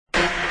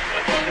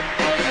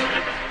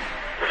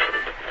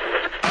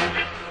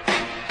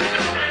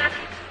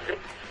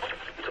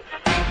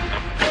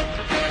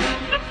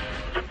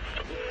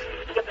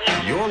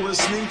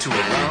listening to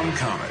Around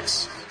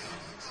Comics.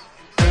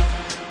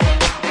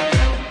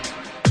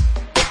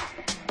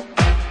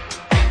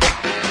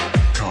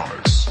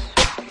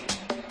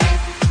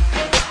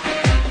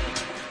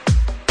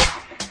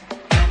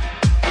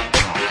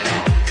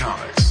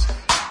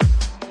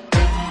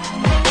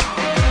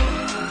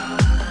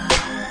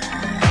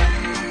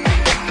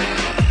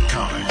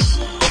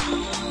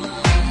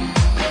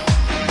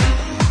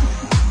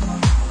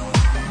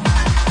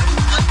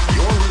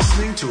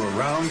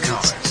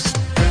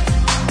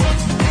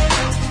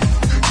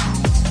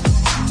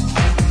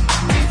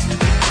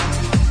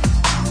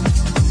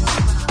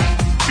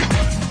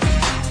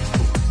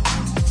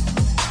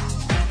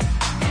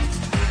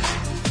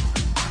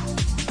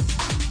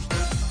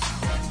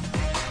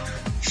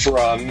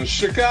 From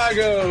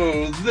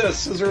Chicago,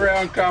 this is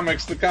Around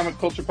Comics, the comic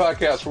culture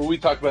podcast where we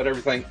talk about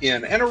everything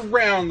in and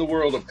around the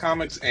world of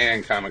comics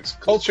and comics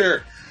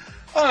culture.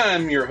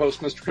 I'm your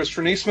host, Mr.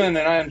 Christopher Niesman, and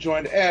I am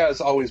joined,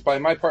 as always, by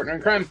my partner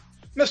in crime,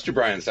 Mr.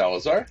 Brian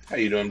Salazar. How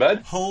you doing,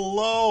 bud?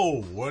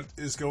 Hello. What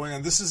is going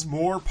on? This is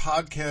more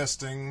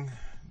podcasting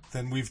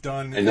than we've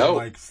done in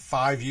like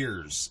 5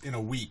 years in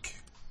a week.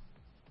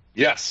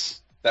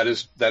 Yes, that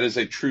is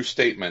a true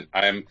statement.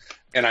 I'm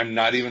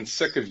not even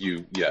sick of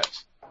you yet.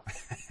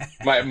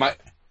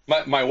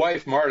 My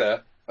wife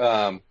Marta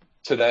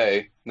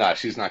today. Nah,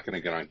 she's not going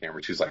to get on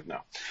camera. She's like,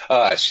 no.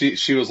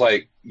 She was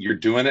like, "You're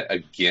doing it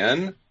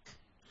again?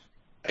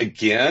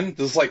 Again?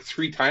 This is like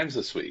 3 times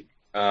this week."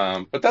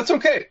 But that's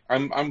okay.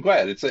 I'm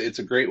glad. It's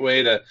a great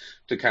way to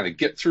kind of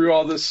get through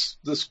all this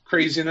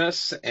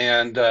craziness.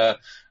 And the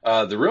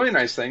really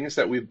nice thing is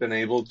that we've been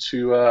able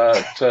to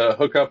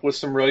hook up with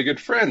some really good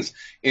friends,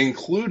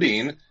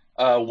 including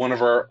one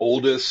of our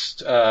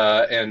oldest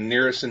and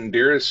nearest and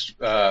dearest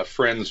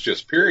friends,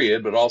 just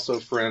period, but also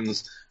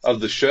friends of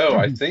the show.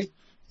 I think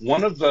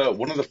one of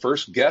the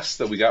first guests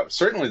that we got,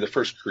 certainly the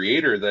first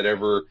creator that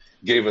ever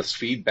gave us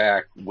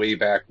feedback way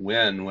back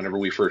whenever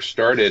we first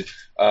started.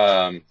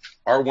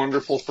 Our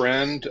wonderful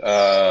friend,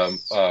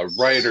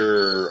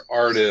 writer,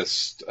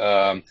 artist,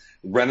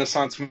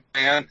 Renaissance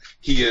man.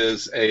 He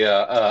is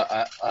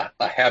a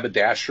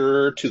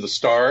haberdasher to the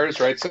stars,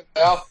 right,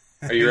 Sal?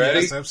 Are you ready?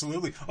 Yes,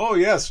 absolutely. Oh,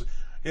 yes.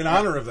 In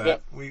honor of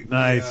that,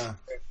 nice.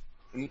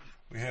 We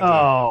had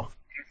to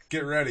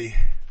get ready.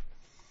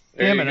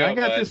 Damn it! I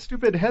got this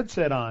stupid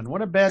headset on.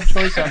 What a bad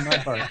choice on my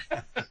part.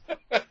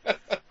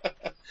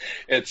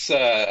 It's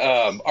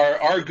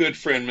our good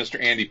friend,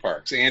 Mr. Andy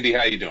Parks. Andy,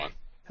 how you doing?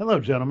 Hello,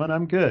 gentlemen.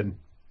 I'm good.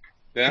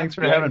 Yeah? Thanks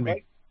for having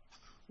me.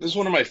 This is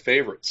one of my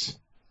favorites.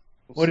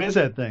 What is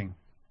that thing?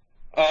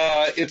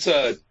 It's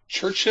a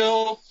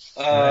Churchill.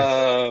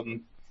 Nice.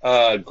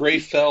 Gray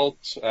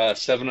felt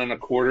 7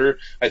 1/4.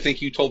 I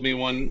think you told me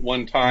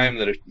one time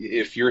that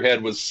if your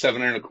head was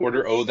 7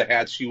 1/4, oh, the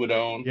hats you would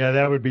own. Yeah,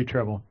 that would be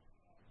trouble.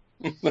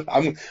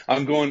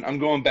 I'm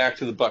going back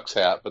to the Bucks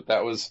hat, but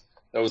that was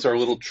our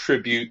little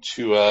tribute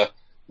to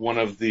one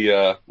of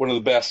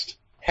the best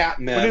hat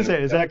men. What is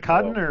it? Is that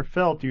cotton or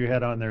felt you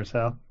had on there,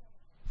 Sal?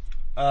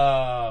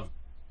 I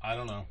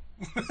don't know.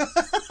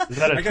 Is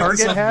that a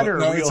Target hat or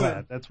a real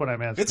hat? That's what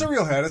I'm asking. It's a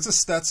real hat. It's a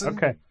Stetson.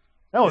 Okay.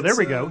 Oh, there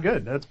we go.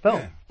 Good. That's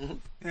felt. Yeah.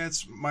 Yeah,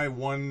 it's my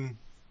one,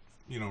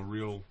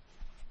 real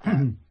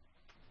hat.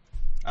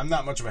 I'm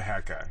not much of a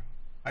hat guy.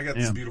 I got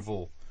this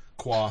beautiful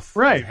coif.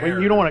 Right.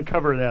 Well, you don't want to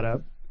cover that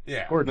up.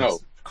 Yeah. No.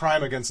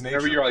 Crime against nature.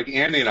 Whenever you're like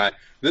Andy and I,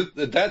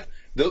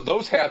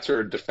 those hats are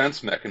a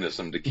defense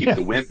mechanism to keep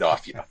the wind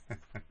off you.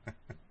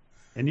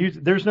 And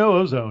there's no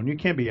ozone. You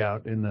can't be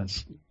out in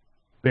this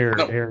bare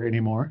air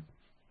anymore.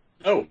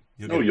 No,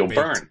 you'll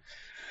burn.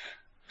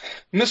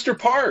 Mr.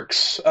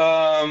 Parks,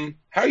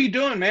 how are you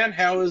doing, man?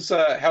 How's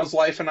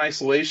life in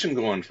isolation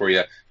going for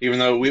you? Even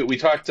though we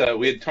talked,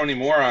 we had Tony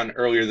Moore on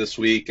earlier this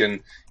week,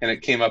 and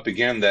it came up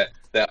again that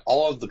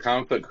all of the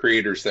comic book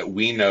creators that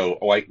we know,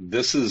 like,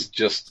 this is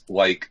just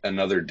like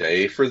another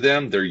day for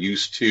them. They're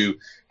used to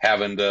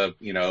having to,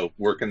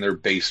 work in their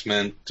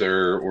basement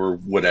or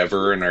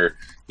whatever, and are,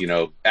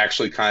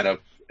 actually kind of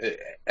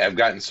have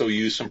gotten so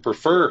used and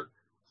prefer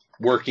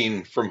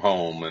working from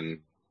home and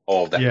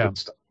all of that good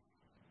stuff.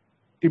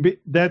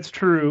 That's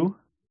true,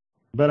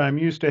 but I'm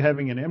used to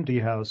having an empty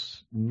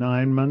house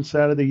 9 months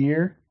out of the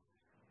year.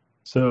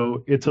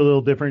 So it's a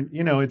little different.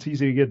 It's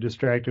easy to get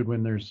distracted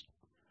when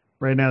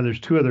right now there's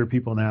 2 other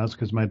people in the house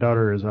because my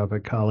daughter is off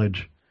at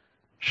college.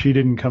 She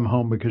didn't come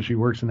home because she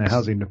works in the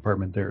housing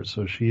department there,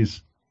 so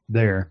she's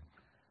there.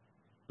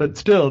 But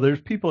still,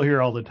 there's people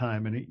here all the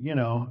time. And,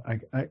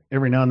 I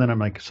every now and then I'm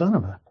like, son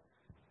of a,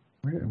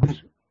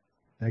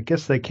 I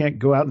guess they can't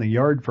go out in the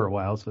yard for a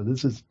while. So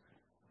this is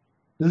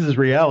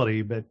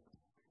reality, but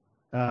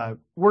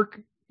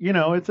work,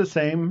 it's the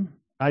same.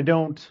 I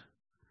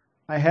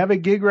have a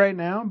gig right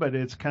now, but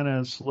it's kind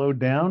of slowed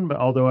down, but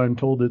although I'm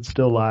told it's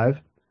still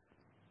live.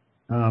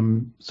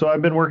 So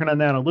I've been working on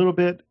that a little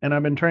bit, and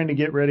I've been trying to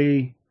get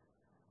ready,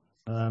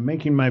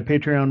 making my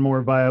Patreon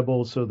more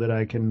viable so that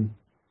I can,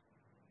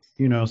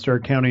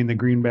 start counting the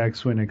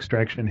greenbacks when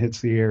Extraction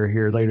hits the air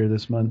here later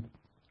this month.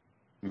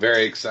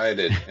 Very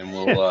excited, and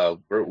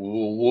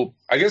we'll.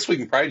 I guess we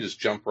can probably just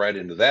jump right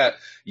into that.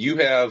 You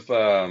have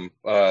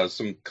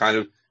some kind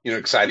of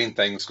exciting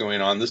things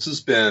going on. This has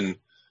been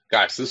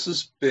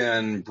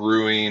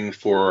brewing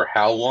for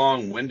how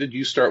long? When did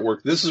you start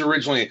work? This is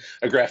originally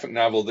a graphic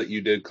novel that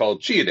you did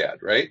called Chia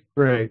Dad, right?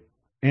 Right.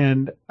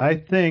 And I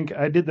think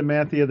I did the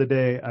math the other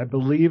day. I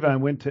believe I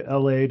went to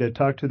LA to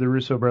talk to the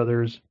Russo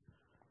brothers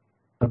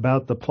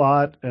about the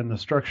plot and the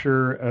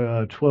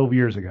structure 12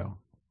 years ago.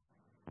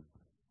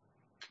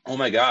 Oh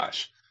my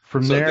gosh!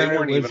 From So there, they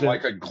weren't even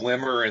like a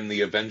glimmer in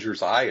the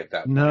Avengers' eye at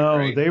that point, no,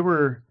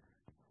 right?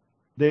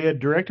 They had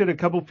directed a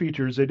couple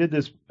features. They did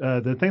this.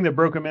 The thing that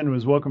broke them in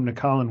was Welcome to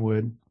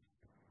Collinwood,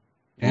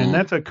 and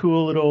that's a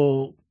cool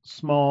little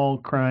small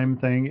crime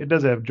thing. It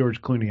does have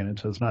George Clooney in it,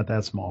 so it's not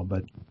that small.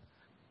 But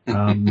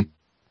and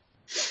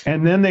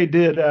then they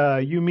did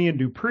You, Me, and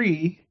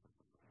Dupree,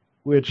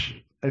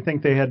 which I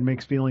think they had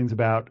mixed feelings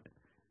about.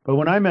 But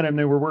when I met them,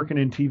 they were working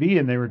in TV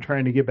and they were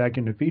trying to get back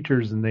into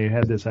features, and they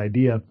had this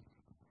idea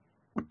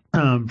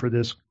for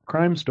this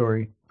crime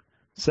story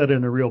set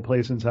in a real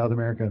place in South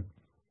America.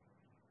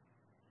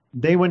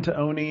 They went to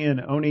Oni, and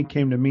Oni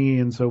came to me,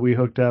 and so we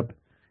hooked up.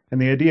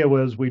 And the idea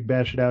was we'd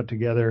bash it out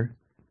together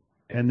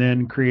and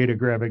then create a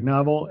graphic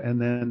novel,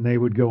 and then they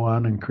would go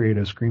on and create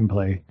a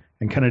screenplay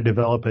and kind of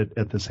develop it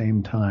at the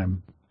same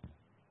time.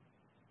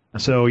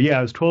 So, yeah,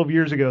 it was 12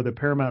 years ago that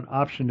Paramount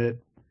optioned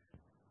it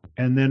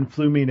and then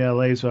flew me to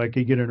LA so I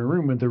could get in a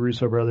room with the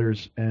Russo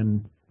brothers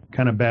and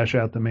kind of bash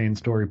out the main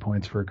story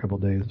points for a couple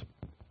of days.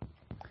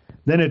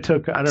 Then it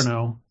took, I don't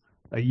know,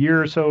 a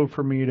year or so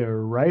for me to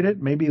write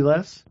it, maybe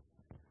less.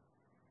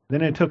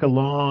 Then it took a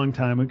long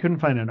time. We couldn't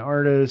find an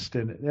artist,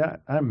 and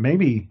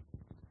maybe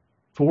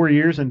 4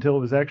 years until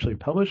it was actually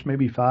published,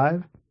 maybe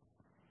 5.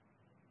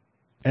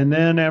 And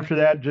then after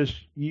that, just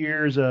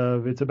years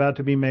of it's about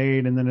to be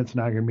made, and then it's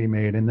not going to be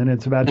made, and then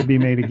it's about to be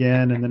made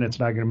again, and then it's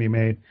not going to be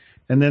made.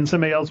 And then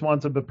somebody else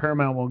wants it, but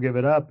Paramount won't give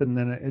it up, and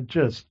then it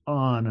just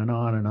on and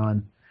on and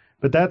on.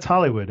 But that's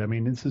Hollywood. I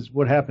mean, this is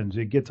what happens.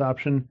 It gets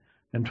optioned,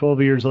 and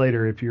 12 years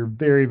later, if you're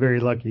very, very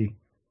lucky,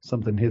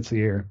 something hits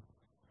the air.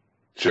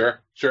 Sure.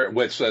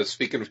 Which,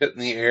 speaking of hitting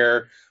the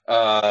air,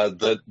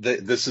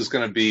 this is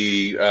going to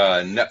be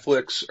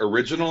Netflix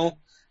original,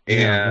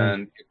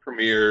 and it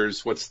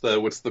premieres. What's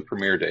the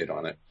premiere date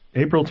on it?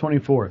 April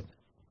 24th.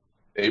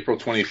 April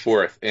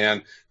 24th,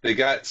 and they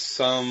got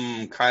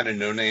some kind of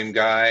no-name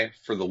guy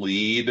for the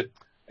lead.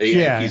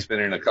 Yeah, he's been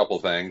in a couple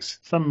things.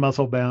 Some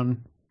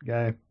muscle-bound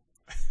guy.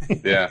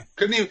 Yeah,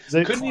 couldn't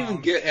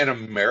even get an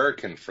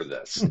American for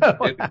this. No.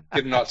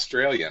 Get an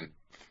Australian.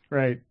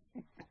 Right.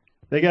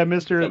 They got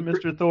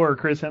Mr. Thor,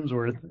 Chris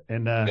Hemsworth,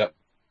 and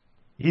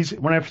he's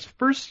when I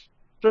first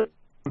saw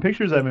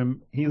pictures of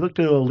him, he looked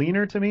a little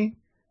leaner to me,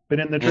 but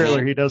in the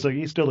trailer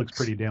he still looks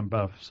pretty damn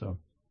buff. So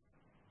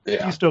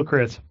yeah, he's still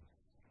Chris.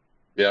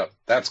 Yeah,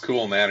 that's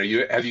cool, man.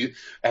 Have you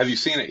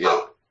seen it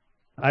yet?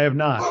 I have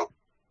not.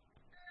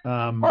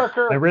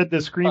 I read the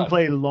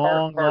screenplay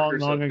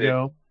long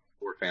ago.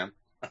 Thor fan.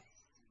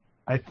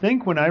 I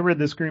think when I read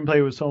the screenplay,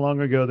 it was so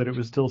long ago that it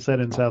was still set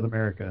in South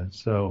America.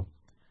 So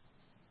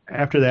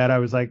after that, I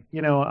was like,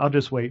 I'll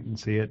just wait and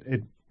see it.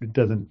 It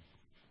doesn't.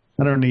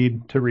 I don't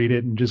need to read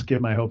it and just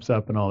get my hopes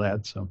up and all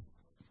that. So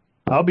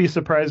I'll be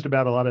surprised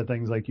about a lot of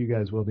things, like you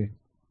guys will be.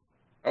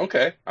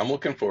 Okay, I'm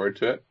looking forward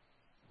to it.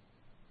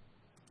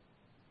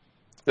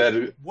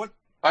 What?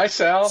 Hi,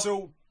 Sal.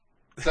 So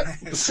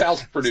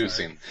Sal's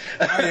producing.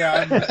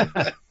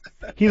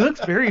 He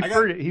looks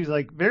he's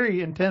like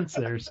very intense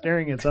there,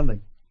 staring at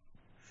something.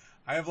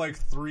 I have like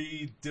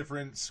 3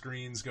 different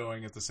screens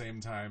going at the same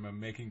time.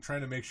 I'm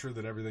trying to make sure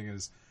that everything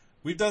is.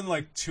 We've done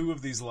like 2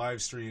 of these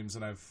live streams,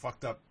 and I've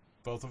fucked up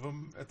both of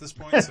them at this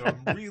point. So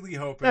I'm really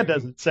hoping that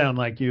doesn't sound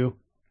like you.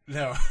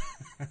 No,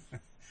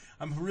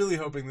 I'm really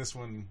hoping this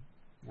one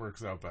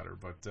works out better.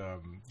 But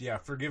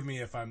forgive me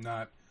if I'm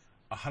not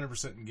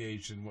 100%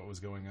 engaged in what was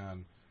going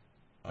on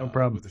no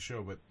problem. With the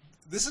show, but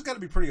this has got to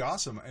be pretty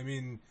awesome. I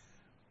mean,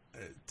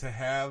 to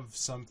have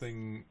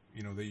something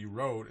that you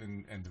wrote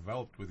and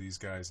developed with these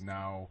guys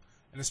now,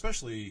 and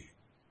especially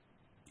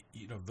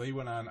they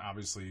went on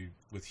obviously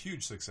with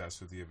huge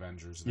success with the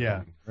Avengers.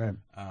 Right.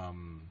 I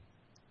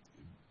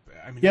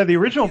mean, the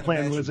original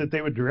plan was that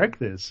they would direct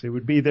this. It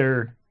would be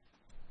their.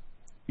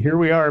 Here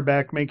we are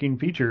back making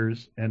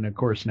features, and of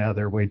course now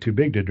they're way too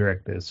big to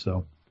direct this,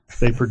 so.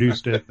 They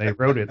produced it. They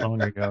wrote it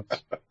long ago.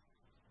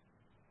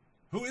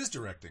 Who is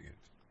directing it?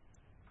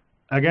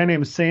 A guy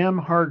named Sam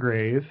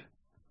Hargrave,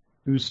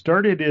 who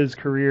started his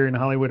career in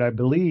Hollywood, I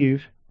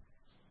believe,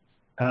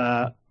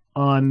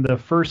 on the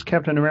first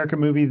Captain America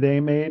movie they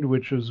made,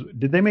 which was...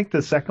 Did they make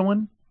the second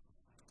one?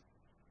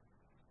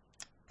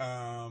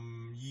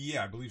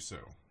 Yeah, I believe so.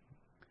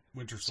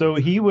 Winter Soldier.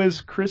 So he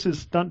was Chris's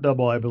stunt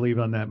double, I believe,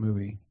 on that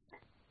movie.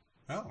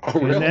 Oh,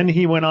 really? And then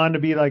he went on to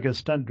be like a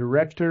stunt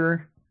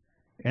director...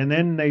 And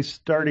then they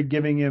started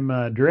giving him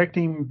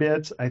directing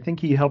bits. I think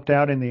he helped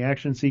out in the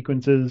action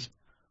sequences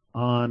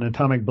on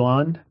Atomic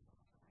Blonde.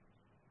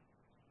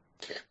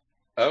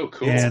 Oh,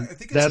 cool! And I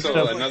think that's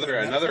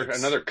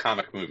another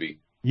comic movie.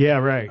 Yeah,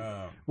 right.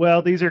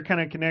 Well, these are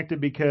kind of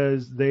connected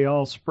because they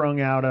all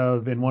sprung out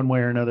of, in one way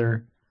or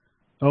another,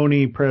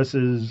 Oni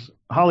Press's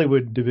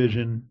Hollywood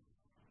division,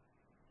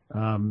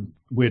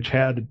 which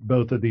had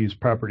both of these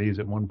properties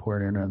at one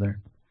point or another.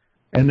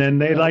 And then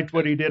they liked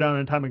what he did on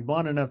Atomic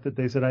Blonde enough that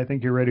they said, I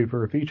think you're ready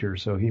for a feature.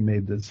 So he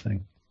made this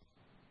thing.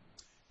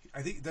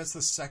 I think that's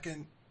the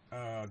second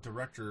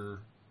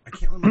director. I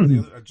can't remember the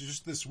other.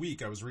 Just this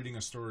week, I was reading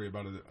a story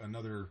about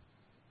another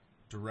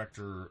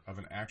director of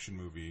an action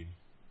movie.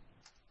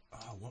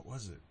 Oh, what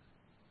was it?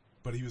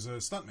 But he was a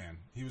stuntman.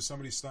 He was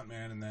somebody's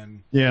stuntman, and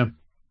then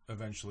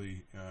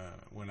eventually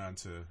went on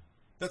to.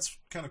 That's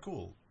kind of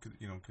cool,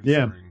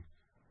 considering.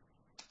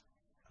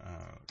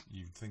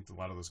 You'd think a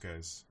lot of those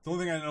guys. The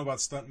only thing I know about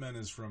stuntmen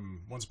is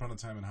from Once Upon a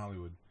Time in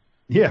Hollywood.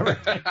 Yeah,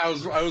 right. I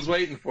was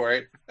waiting for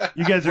it.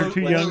 You guys are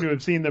too young to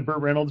have seen the Burt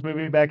Reynolds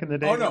movie back in the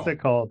day. Oh, no. What's it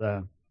called?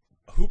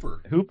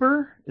 Hooper.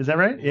 Hooper? Is that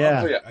right?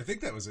 Yeah. Oh, yeah. I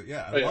think that was it.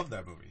 Yeah, I love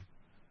that movie.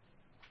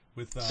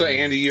 With So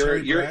Andy,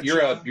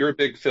 you're a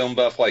big film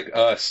buff like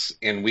us,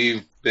 and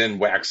we've been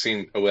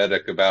waxing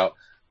poetic about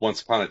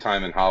Once Upon a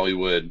Time in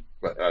Hollywood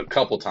a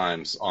couple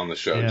times on the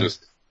show. Yeah.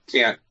 Just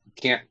can't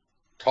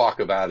talk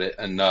about it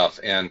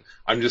enough, and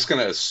I'm just going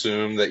to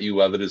assume that you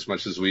love it as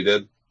much as we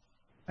did.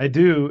 I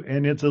do,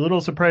 and it's a little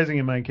surprising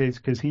in my case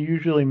because he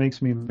usually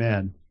makes me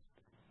mad.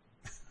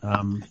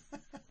 I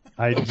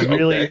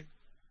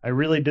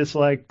really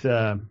disliked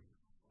the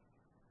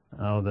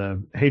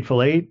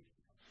Hateful Eight.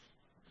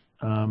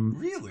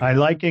 Really? I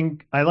like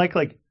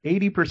like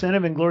 80%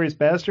 of Inglourious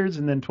Bastards,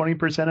 and then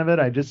 20% of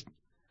it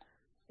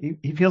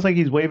he feels like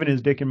he's waving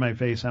his dick in my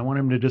face. I want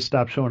him to just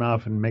stop showing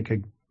off and make a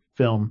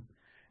film.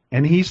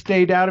 And he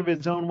stayed out of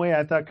his own way,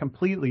 I thought,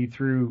 completely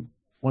through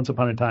Once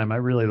Upon a Time. I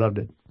really loved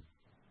it.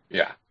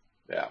 Yeah.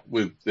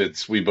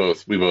 We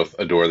both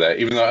adore that.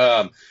 Even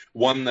though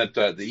one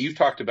that you've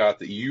talked about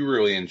that you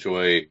really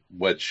enjoy,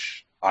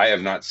 which I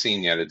have not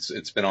seen yet.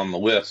 It's been on the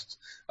list.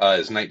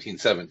 Is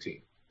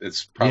 1917.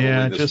 It's probably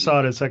I just saw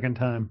it a second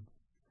time.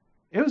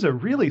 It was a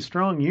really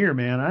strong year,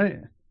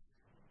 man.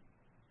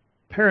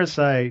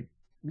 Parasite,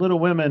 Little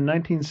Women,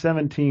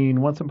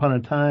 1917, Once Upon a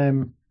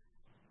Time.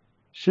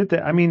 Shit,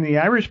 The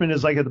Irishman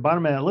is like at the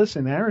bottom of that list,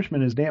 and The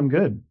Irishman is damn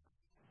good.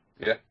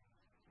 Yeah,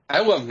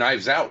 I love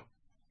Knives Out.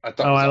 I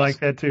thought. I like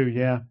that too.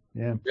 Yeah.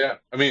 Yeah,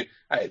 I mean,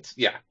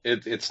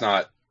 it's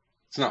not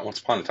Once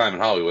Upon a Time in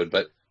Hollywood,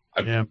 but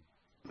it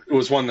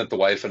was one that the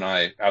wife and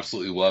I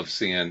absolutely loved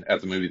seeing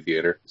at the movie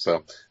theater.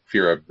 So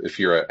if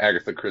you're a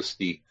Agatha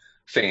Christie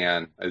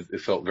fan,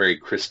 it felt very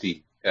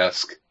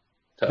Christie-esque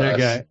to that us.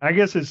 Guy. I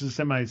guess this is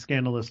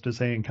semi-scandalous to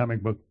say in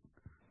comic book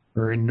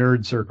or in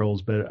nerd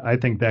circles, but I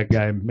think that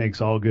guy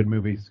makes all good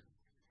movies.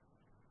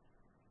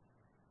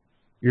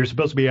 You're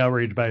supposed to be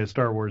outraged by a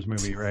Star Wars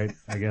movie, right?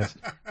 I guess.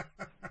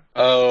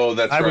 Oh,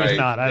 that's right. I was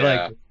not. I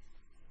liked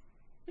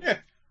it.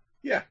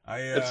 Yeah.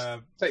 I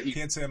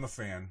can't say I'm a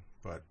fan,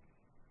 but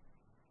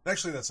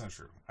actually that's not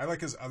true. I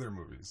like his other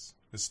movies.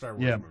 His Star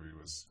Wars movie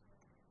was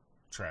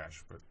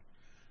trash, but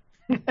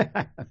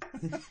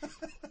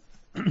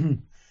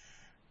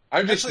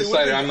I've just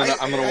decided I'm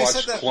gonna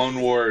watch Clone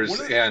Wars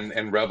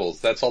and Rebels.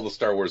 That's all the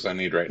Star Wars I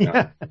need right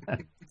now.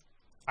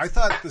 I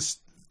thought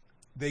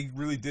they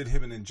really did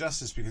him an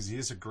injustice because he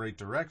is a great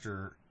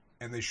director,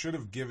 and they should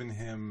have given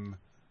him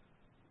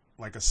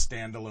like a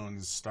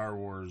standalone Star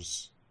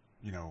Wars,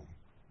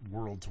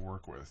 world to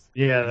work with.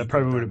 Yeah, that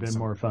probably would have been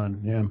more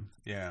fun. Yeah.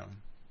 Yeah.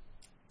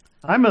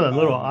 I'm a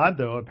little odd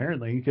though,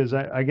 apparently, because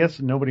I guess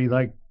nobody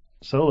liked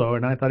Solo,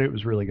 and I thought it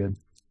was really good.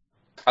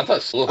 I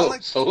thought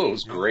Solo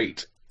was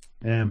great.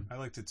 Yeah, I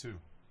liked it too.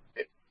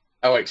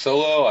 I liked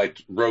Solo. I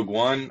liked Rogue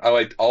One. I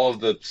liked all of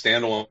the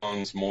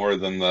standalones more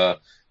than the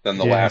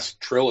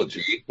last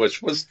trilogy,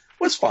 which was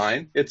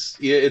fine. It's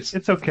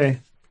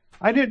okay.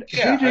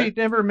 JJ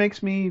never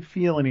makes me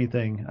feel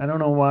anything. I don't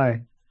know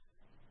why.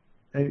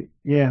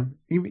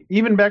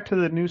 Even back to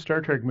the new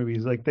Star Trek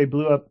movies, like they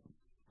blew up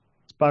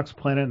Spock's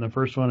planet in the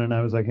first one, and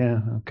I was like,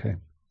 yeah, okay.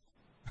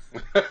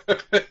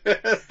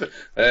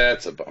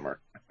 That's a bummer.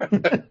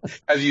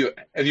 Have you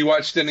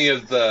watched any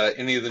of the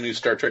new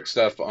Star Trek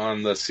stuff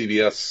on the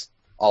CBS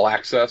All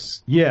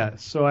Access? Yeah,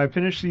 so I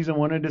finished season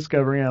 1 of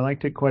Discovery. I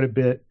liked it quite a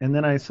bit, and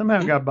then I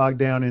somehow got bogged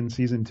down in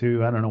season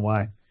 2. I don't know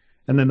why.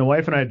 And then the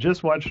wife and I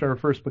just watched our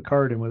first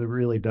Picard, and we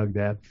really dug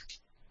that.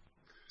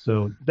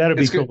 So that'll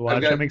be cool to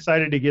watch. I'm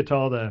excited to get to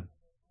all the, I don't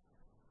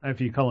know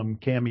if you call them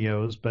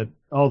cameos, but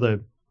all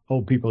the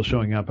old people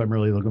showing up. I'm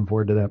really looking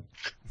forward to that.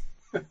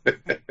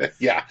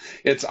 Yeah,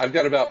 I've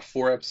got about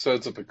 4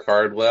 episodes of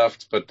Picard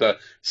left, but the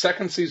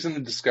second season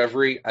of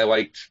Discovery I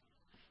liked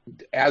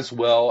as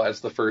well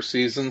as the first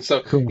season.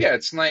 So cool. Yeah,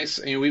 it's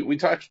nice. I mean, we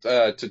talked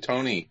to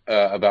Tony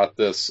about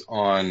this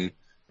on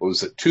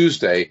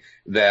Tuesday.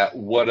 That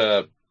what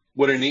a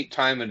neat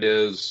time it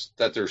is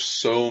that there's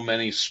so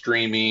many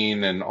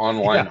streaming and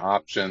online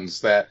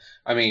options that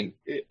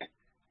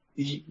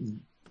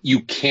you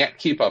can't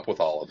keep up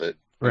with all of it.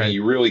 Right. I mean,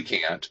 you really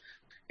can't.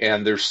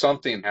 And there's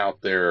something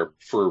out there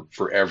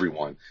for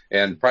everyone.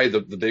 And probably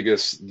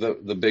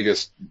the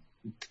biggest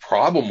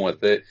problem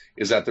with it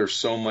is that there's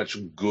so much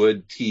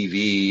good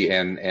TV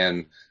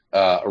and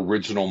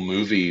original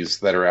movies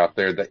that are out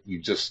there that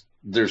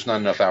there's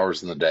not enough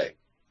hours in the day.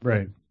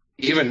 Right.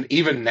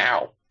 Even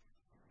now.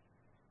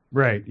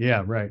 Right.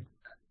 Yeah. Right.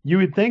 You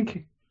would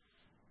think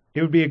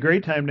it would be a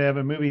great time to have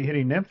a movie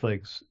hitting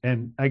Netflix,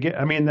 and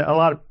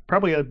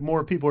probably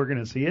more people are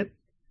going to see it,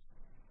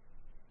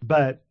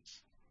 but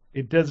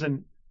it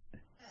doesn't.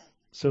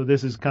 So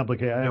this is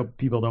complicated. I hope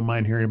people don't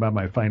mind hearing about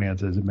my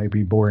finances. It may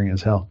be boring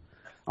as hell.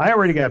 I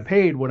already got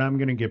paid what I'm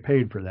going to get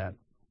paid for that.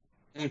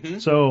 Mm-hmm.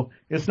 So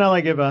it's not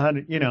like if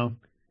 100,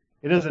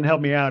 it doesn't help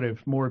me out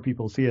if more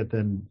people see it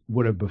than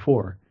would have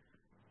before.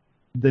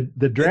 The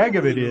drag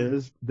of it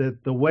is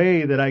that the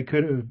way that I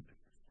could have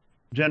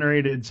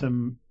generated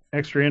some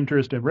extra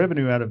interest and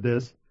revenue out of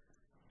this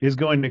is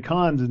going to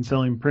cons and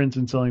selling prints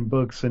and selling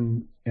books,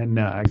 and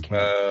no, I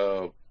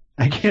can't.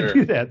 I can't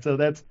do that. So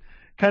that's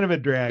kind of a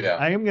drag. Yeah.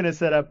 I am going to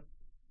set up.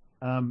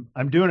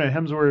 I'm doing a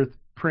Hemsworth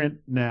print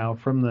now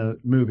from the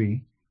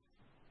movie,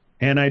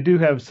 and I do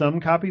have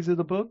some copies of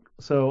the book.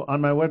 So on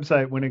my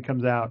website, when it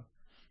comes out,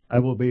 I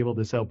will be able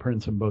to sell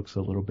prints and books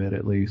a little bit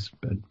at least.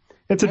 But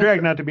it's a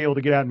drag not to be able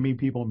to get out and meet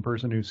people in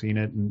person who've seen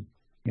it, and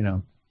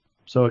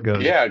so it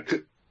goes. Yeah,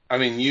 I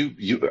mean,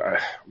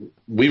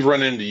 we've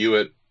run into you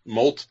at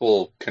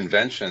multiple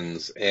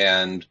conventions,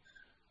 and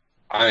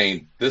I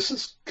mean, this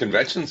is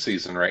convention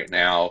season right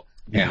now,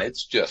 and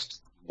it's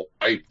just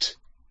wiped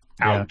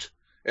out.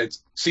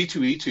 It's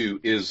C2E2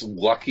 is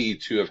lucky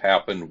to have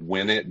happened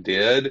when it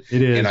did.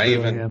 It is, and I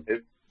really,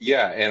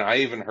 and I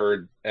even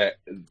heard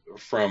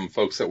from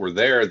folks that were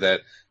there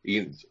that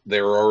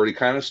they were already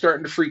kind of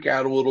starting to freak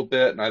out a little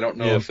bit, and I don't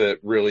know if it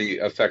really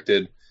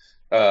affected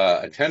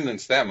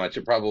attendance that much.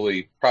 It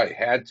probably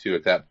had to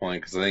at that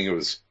point, because I think it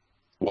was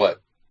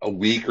a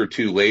week or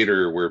two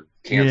later we're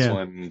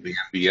canceling the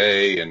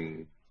NBA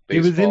and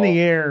baseball. It was in the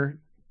air,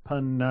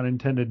 pun not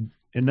intended,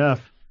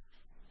 enough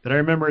that I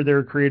remember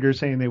their creators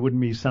saying they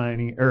wouldn't be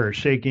signing or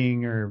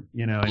shaking or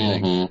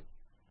anything. Mm-hmm.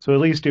 So at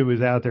least it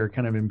was out there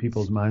kind of in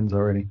people's minds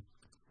already.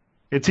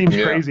 It seems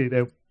crazy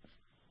that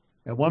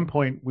at one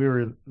point we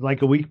were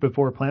like a week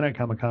before Planet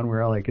Comic-Con, we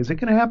were all like, is it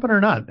going to happen or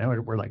not? Now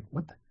we're like,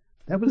 what?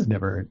 There was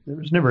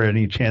never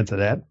any chance of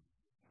that.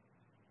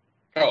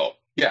 Oh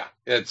yeah.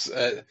 It's,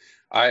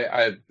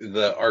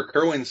 our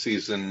Kerwin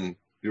season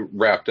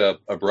wrapped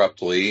up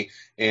abruptly,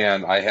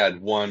 and I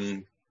had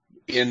one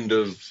end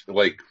of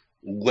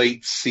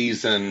late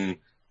season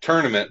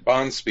tournament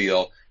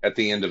Bonspiel at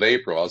the end of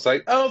April. I was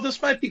like, oh,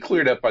 this might be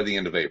cleared up by the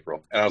end of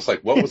April. And I was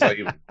like, what was I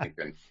even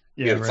thinking?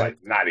 It's like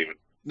not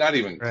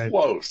even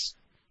close.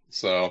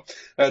 So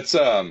that's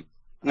I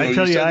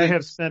tell you, I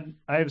have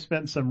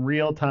spent some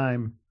real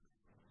time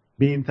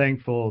being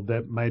thankful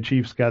that my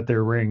Chiefs got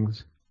their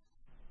rings.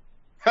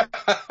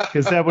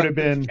 Because that would have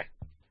been,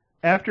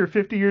 after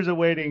 50 years of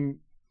waiting,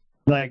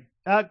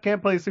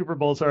 can't play Super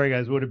Bowl, sorry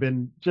guys, would have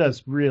been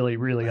just really,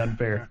 really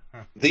unfair.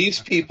 These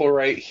people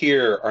right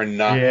here are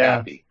not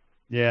happy.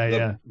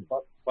 Yeah.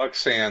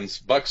 Bucks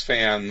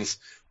fans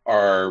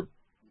are.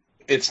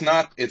 It's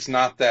not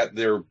that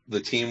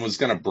the team was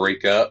going to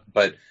break up,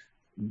 but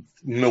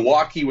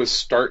Milwaukee was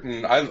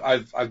starting.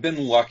 I've been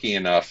lucky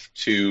enough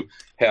to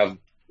have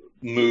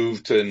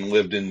moved and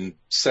lived in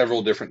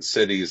several different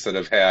cities that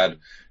have had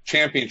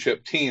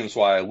championship teams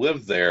while I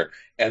lived there,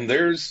 and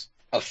there's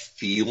a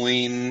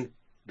feeling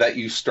that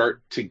you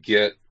start to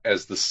get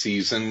as the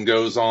season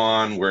goes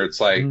on, where it's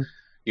like,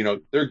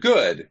 they're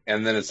good,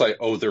 and then it's like,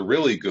 oh, they're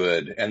really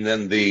good, and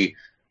then they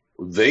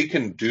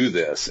can do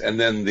this, and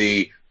then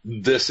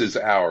this is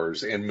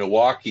ours. And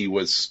Milwaukee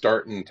was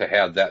starting to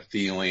have that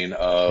feeling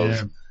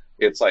of,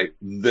 it's like,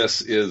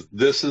 this is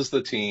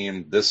the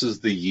team, this is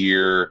the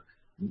year.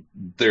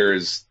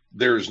 There's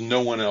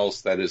no one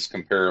else that is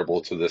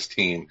comparable to this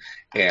team,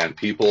 and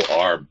people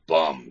are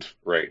bummed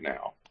right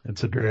now.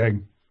 It's a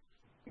drag.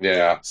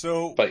 Yeah.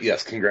 So, but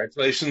yes,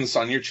 congratulations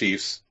on your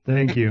Chiefs.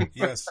 Thank you.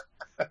 Yes.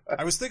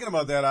 I was thinking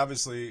about that.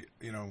 Obviously,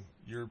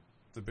 you're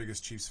the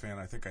biggest Chiefs fan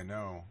I think I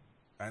know.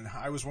 And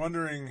I was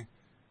wondering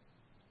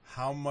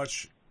how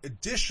much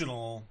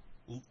additional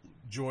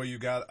joy you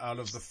got out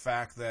of the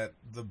fact that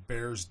the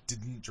Bears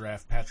didn't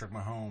draft Patrick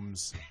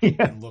Mahomes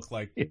and look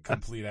like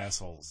complete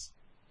assholes.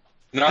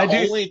 Not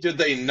only did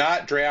they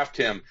not draft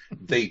him,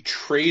 they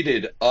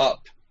traded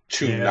up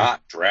to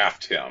not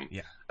draft him.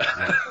 Yeah.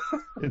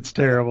 It's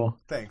terrible.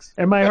 Thanks.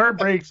 And my heart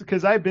breaks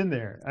because I've been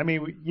there. I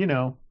mean,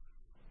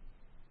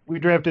 we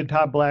drafted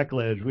Todd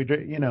Blackledge.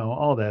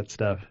 All that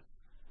stuff.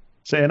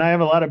 So, and I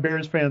have a lot of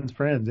Bears fans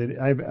friends.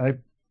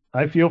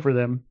 I feel for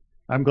them.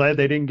 I'm glad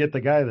they didn't get the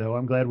guy though.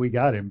 I'm glad we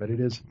got him, but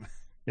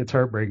it's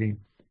heartbreaking.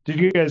 Did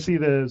you guys see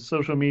the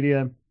social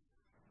media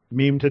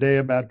meme today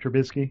about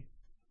Trubisky?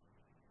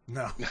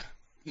 No.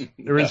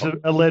 There was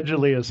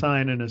allegedly a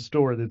sign in a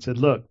store that said,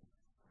 look,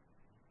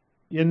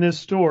 in this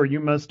store, you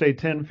must stay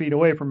 10 feet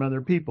away from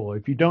other people.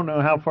 If you don't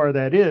know how far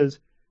that is,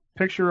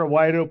 picture a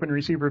wide open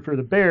receiver for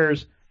the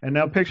Bears, and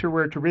now picture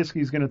where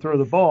Trubisky's going to throw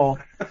the ball.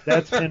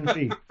 That's 10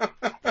 feet.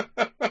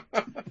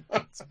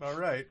 That's about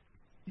right.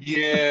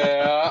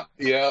 Yeah.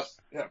 Yeah,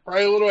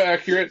 probably a little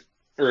accurate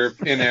or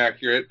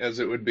inaccurate as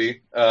it would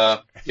be. Yeah,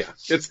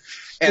 it's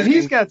And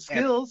he's got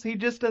skills. He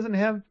just doesn't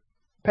have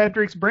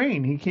Patrick's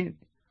brain. He can't.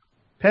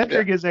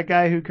 Patrick is that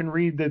guy who can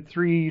read the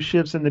 3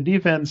 shifts in the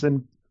defense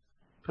and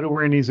put it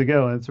where he needs to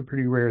go. That's a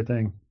pretty rare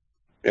thing.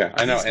 Yeah,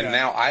 I know. And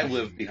now I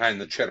live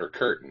behind the cheddar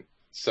curtain,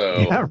 so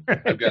Yeah,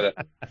 right.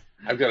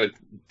 I've got to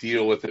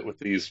deal with it with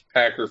these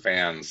Packer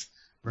fans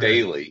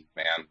daily,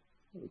 man.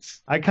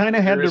 I kind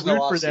of had to there is no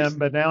root for them, off-season.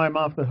 but now I'm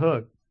off the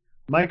hook.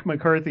 Mike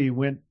McCarthy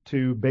went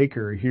to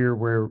Baker here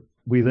where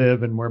we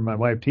live and where my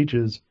wife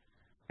teaches,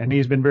 and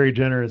he's been very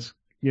generous,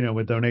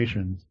 with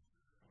donations.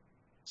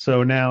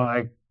 So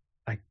now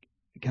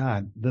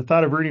God, the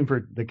thought of rooting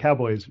for the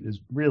Cowboys is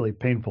really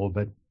painful,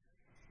 but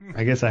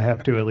I guess I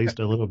have to at least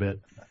a little bit.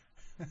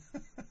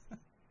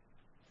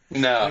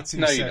 No, That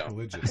seems you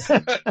don't. sacrilegious.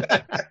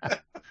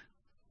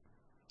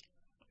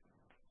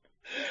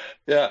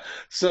 Yeah.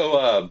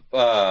 So,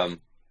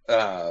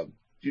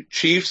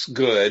 Chiefs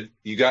good.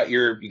 You got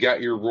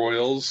your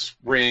Royals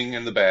ring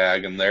in the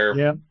bag, and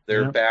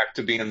they're back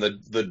to being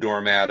the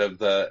doormat of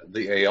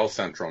the AL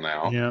Central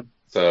now. Yeah.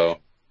 So,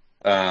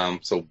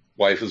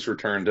 wife has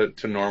returned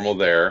to normal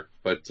there,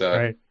 but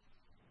Right.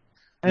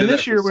 And did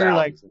this that year for we were Sal,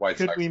 like, the White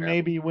could Sox we fan.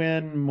 maybe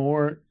win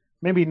more?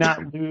 Maybe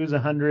not lose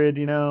 100,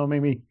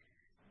 maybe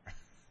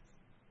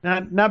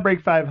not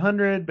break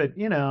 500, but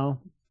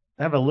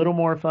have a little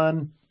more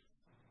fun.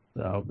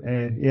 So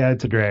yeah,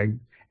 it's a drag.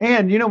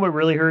 And what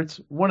really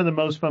hurts? One of the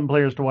most fun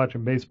players to watch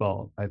in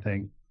baseball, I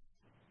think,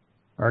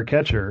 our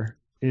catcher,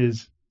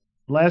 is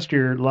last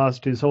year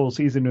lost his whole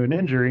season to an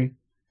injury,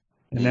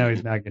 and now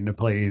he's not getting to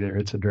play either.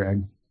 It's a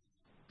drag.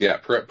 Yeah,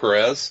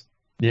 Perez.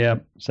 Yeah,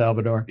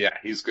 Salvador. Yeah,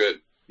 he's good.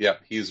 Yeah,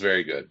 he's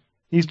very good.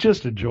 He's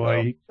just a joy.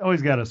 Well- He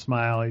always got a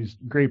smile. He's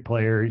a great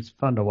player. He's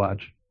fun to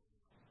watch.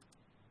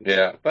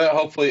 Yeah, but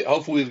hopefully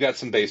we've got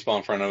some baseball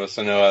in front of us.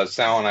 I know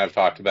Sal and I have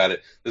talked about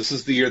it. This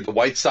is the year the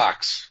White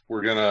Sox.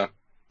 We're gonna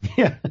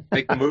Yeah.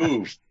 make a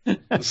move. This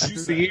You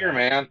is said the year,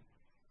 that.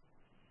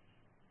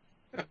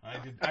 man.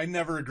 I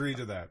never agreed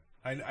to that.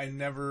 I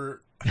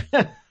never.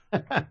 I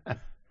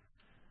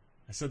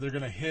said they're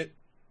going to hit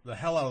the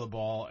hell out of the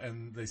ball,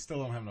 and they still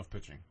don't have enough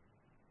pitching.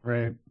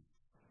 Right.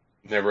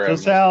 Never. So have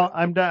Sal,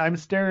 I'm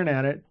staring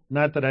at it.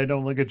 Not that I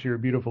don't look at your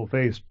beautiful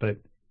face, but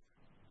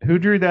who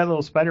drew that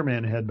little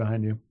Spider-Man head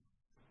behind you?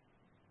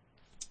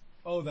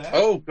 Oh, that.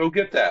 Oh, go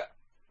get that.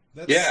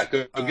 That's, Yeah,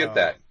 go get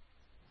that.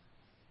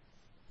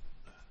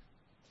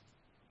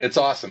 It's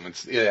awesome.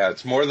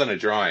 It's more than a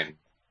drawing.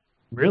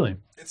 Really?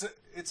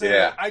 It's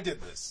Yeah. I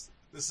did this.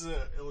 This is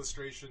an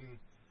illustration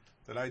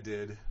that I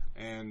did,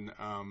 and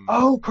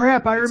Oh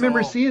crap! I It's remember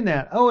all- seeing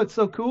that. Oh, it's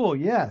so cool.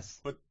 Yes.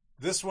 But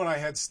this one I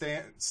had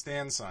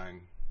Stan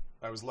sign.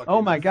 I was lucky.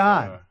 Oh, my enough,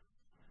 God.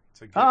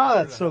 to get, Ah, where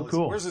that's the so hell is it?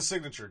 cool. Where's his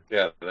signature?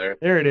 Yeah, there.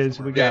 There it is.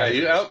 We got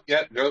Yeah,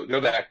 it. Go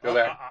back. Go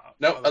back.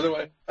 No,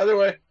 other other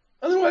way.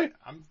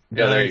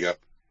 Yeah, there you go.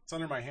 It's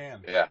under my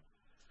hand. Yeah.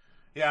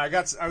 Yeah,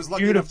 I was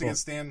lucky enough to Beautiful. get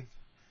Stan.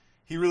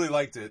 He really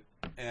liked it,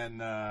 and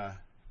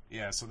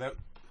so that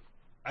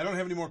I don't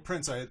have any more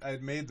prints. I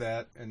had made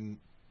that and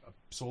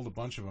sold a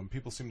bunch of them.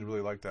 People seem to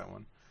really like that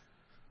one.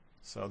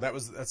 So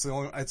that's the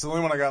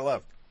only one I got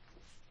left.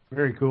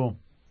 Very cool.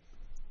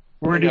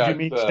 Where I did you got,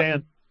 meet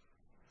Stan?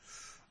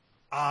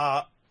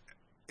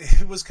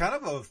 It was kind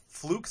of a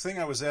fluke thing.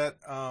 I was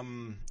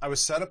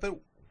set up at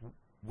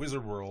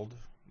Wizard World.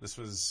 This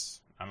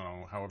was, I don't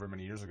know, however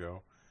many years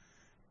ago.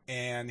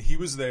 And he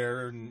was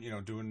there and,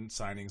 doing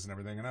signings and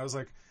everything. And I was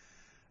like,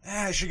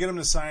 I should get him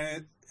to sign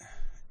it.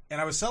 And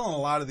I was selling a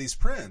lot of these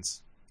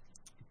prints,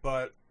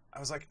 but I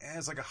was like,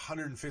 it's like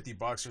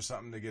 $150 or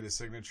something to get his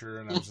signature.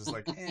 And I was just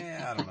like,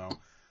 I don't know.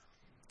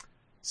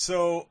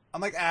 So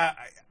I'm like,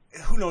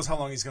 who knows how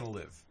long he's going to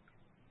live?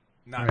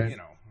 Not, Right.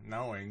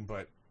 knowing,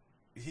 but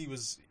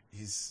he's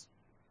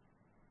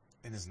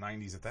in his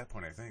 90s at that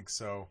point, I think.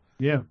 So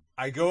Yeah.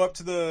 I go up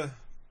to the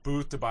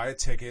booth to buy a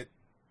ticket,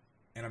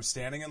 and I'm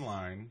standing in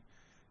line,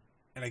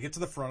 and I get to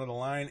the front of the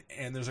line,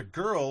 and there's a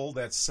girl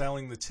that's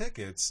selling the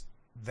tickets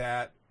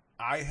that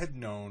I had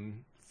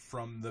known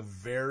from the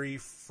very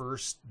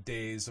first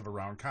days of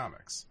Around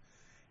Comics.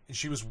 And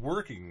she was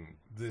working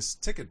this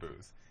ticket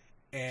booth,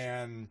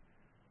 and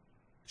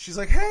she's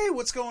like, "Hey,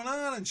 what's going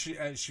on?" And she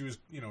was,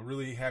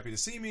 really happy to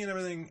see me and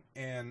everything.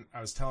 And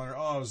I was telling her,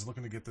 I was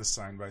looking to get this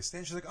signed by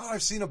Stan. She's like,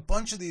 I've seen a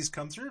bunch of these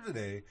come through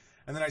today.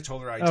 And then I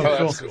told her I did. Oh,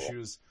 cool. So she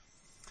was,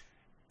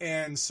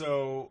 and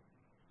so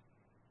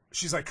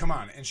she's like, "Come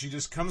on!" And she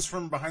just comes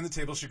from behind the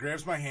table. She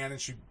grabs my hand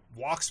and she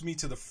walks me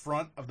to the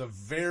front of the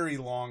very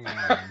long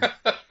line.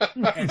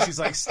 And she's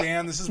like,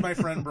 "Stan, this is my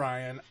friend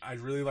Brian. I'd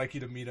really like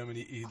you to meet him, and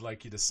he'd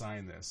like you to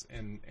sign this."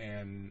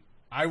 And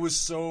I was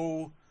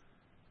so.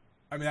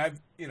 I mean,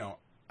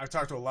 I've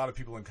talked to a lot of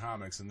people in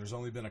comics, and there's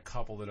only been a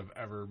couple that have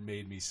ever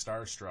made me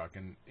starstruck.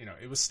 And,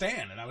 it was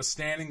Stan, and I was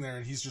standing there,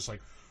 and he's just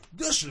like,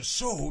 "This is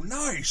so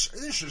nice.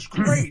 This is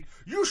great.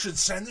 You should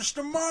send this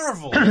to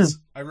Marvel."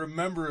 I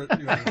remember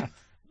it,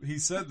 he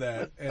said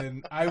that,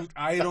 and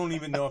I don't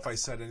even know if I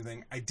said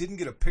anything. I didn't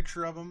get a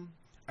picture of him.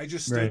 I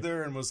just stood Right.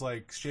 there and was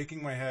like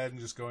shaking my head and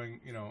just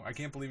going, I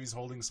can't believe he's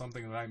holding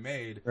something that I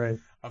made Right.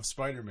 of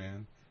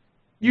Spider-Man.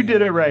 You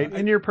did it And, right.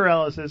 In your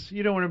paralysis,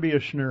 you don't want to be a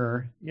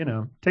schnurrer.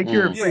 Take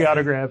your free Yeah.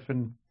 autograph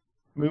and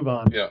move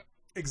on. Yeah.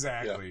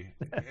 Exactly.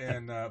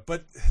 And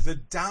but the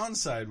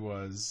downside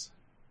was,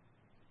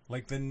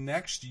 like, the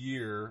next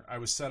year I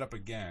was set up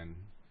again,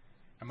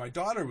 and my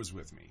daughter was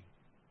with me.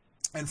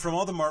 And from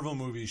all the Marvel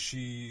movies,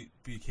 she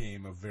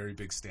became a very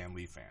big Stan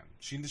Lee fan.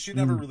 She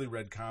never really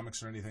read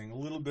comics or anything, a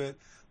little bit,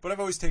 but I've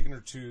always taken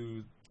her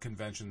to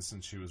conventions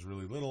since she was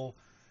really little.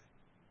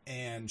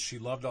 And she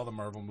loved all the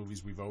Marvel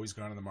movies. We've always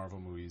gone to the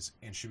Marvel movies.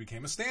 And she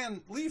became a Stan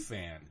Lee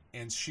fan.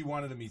 And she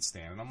wanted to meet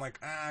Stan. And I'm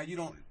like, you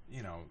don't,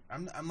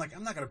 I'm like,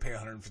 I'm not going to pay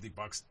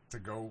 $150 to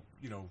go,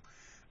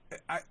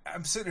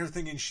 I'm sitting here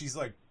thinking she's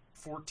like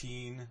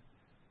 14.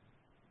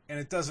 And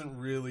it doesn't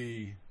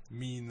really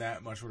mean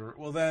that much with her.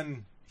 Well,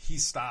 then he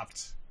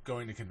stopped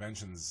going to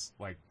conventions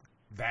like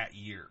that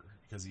year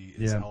because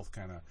his health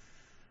kind of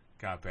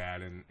got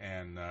bad.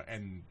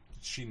 And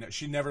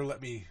she never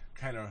let me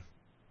kind of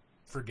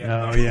forget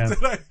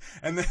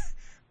that.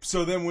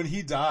 So then when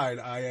he died,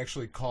 I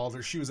actually called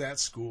her. She was at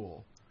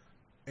school,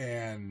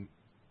 and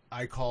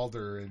I called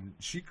her, and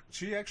she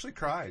actually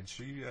cried.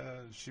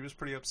 She was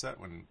pretty upset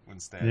when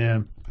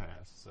Stan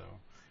passed. So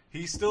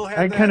he still had.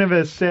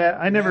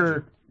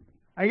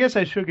 I guess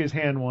I shook his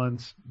hand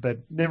once, but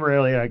never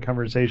really had a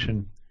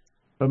conversation.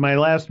 But my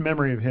last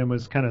memory of him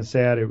was kind of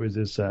sad. It was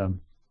this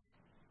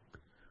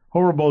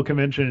horrible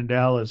convention in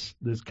Dallas.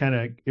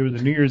 It was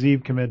a New Year's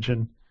Eve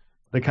convention.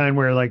 The kind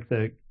where, like,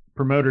 the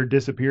promoter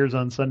disappears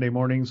on Sunday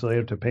morning, so they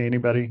have to pay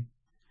anybody,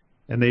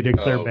 and they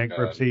declare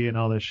bankruptcy and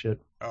all this shit.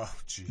 Oh,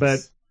 jeez. But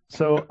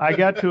so I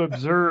got to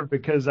observe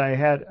because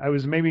I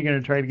was maybe going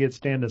to try to get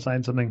Stan to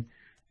sign something,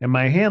 and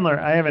my handler,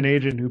 I have an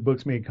agent who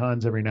books me at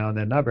cons every now and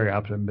then, not very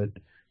often, but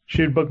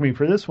she would book me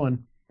for this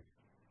one,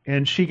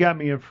 and she got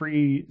me a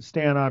free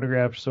Stan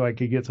autograph so I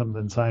could get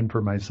something signed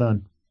for my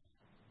son.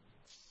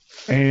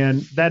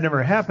 And that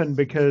never happened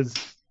because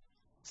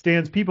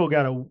Stan's people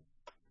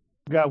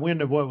got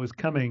wind of what was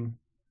coming,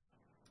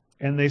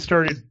 and they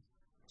started.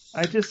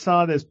 I just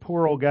saw this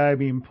poor old guy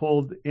being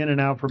pulled in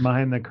and out from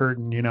behind the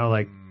curtain,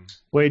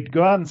 wait,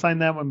 go out and sign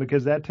that one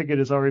because that ticket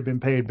has already been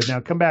paid, but now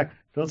come back,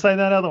 don't sign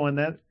that other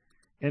one.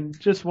 And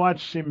just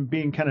watch him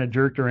being kind of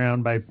jerked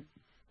around by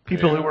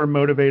people who were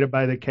motivated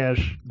by the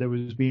cash that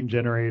was being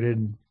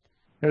generated.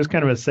 It was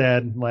kind of a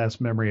sad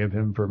last memory of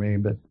him for me,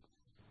 but.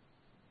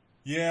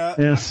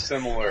 Yeah.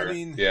 Similar.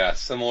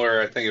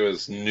 Similar. I think it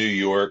was New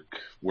York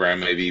where I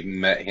maybe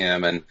met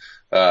him, and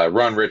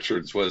Ron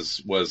Richards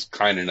was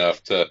kind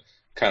enough to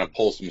kind of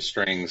pull some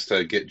strings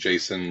to get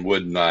Jason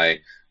Wood and I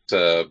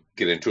to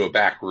get into a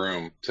back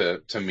room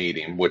to meet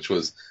him, which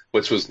was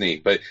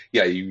neat. But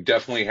yeah, you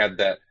definitely had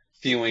that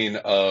feeling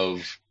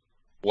of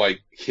like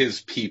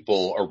his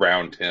people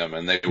around him,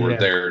 and they were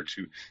there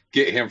to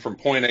get him from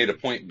point A to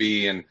point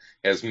B and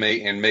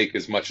make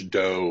as much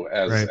dough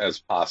as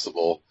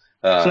possible.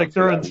 It's like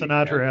throwing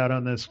Sinatra out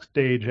on this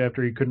stage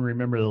after he couldn't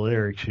remember the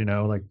lyrics,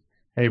 like,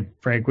 hey,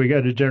 Frank, we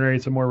got to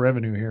generate some more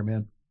revenue here,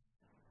 man.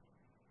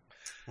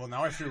 Well,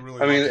 now I feel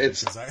really. I mean,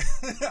 it's.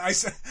 I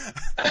said.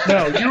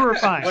 No, you were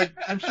fine.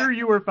 I'm sure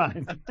you were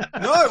fine.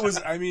 No, it was.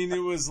 I mean,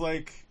 it was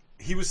like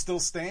he was still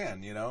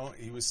Stan.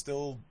 He was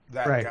still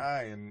that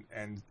guy,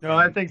 and. No,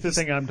 I think the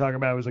thing I'm talking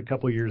about was a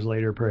couple years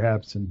later,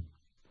 perhaps, and.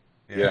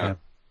 Yeah.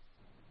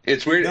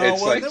 It's weird. No,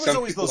 it's like there was some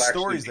always people those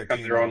actually stories that become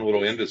came their own out.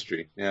 little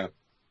industry. Yeah.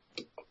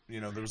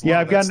 There was a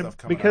lot of that stuff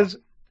coming because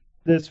out.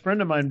 This friend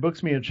of mine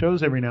books me at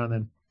shows every now and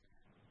then.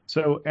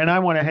 So, and I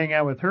want to hang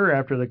out with her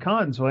after the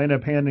con, so I end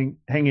up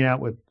hanging out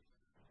with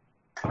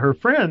her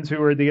friends who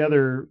are the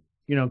other,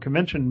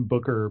 convention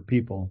booker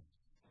people.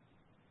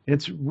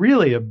 It's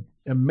really an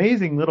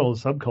amazing little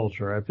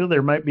subculture. I feel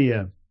there might be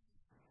a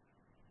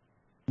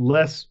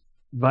less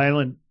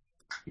violent,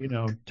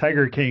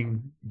 Tiger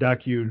King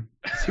docu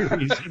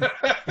series in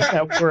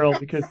that world,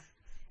 because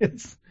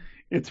it's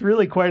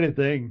really quite a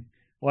thing.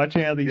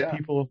 Watching how these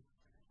people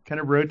kind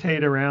of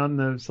rotate around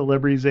the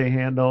celebrities they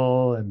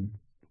handle, and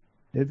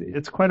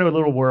it's quite a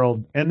little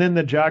world. And then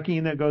the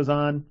jockeying that goes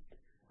on,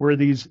 where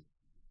these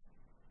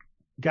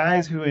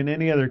guys who in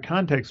any other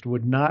context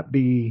would not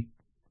be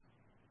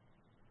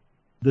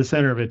the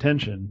center of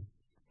attention,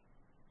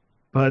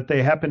 but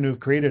they happen to have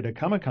created a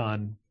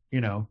Comic-Con,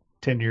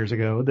 10 years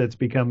ago that's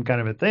become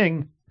kind of a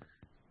thing.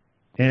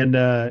 And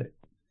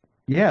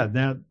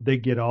now they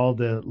get all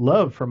the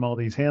love from all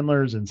these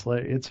handlers, and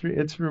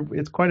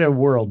it's quite a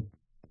world.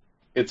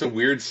 It's a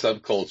weird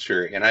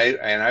subculture, and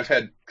I've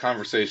had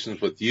conversations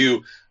with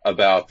you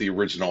about the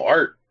original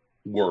art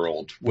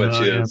world, which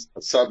is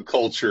a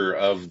subculture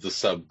of the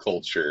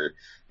subculture.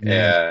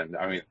 And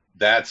I mean,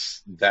 that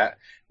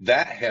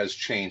has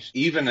changed.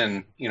 Even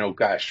in,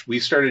 we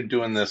started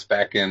doing this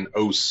back in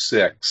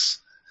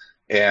 2006,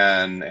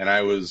 and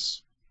I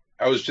was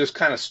just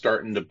kind of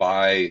starting to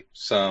buy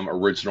some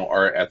original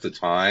art at the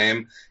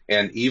time.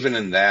 And even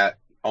in that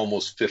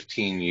almost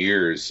 15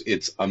 years,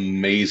 it's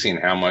amazing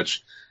how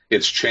much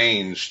it's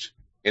changed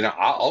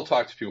I'll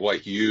talk to people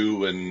like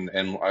you, and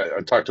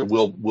I talked to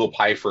Will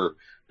Pfeiffer,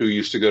 who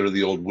used to go to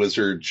the old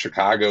Wizard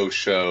Chicago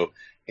show,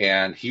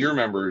 and he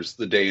remembers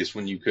the days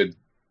when you could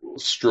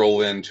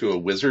stroll into a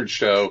Wizard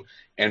show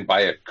and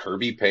buy a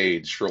Kirby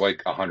page for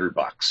like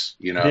 $100,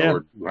 Yeah.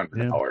 or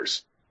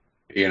 $200,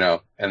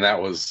 and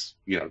that was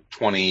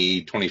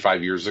 20,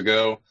 25 years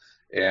ago,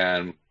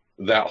 and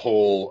that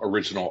whole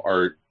original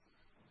art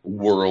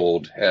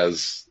world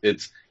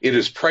it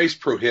is price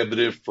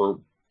prohibitive for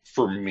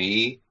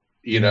me.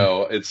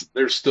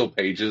 There's still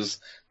pages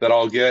that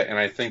I'll get, and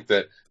I think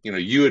that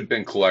you had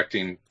been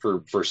collecting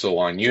for so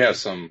long. You have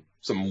some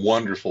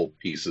wonderful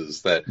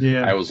pieces that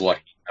Yeah. I was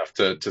lucky enough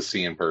to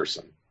see in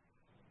person.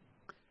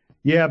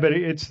 Yeah, but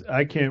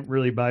I can't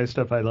really buy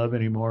stuff I love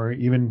anymore.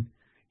 Even,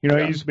 I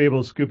Yeah. used to be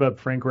able to scoop up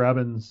Frank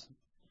Robbins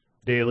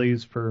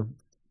dailies for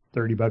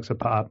 $30 a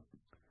pop.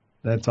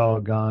 That's all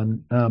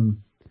gone.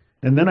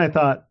 And then I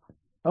thought,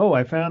 oh,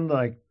 I found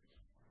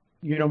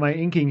my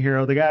inking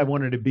hero. The guy I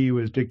wanted to be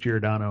was Dick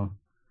Giordano.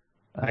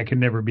 I could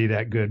never be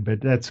that good,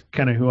 but that's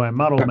kind of who I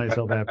modeled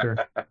myself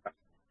after.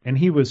 And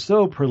he was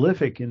so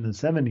prolific in the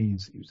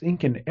 70s. He was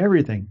inking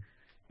everything.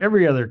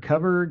 Every other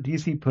cover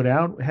DC put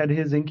out had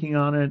his inking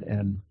on it.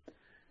 And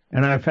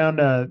I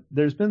found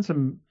there's been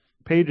some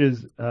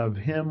pages of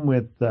him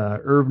with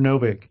Irv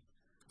Novick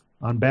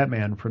on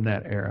Batman from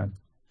that era.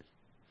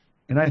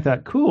 And I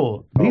thought,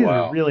 cool, these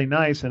are really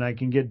nice, and I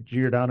can get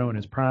Giordano in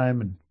his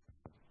prime, and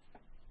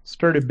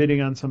started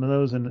bidding on some of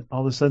those, and all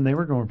of a sudden they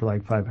were going for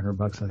like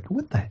 $500. I'm like,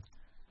 what the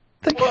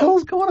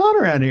hell's going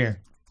on around here?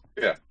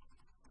 Yeah.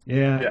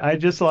 I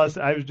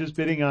was just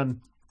bidding on.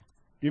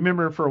 You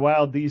remember for a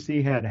while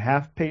DC had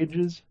half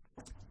pages?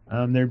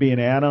 There'd be an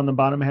ad on the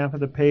bottom half of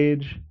the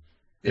page.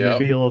 And there'd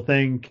be a little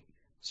thing,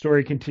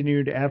 story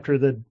continued after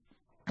the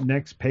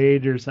next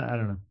page or something. I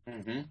don't know.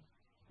 Mm-hmm.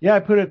 Yeah, I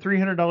put a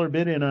 $300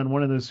 bid in on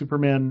one of those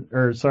Batman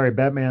Irv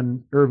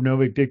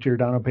Novick Dick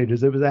Giordano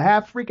pages. It was a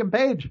half freaking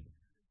page,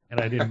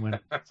 and I didn't win.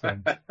 So,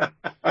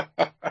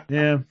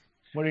 yeah,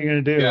 what are you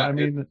going to do? Yeah, I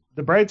mean,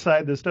 the bright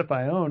side, the stuff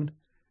I own,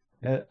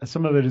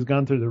 some of it has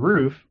gone through the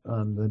roof.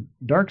 On the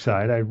dark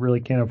side, I really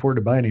can't afford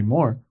to buy any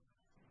more.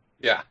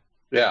 Yeah.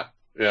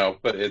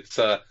 But it's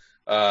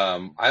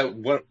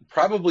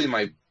probably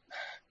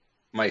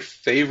my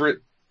favorite.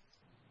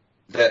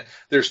 That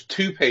there's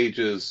two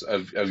pages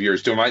of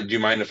yours. Do you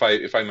mind if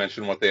I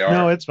mention what they are?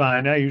 No, it's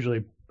fine.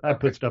 I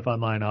put stuff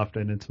online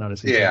often. It's not a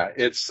secret. Yeah,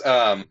 it's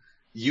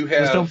you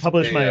have just don't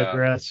publish my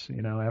address,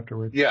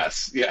 afterwards.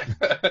 Yes, yeah.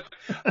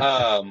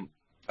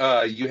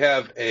 You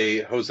have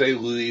a Jose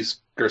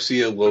Luis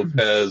Garcia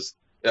Lopez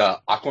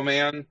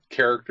Aquaman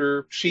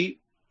character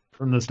sheet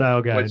from the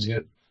style guide.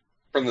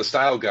 From the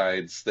style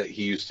guides that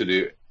he used to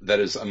do. That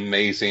is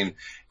amazing.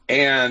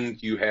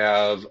 And you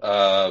have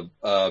a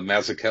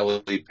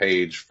Mazzucchelli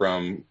page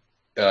from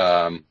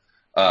Born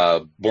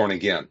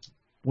Again.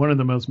 One of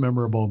the most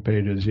memorable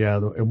pages, yeah.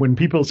 When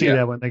people see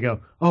that one, they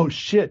go, "Oh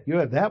shit, you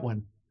have that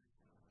one."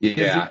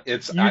 Yeah,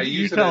 I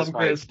use it as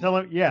Chris. Tell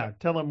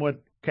him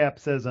what Cap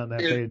says on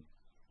that page.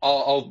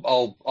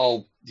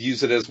 I'll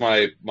use it as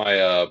my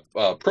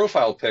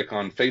profile pic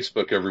on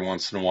Facebook every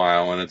once in a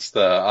while, and it's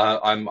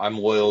I'm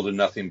loyal to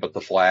nothing but the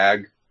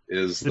flag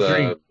is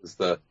the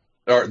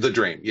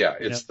dream. Yeah,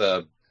 it's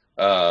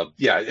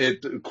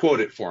quote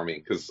it for me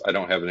because I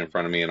don't have it in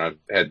front of me and I've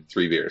had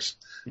 3 beers.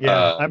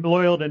 Yeah, I'm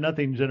loyal to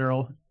nothing,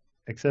 General,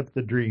 except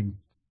the dream.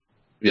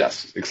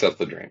 Yes, except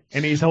the dream.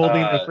 And he's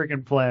holding the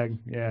freaking flag.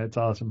 Yeah, it's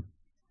awesome.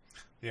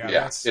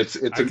 Yeah,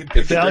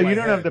 it's Sal, you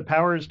don't have the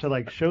powers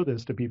to show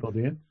this to people, do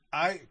you?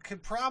 I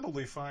could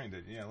probably find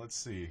it. Yeah, let's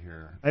see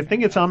here. I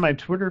think it's on my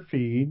Twitter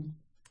feed.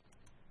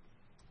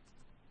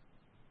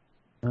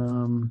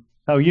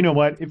 Oh, you know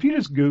what? If you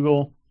just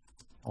Google,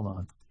 hold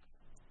on.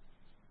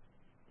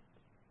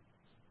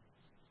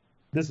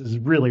 This is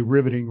really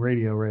riveting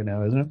radio right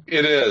now, isn't it?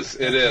 It is.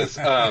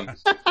 Yeah,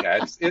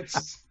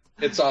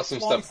 it's awesome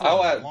stuff.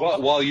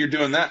 While you're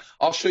doing that,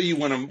 I'll show you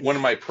one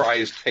of my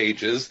prized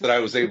pages that I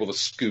was able to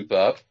scoop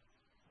up.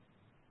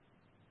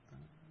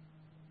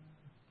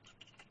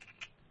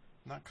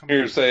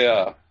 Here's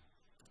a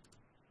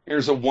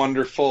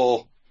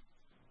wonderful.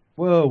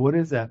 Whoa! What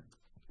is that?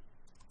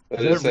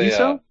 Is it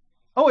Riso?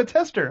 Oh, it's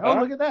Hester. Oh,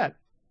 look at that.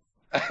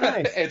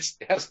 Nice. It's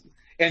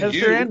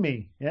Hester and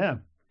me. Yeah.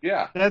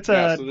 Yeah. That's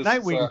a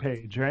Nightwing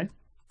page, right?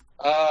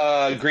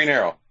 Green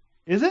Arrow.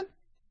 Is it?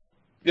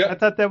 Yeah. I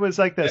thought that was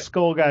like the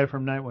skull guy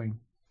from Nightwing.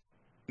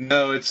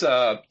 No, it's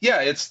the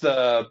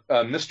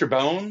Mr.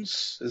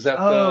 Bones. Is that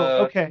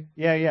okay.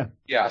 Yeah.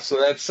 Yeah, so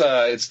that's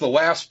it's the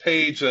last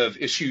page of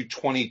issue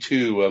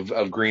 22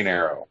 of Green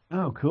Arrow.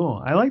 Oh,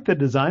 cool. I like the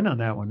design on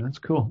that one. That's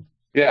cool.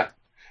 Yeah.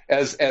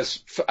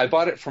 As I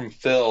bought it from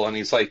Phil, and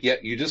he's like, "Yeah,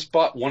 you just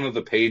bought one of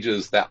the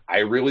pages that I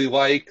really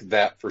like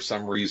that for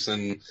some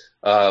reason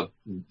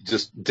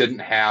just didn't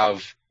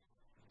have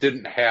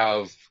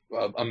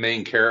a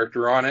main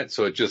character on it,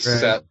 so it just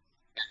sat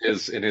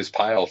in his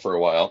pile for a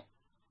while."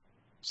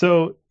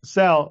 So,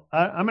 Sal,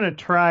 I'm going to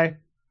try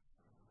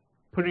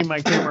putting my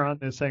camera on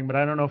this thing, but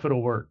I don't know if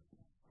it'll work.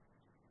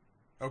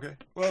 Okay.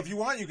 Well, if you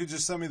want, you could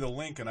just send me the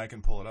link and I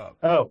can pull it up.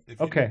 Oh, If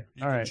you, okay.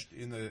 you All can, right.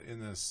 in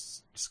the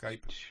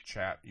Skype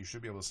chat, you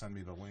should be able to send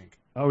me the link.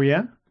 Oh,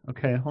 yeah?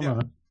 Okay, hold Yeah.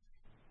 on.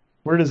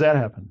 Where does that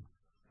happen?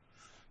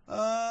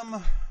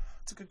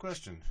 It's a good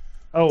question.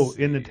 Oh, Let's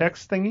in the see.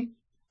 text thingy?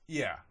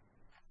 Yeah.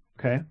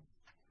 Okay.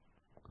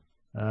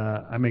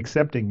 I'm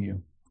accepting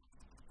you.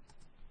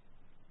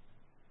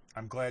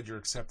 I'm glad you're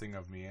accepting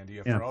of me, Andy.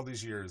 After Yeah. all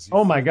these years.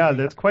 Oh my God,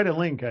 that's quite a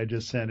link I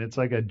just sent. It's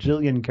like a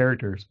jillion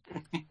characters.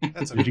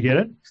 That's Did you get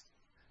it?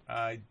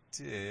 I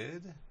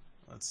did.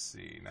 Let's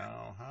see.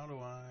 Now, how do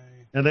I?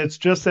 And it's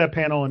just that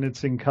panel, and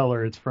it's in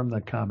color. It's from the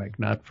comic,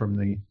 not from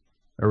the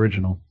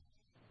original.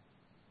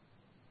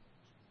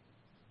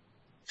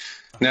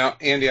 Now,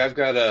 Andy, I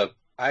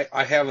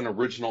have an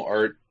original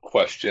art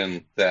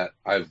question that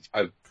I've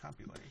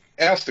Copy link.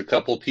 asked a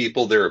couple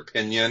people their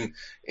opinion,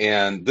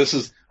 and this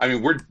is, I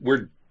mean,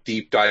 we're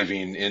deep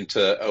diving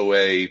into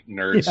OA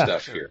nerd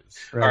stuff here.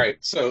 Right. All right,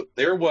 so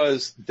there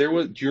was.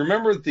 Do you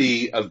remember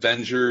the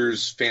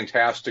Avengers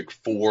Fantastic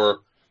Four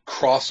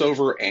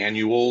crossover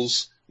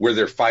annuals where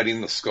they're fighting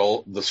the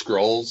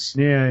Skrulls?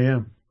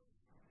 Yeah.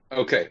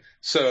 Okay,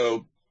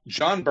 so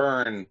John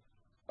Byrne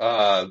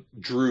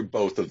drew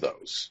both of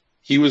those.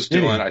 He was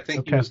doing, I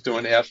think he was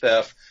doing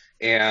FF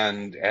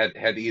and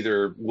had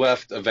either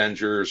left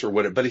Avengers or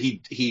whatever, but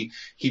he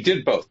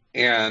did both.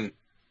 And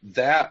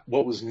that,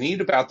 what was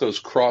neat about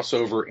those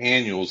crossover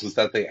annuals is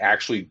that they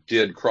actually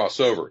did cross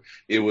over.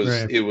 It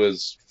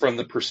was from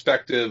the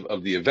perspective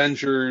of the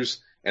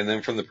Avengers and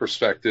then from the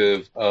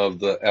perspective of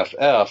the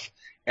FF,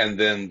 and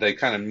then they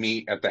kind of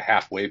meet at the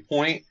halfway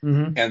point.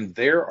 Mm-hmm. And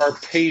there are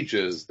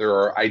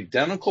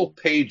identical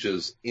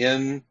pages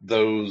in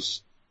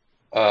those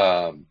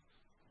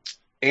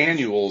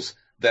annuals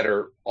that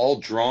are all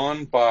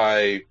drawn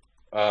by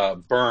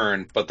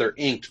Byrne, but they're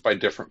inked by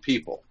different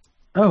people.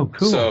 Oh,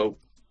 cool.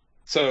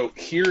 So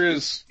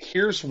here's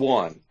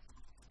one,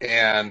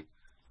 and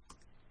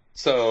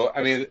so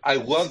I mean I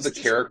love the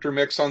character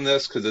mix on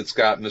this because it's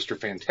got Mr.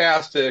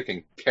 Fantastic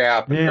and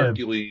Cap and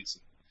Hercules,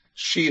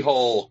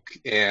 She-Hulk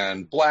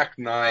and Black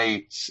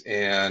Knight,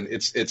 and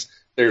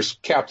there's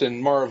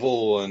Captain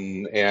Marvel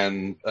and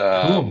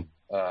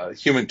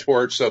Human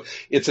Torch. So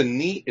it's a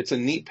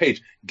neat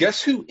page.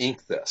 Guess who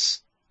inked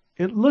this?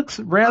 It looks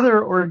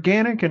rather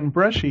organic and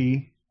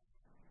brushy.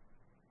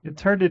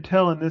 It's hard to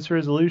tell in this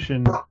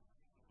resolution.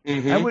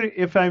 Mm-hmm. I would,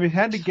 if I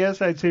had to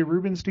guess, I'd say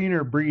Rubenstein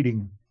or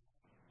Breeding.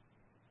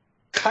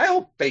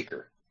 Kyle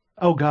Baker.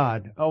 Oh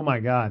God! Oh my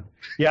God!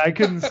 Yeah, I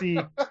couldn't see.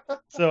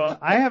 So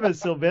I have a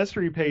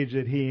Silvestri page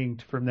that he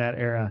inked from that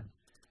era,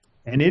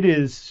 and it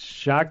is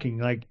shocking.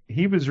 Like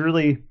he was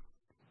really,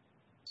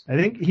 I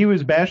think he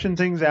was bashing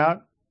things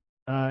out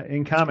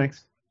in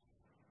comics,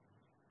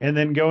 and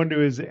then going to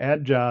his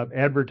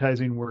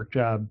advertising work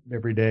job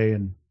every day,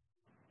 and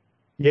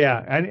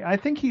yeah, I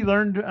think he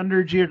learned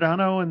under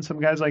Giordano and some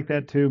guys like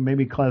that too.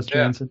 Maybe Klaus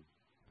Janson.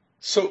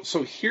 So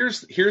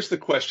here's the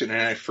question,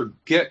 and I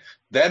forget,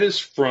 that is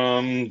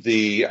from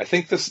I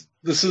think this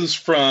is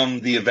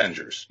from the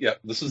Avengers. Yep,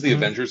 this is the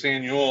Avengers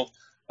Annual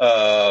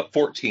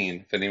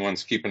 14. If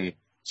anyone's keeping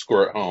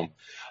score at home,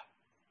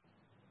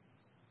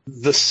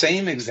 the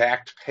same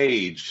exact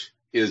page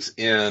is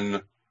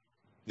in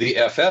the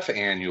FF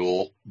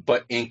Annual,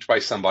 but inked by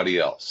somebody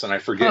else, and I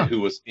forget who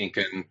was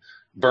inking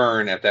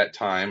Byrne at that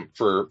time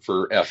for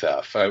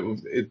FF. I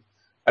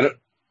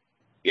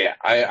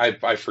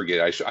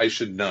forget. I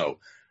should know.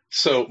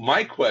 So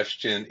my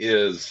question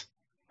is,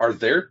 are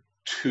there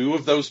two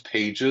of those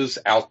pages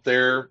out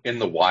there in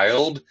the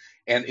wild?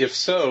 And if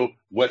so,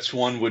 which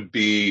one would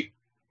be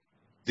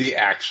the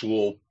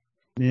actual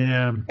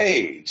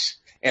page?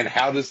 And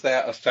how does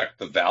that affect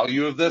the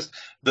value of this?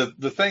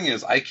 The thing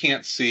is, I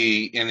can't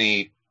see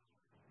any.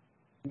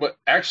 But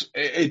actually,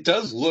 it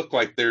does look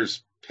like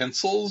there's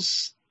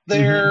pencils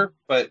there,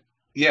 but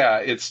yeah,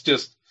 it's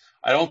just,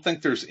 I don't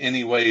think there's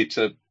any way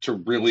to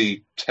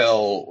really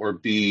tell or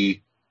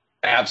be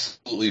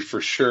absolutely for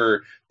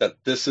sure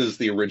that this is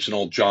the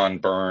original John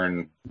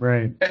Byrne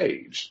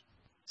page.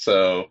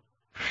 So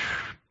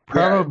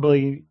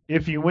probably,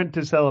 if you went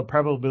to sell it,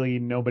 probably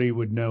nobody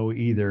would know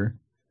either.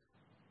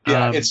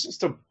 Yeah, it's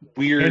just a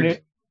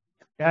weird.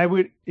 I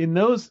would in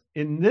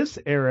this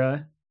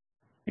era,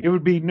 it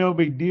would be no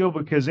big deal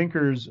because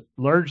inkers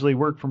largely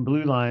work from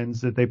blue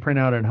lines that they print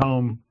out at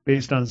home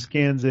based on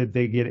scans that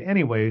they get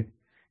anyway.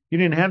 You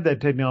didn't have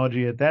that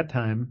technology at that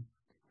time.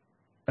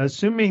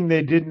 Assuming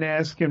they didn't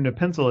ask him to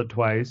pencil it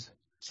twice,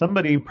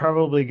 somebody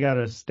probably got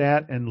a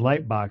stat and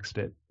light boxed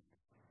it.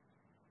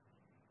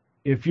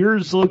 If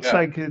yours looks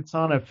like it's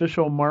on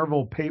official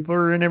Marvel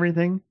paper and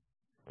everything,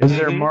 is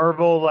there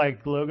Marvel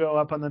like logo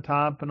up on the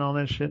top and all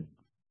that shit?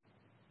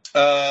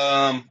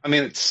 I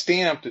mean, it's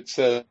stamped. It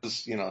says,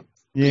 the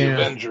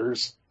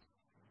Avengers.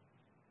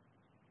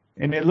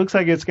 And it looks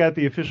like it's got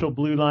the official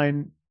blue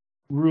line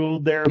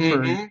ruled there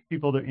for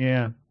people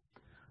to,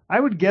 I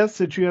would guess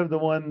that you have the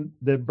one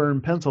that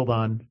Byrne penciled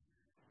on.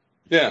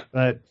 Yeah.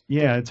 But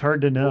yeah, it's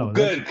hard to know. Well,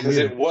 good, That's because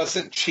weird. it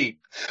wasn't cheap.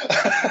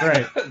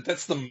 Right.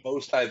 That's the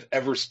most I've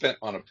ever spent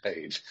on a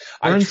page.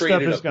 I Burn stuff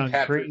traded has a gone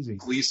Patrick crazy.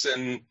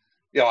 Gleason.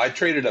 I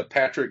traded a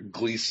Patrick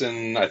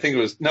Gleason. I think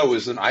it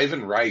was an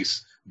Ivan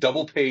Rice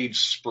double page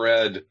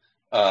spread,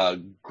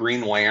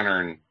 Green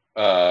Lantern,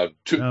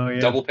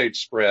 double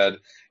page spread,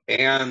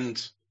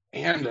 and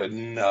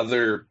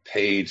another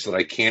page that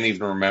I can't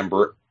even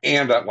remember,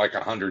 and at like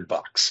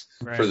 $100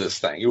 for this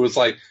thing. It was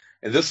like,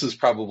 and this is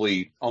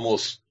probably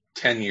almost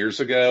 10 years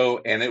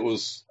ago, and it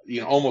was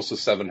almost a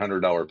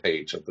 $700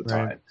 page at the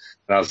time.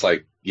 And I was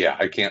like, yeah,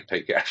 I can't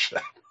pay cash for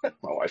that.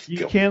 My wife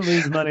You can't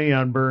lose money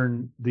on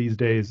Burn these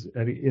days.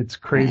 It's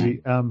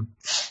crazy.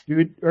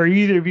 Are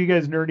either of you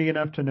guys nerdy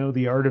enough to know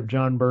the Art of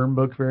John Byrne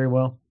book very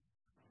well?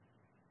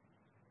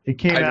 It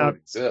came out.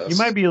 You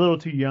might be a little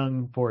too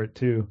young for it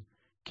too.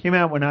 Came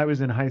out when I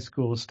was in high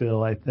school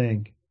still, I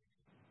think.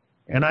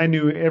 And I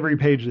knew every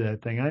page of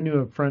that thing. I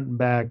knew it front and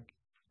back.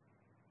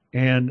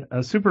 And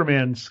a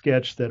Superman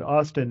sketch that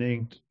Austin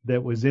inked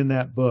that was in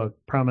that book,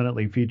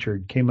 prominently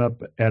featured, came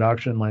up at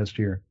auction last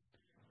year.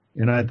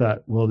 And I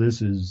thought, well,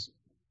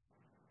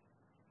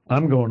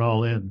 I'm going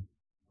all in.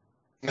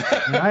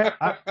 And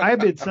I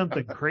bid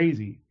something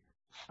crazy.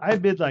 I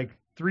bid like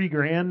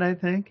 $3,000, I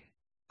think.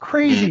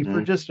 Crazy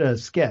for just a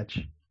sketch.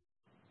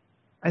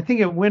 I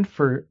think it went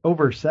for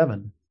over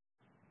 $7,000.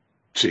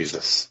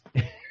 Jesus.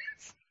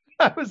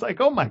 I was like,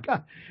 oh my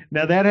God.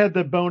 Now that had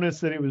the bonus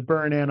that it was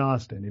Byrne and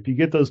Austin. If you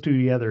get those two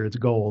together, it's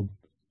gold.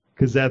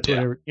 Because that's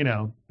what,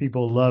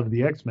 people love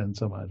the X-Men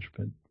so much.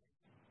 But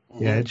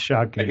yeah, it's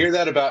shocking. I hear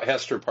that about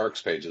Hester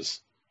Parks pages.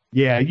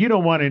 Yeah, you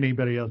don't want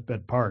anybody else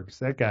but Parks.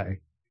 That guy.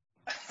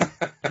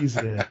 He's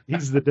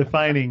the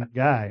defining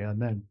guy on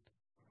that.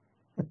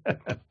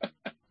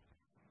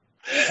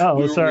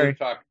 Sorry.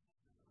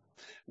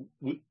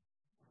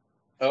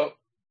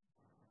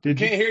 Can't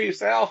hear you,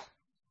 Sal.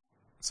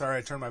 Sorry,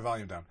 I turned my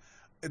volume down.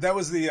 That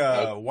was the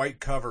white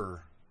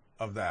cover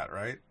of that,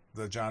 right?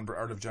 The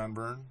Art of John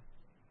Byrne.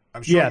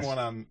 I'm showing one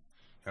on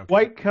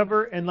white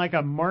cover and like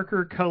a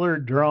marker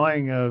colored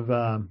drawing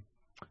of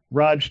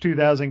Raj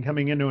 2000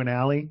 coming into an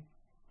alley.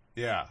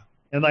 Yeah,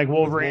 and like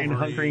Wolverine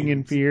hunkering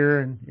in fear,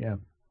 and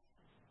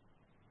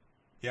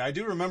yeah, I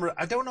do remember.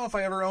 I don't know if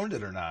I ever owned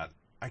it or not.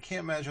 I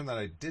can't imagine that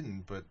I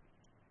didn't, but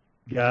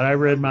God, I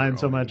read mine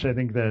so much. I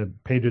think the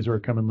pages were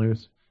coming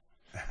loose.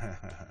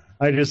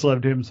 I just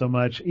loved him so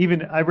much.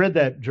 Even I read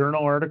that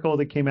journal article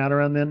that came out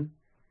around then,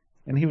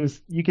 and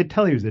you could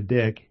tell he was a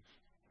dick.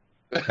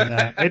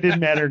 And, it didn't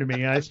matter to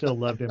me. I still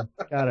loved him.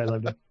 God, I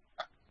loved him.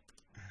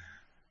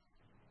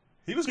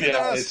 He was good to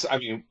us.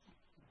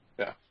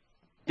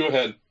 Go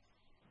ahead.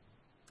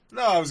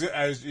 No, I was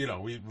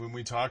when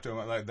we talked to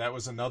him, like, that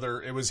was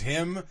another. It was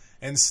him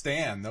and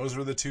Stan. Those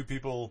were the two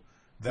people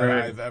that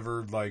I've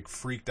ever like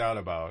freaked out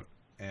about,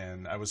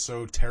 and I was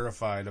so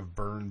terrified of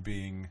Byrne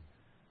being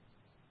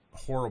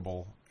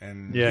horrible.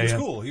 And he was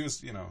cool. He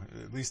was,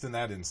 at least in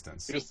that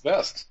instance, he was the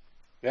best.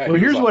 Yeah. Well,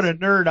 here's what a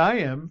nerd I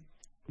am.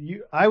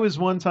 I was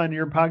once on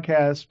your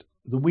podcast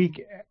the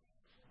week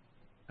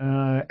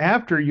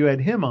after you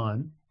had him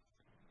on,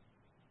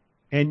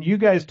 and you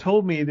guys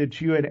told me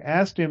that you had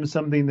asked him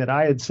something that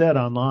I had said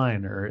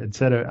online, or had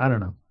said, I don't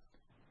know.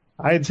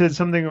 I had said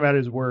something about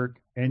his work,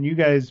 and you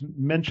guys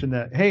mentioned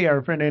that, hey,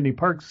 our friend Andy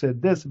Parks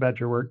said this about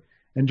your work,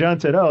 and John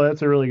said, oh,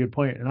 that's a really good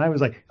point. And I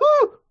was like, whoo!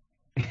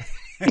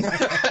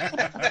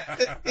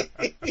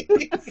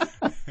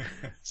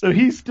 So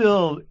he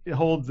still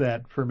holds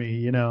that for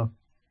me,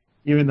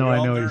 even though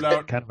I know he's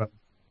kind of a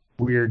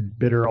weird,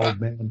 bitter old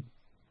man.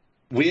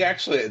 We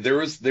actually there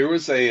was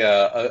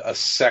a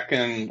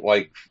second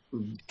like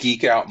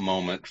geek out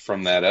moment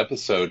from that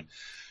episode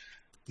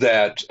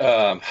that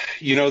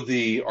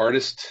the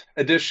artist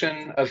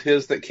edition of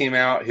his that came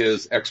out,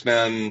 his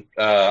X-Men,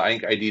 I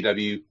think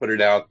IDW put it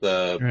out,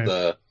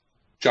 the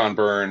John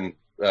Byrne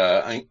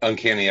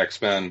Uncanny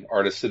X-Men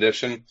artist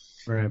edition.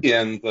 Right.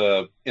 In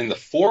the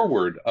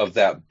foreword of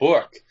that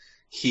book,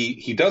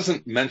 he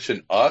doesn't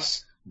mention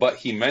us, but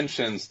he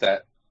mentions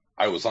that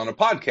I was on a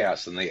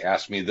podcast and they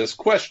asked me this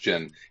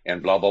question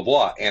and blah blah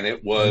blah, and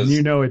it was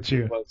it's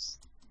you.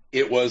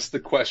 It was the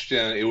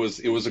question. It was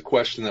a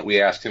question that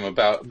we asked him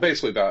about when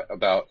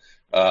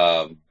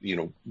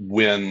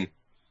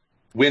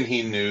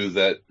he knew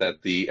that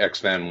the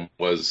X-Men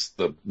was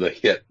the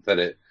hit that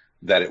it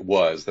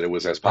was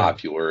as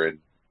popular,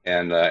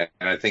 and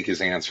I think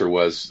his answer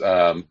was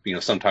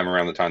sometime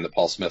around the time that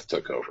Paul Smith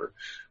took over.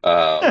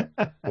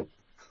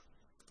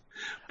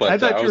 But I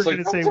thought you were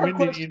going to say, when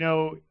did you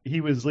know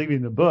he was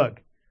leaving the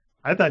book?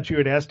 I thought you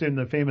had asked him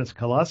the famous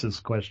Colossus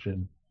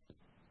question.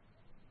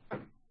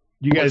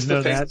 You guys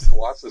know that?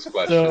 Colossus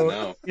question, so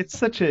no. It's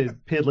such a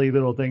piddly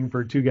little thing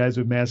for two guys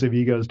with massive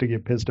egos to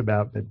get pissed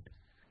about. But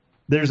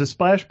there's a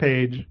splash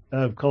page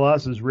of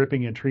Colossus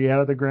ripping a tree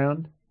out of the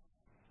ground.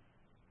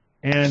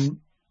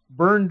 And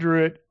Byrne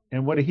drew it,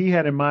 and what he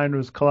had in mind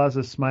was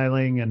Colossus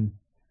smiling and,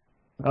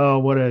 oh,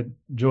 what a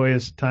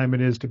joyous time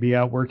it is to be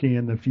out working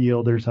in the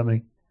field or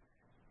something.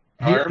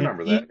 I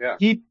remember that,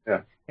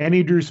 yeah. And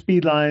he drew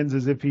speed lines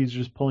as if he's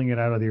just pulling it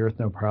out of the earth,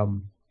 no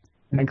problem.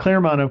 And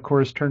Claremont, of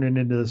course, turned it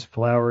into this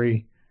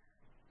flowery,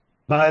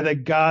 by the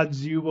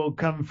gods you will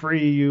come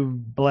free, you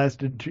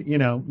blasted,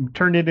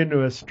 turned it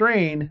into a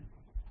strain.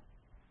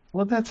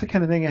 Well, that's the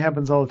kind of thing that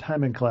happens all the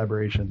time in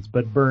collaborations.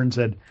 But Byrne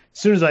said, as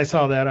soon as I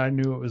saw that, I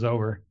knew it was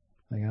over.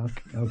 Like,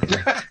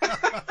 okay.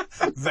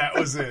 That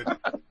was it.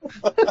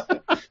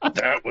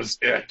 That was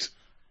it.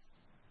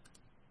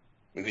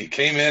 When he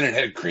came in and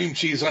had cream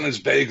cheese on his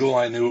bagel,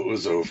 I knew it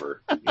was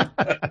over. I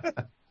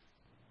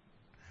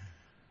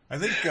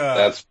think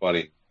that's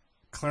funny.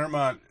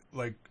 Claremont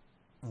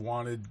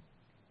wanted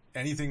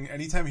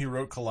anytime he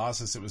wrote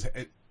Colossus,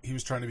 he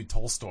was trying to be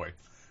Tolstoy.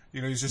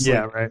 He's just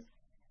right.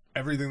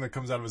 Everything that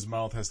comes out of his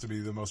mouth has to be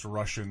the most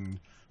Russian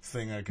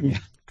thing I can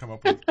come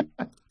up with.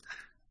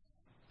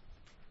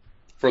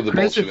 For the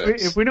Chris,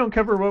 Bolsheviks. if we don't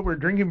cover what we're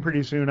drinking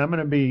pretty soon, I'm going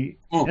to be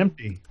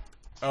empty.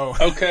 Oh,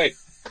 okay.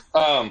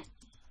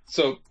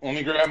 So let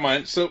me grab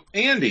mine. So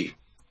Andy,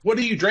 what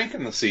are you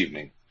drinking this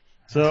evening?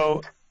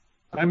 So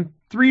I'm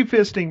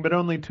 3-fisting, but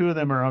only 2 of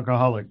them are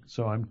alcoholic.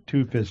 So I'm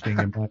 2-fisting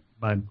in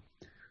mine.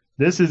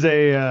 This is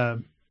a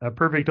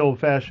perfect old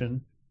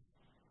fashioned.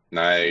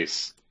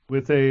 Nice.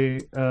 With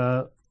a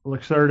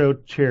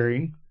Luxardo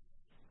cherry.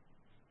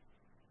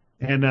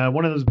 And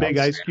one of those big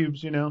ice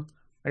cubes, I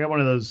got one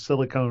of those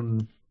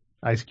silicone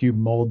ice cube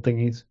mold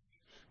thingies.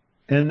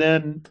 And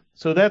then,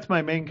 so that's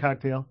my main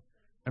cocktail.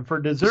 And for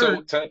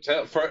dessert... So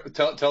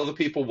tell the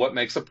people what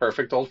makes a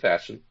perfect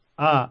old-fashioned.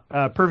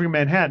 Perfect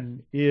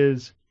Manhattan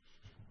is...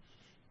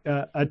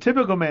 a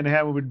typical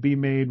Manhattan would be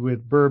made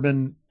with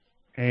bourbon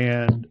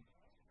and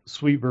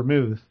sweet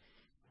vermouth.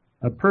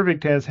 A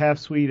perfect has half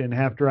sweet and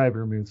half dry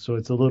vermouth, so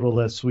it's a little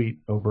less sweet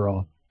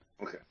overall.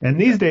 Okay. And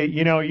these days,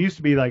 it used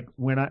to be like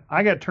when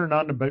I got turned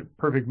on to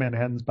Perfect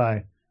Manhattans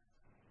by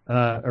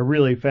a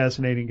really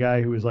fascinating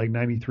guy who was like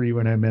 93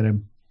 when I met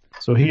him.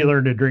 So he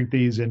learned to drink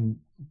these in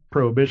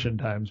Prohibition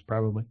times,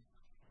 probably.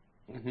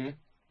 Mm-hmm.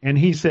 And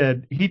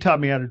he taught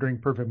me how to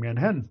drink Perfect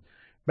Manhattans.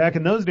 Back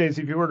in those days,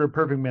 if you order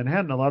Perfect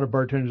Manhattan, a lot of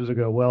bartenders would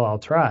go, well, I'll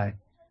try.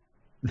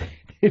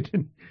 They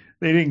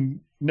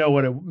didn't know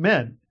what it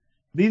meant.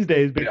 These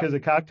days, because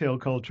of cocktail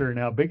culture and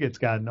how big it's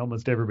gotten,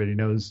 almost everybody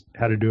knows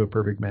how to do a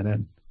Perfect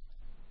Manhattan.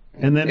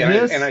 And then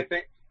I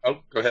think... Oh,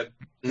 go ahead.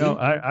 Mm-hmm. No,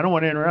 I don't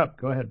want to interrupt.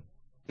 Go ahead.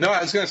 No,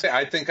 I was going to say,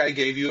 I think I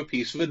gave you a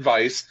piece of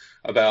advice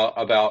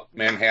about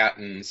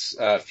Manhattans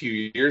a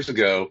few years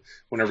ago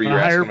whenever you were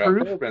asking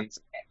about bourbons.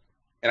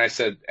 And I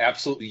said,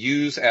 absolutely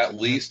use at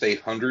least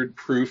 100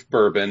 proof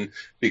bourbon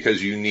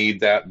because you need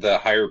the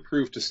higher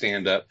proof to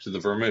stand up to the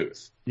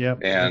vermouth.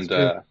 Yep.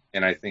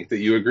 And I think that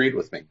you agreed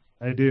with me.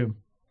 I do.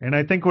 And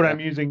I think what I'm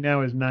using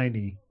now is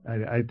 90.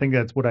 I think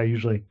that's what I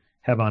usually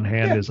have on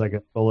hand is like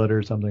a bullet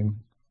or something.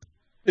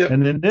 Yep.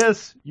 And then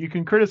this, you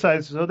can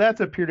criticize. So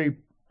that's a pretty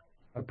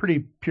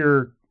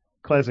pure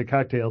classic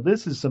cocktail.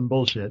 This is some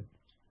bullshit.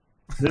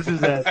 This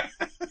is that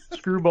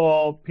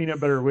screwball peanut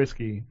butter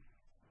whiskey.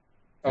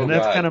 And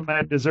that's kind of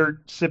my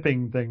dessert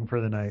sipping thing for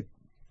the night.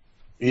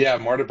 Yeah,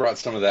 Marta brought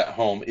some of that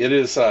home. It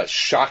is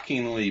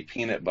shockingly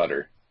peanut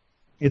butter.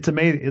 It's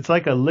amazing. It's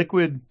like a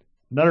liquid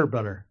Nutter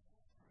butter.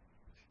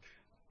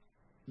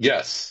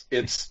 Yes,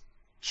 it's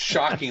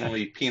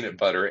shockingly peanut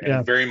butter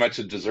and very much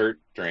a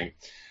dessert drink.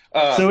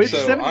 So it's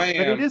 70,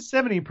 but it is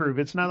 70 proof.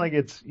 It's not like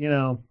it's,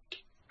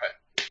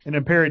 an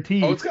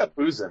aperitif. Oh, it's got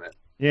booze in it.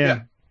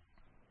 Yeah.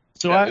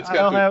 So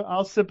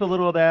I'll sip a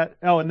little of that.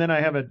 Oh, and then I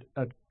have a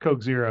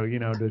Coke Zero,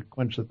 to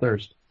quench the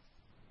thirst.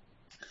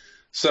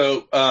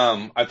 So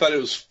I thought it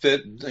was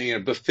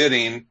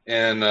befitting,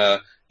 and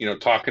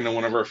talking to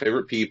one of our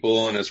favorite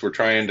people, and as we're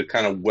trying to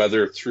kind of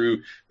weather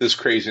through this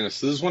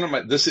craziness,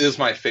 this is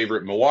my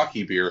favorite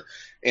Milwaukee beer,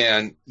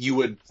 and you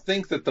would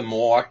think that the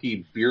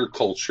Milwaukee beer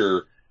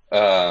culture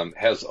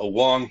has a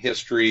long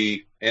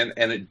history, and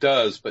it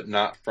does, but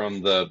not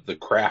from the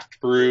craft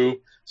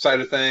brew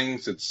side of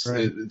things. It's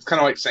kind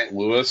of like St.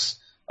 Louis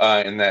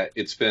in that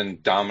it's been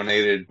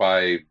dominated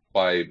by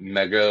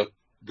mega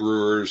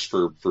brewers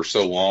for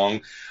so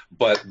long,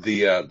 but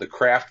the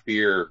craft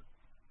beer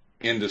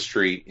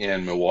industry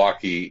in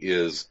Milwaukee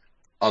is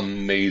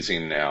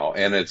amazing now,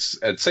 and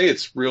I'd say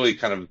it's really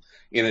kind of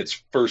in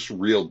its first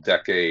real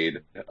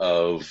decade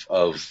of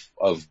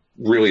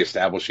really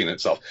establishing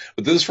itself.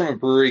 But this is from a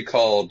brewery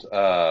called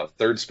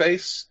Third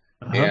Space,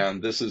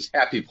 and this is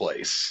Happy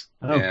Place.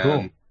 Oh, and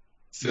cool.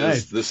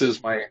 This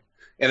is my,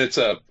 and it's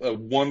a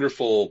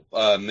wonderful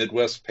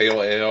Midwest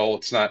pale ale.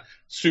 It's not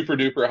super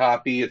duper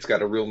hoppy. It's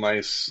got a real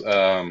nice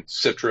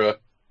Citra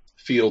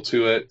feel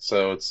to it.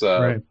 So it's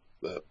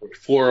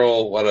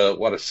floral, a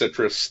lot of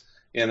citrus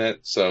in it.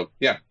 So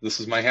yeah, this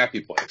is my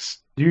Happy Place.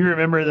 Do you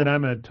remember that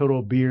I'm a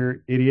total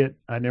beer idiot?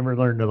 I never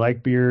learned to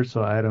like beer,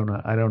 so I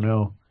don't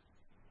know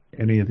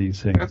any of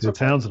these things. It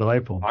sounds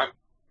delightful.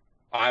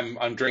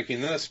 I'm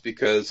drinking this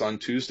because on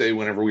Tuesday,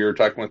 whenever we were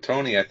talking with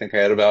Tony, I think I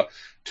had about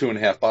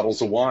 2.5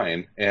 bottles of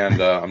wine,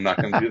 and I'm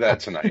not going to do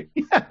that tonight.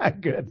 Yeah,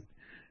 good.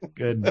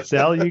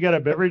 Sal, you got a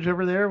beverage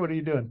over there? What are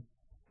you doing?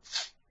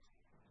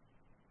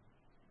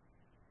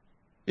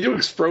 You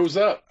froze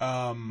up.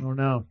 Oh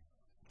no.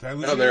 Did I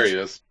lose Oh, you there guys? he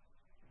is.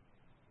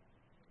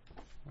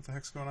 What the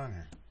heck's going on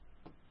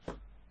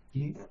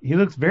here? He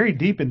looks very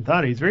deep in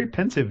thought. He's very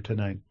pensive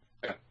tonight.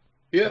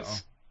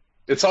 Yes.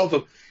 It's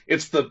all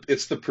it's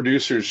the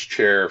producer's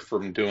chair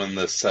from doing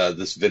this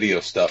video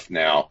stuff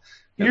now.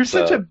 You're It's,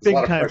 such a there's big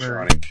lot of pressure timer,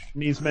 on him.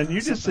 Niesman.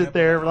 You just Something sit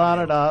there, happened la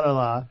with da audio. da da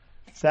la.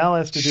 Sal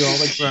has to do all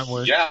the grunt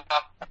work. Yeah.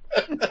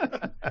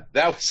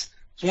 That was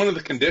it's one of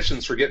the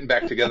conditions for getting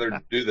back together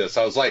to do this.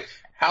 I was like,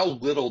 how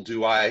little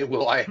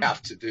will I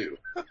have to do?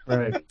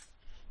 Right.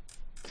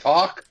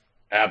 Talk?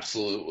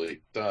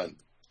 Absolutely. Done.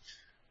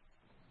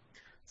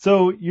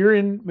 So you're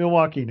in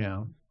Milwaukee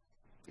now.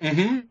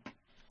 Mm-hmm.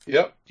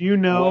 Yep. Do you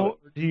love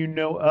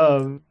know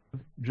of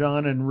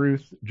John and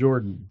Ruth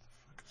Jordan?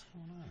 What's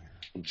going on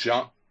here?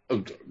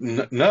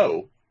 John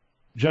no.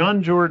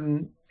 John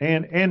Jordan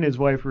and his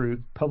wife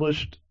Ruth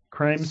published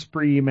Crime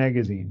Spree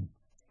magazine.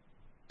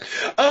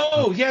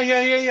 Oh,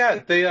 yeah.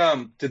 They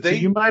did So they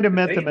you might have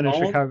met they them in a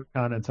own- Chicago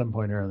Con at some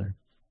point or other.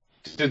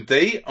 did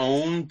they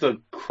own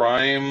the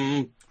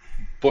crime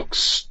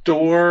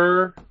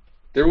bookstore?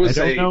 There was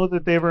I don't know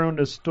that they ever owned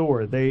a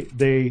store.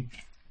 They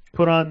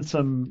put on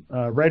some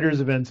writers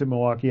events in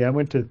Milwaukee. I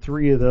went to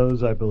 3 of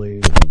those, I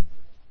believe.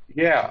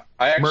 Yeah,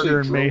 I actually Murder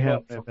and drove Mayhem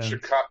up from event.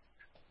 Chicago.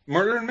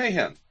 Murder and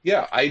Mayhem.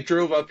 Yeah, I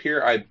drove up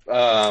here.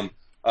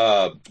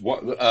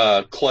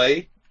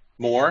 Clay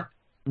Moore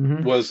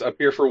Hmm. was up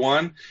here for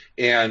one,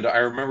 and I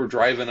remember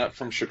driving up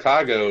from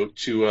Chicago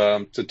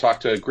to talk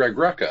to Greg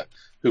Rucka,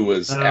 who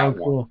was Oh, at one.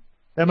 cool.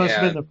 That must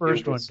have Yeah, been the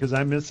first it one was- because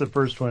I missed the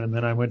first one and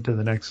then I went to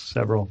the next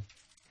several.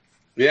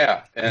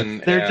 Yeah, and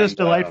They're just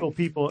and, delightful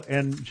people.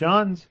 And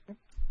John's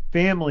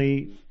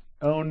family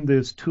owned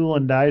this tool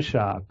and die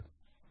shop.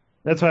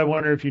 That's why I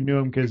wonder if you knew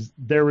him because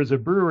there was a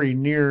brewery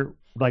near,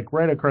 like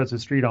right across the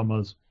street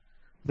almost.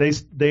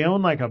 They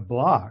own like a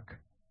block,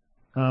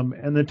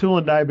 and the tool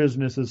and die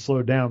business has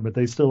slowed down, but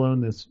they still own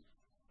this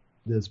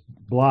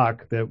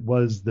block that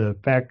was the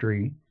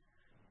factory,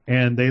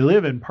 and they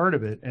live in part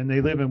of it, and they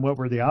live in what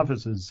were the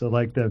offices. So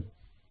like the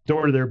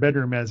door to their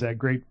bedroom has that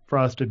great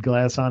frosted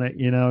glass on it,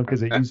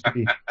 because it used to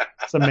be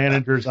some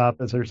manager's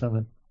office or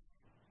something.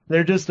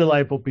 They're just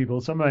delightful people.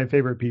 Some of my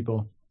favorite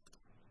people.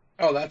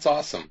 Oh, that's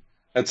awesome.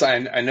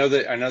 I know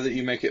that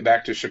you make it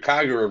back to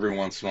Chicago every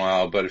once in a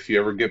while, but if you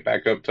ever get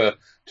back up to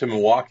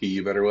Milwaukee,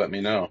 you better let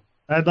me know.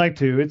 I'd like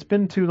to. It's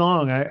been too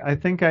long. I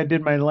think I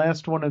did my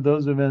last one of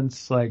those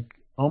events like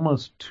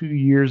almost 2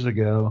 years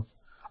ago.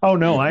 Oh,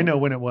 no, I know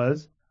when it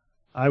was.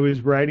 I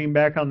was riding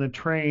back on the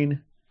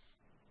train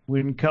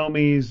when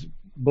Comey's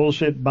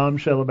bullshit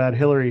bombshell about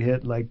Hillary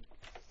hit like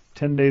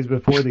 10 days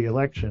before the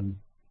election.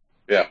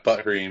 Yeah,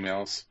 but her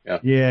emails.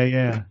 Yeah,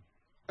 Yeah.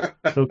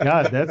 So,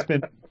 God, that's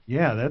been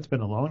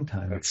a long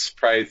time. that's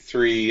probably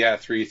three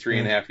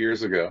and a half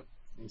years ago.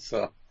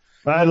 So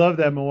I love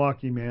that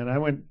Milwaukee, man. I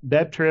went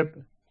that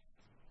trip.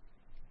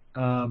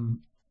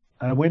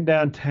 I went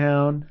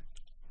downtown.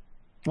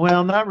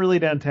 Well, not really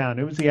downtown.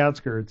 It was the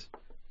outskirts.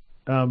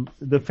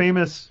 The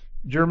famous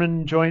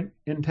German joint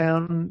in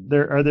town.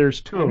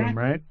 There's 2 of them,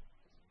 right?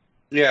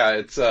 yeah,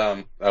 it's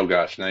oh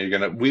gosh, now you're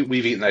gonna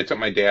we've eaten. I took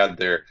my dad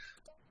there.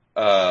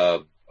 I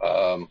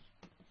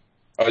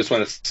always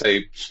want to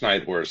say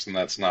Schneidwurst, and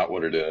that's not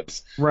what it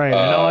is. Right. And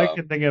all I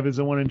can think of is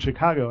the one in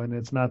Chicago, and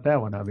it's not that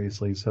one,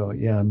 obviously. So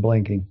yeah, I'm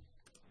blanking.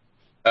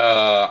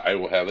 I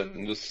will have it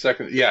in just a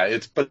second. Yeah,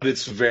 it's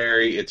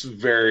very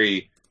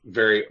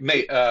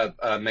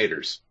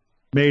Mater's.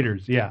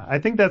 Mater's. Yeah, I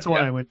think that's the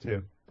one Yeah. I went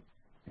to.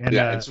 And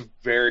Yeah, it's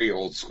very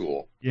old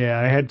school. yeah,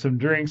 I had some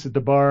drinks at the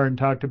bar and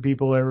talked to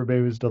people.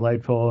 Everybody was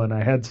delightful, and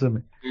I had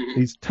some Mhm.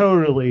 these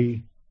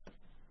totally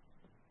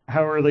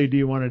 "How early do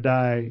you want to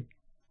die?"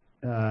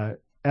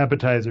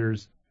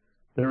 Appetizers.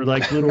 They were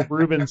like little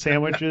Reuben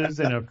sandwiches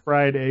and a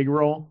fried egg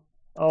roll.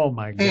 Oh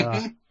my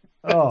god!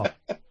 Oh,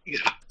 Yeah.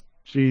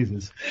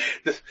 Jesus!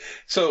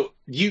 So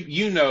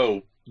you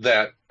know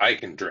that I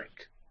can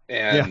drink,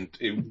 and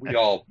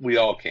we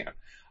all can.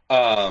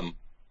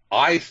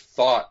 I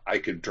thought I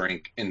could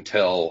drink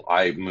until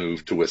I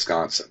moved to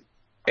Wisconsin,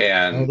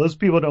 and Oh, those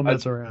people don't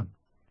mess around.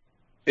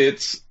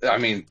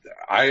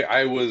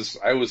 I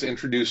was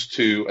introduced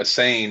to a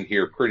saying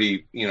here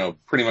pretty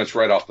much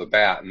right off the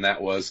bat, and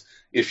that was,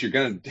 if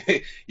you're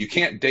you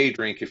can't day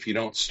drink if you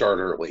don't start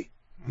early.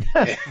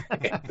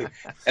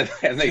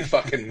 and they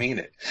fucking mean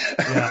it.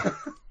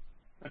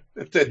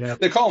 Yeah.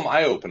 They call them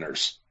eye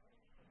openers.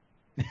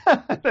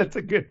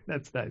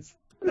 That's nice.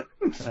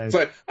 It's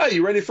like, oh,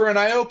 you ready for an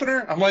eye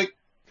opener? I'm like,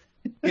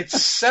 it's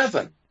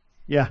 7.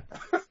 Yeah.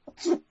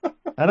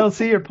 I don't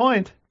see your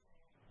point.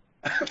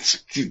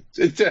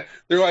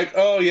 They're like,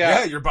 oh yeah,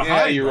 Yeah, you're behind,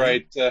 Yeah, you're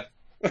buddy.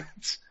 right.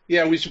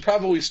 Yeah, we should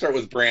probably start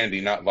with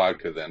brandy, not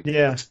vodka, then.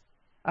 Yeah.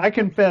 I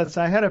confess,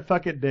 I had a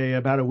fuck it day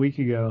about a week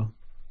ago.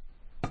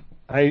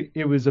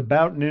 It was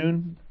about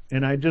noon,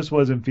 and I just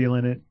wasn't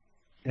feeling it.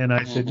 And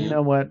I said, Mhm. you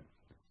know what?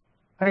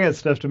 I got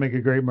stuff to make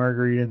a great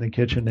margarita in the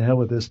kitchen. To hell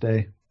with this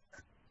day.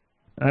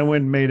 I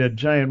went and made a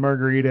giant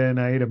margarita, and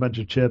I ate a bunch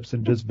of chips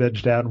and just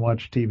vegged out and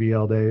watched TV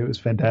all day. It was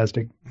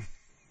fantastic.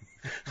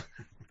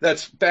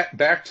 That's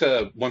back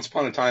to Once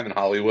Upon a Time in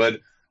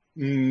Hollywood.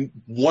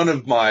 one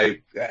of my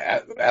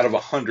out of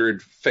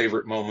 100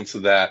 favorite moments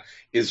of that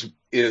is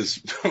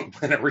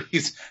whenever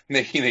he's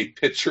making a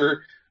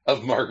pitcher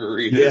of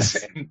margaritas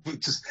Yes. and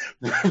just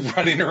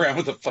running around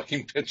with a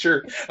fucking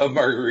pitcher of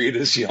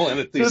margaritas, yelling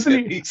at these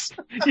Doesn't he? hippies.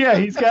 Yeah,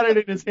 he's got it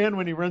in his hand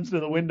when he runs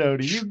to the window.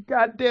 To you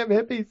goddamn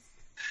hippies.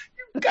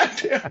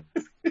 Goddamn.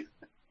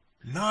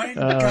 9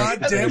 Uh,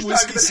 goddamn He's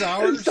whiskey talking to-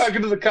 sours. He's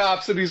talking to the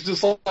cops, and he's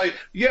just like,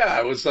 "Yeah,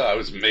 I was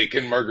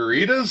making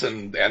margaritas,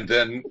 and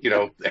then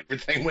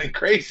everything went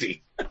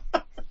crazy."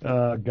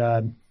 Oh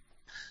God.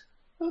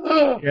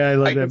 Yeah, Yeah, I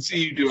love I can that. see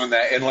you doing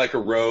that in like a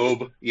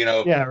robe,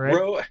 Yeah,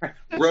 right.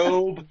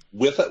 robe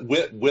with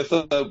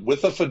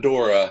a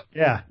fedora.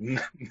 Yeah.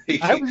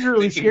 Making, I was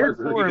really making scared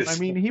for him. margaritas. I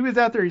mean, he was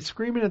out there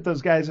screaming at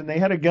those guys, and they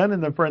had a gun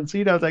in the front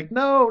seat. I was like,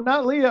 no,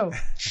 not Leo.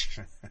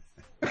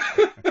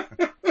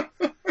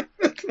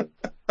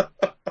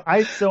 I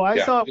Yeah, saw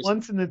it just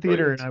once in the theater,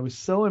 brilliant. and I was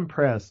so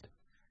impressed.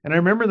 And I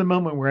remember the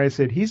moment where I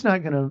said, he's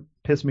not going to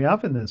piss me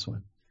off in this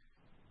one.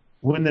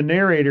 When the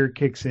narrator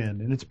kicks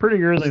in, and it's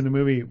pretty early in the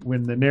movie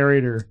when the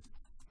narrator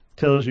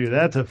tells you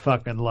that's a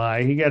fucking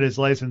lie. He got his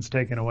license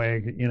taken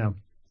away,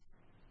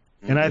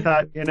 And I Mhm.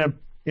 thought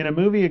in a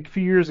movie a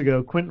few years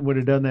ago, Quentin would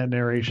have done that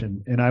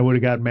narration, and I would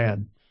have gotten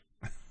mad.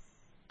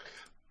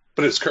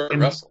 But it's Kurt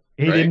And Russell.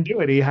 He right? didn't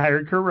do it. He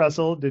hired Kurt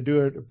Russell to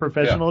do a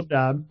professional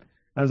job.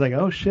 I was like,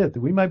 oh shit,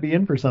 we might be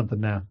in for something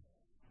now.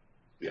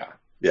 Yeah.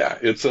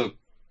 It's a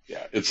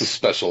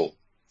special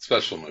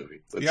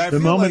movie. It's- Yeah, I The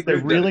feel moment like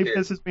that really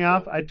dedicated. pisses me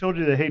off, I told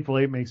you the Hateful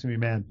Eight makes me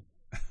mad.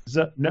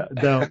 So, no,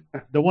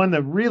 the one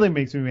that really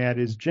makes me mad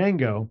is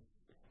Django,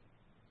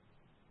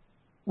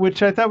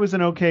 which I thought was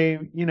an okay,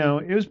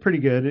 it was pretty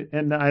good.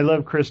 And I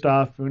love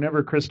Christoph.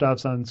 Whenever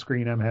Christoph's on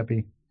screen, I'm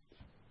happy.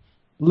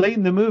 Late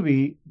in the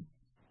movie,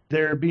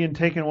 they're being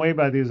taken away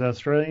by these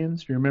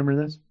Australians. Do you remember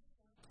this?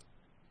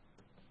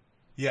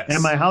 yes.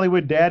 And my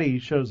Hollywood daddy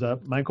shows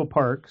up, Michael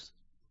Parks,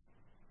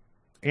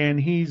 and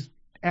he's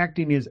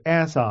acting his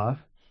ass off.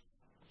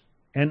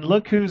 And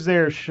look who's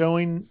there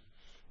sharing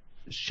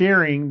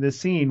the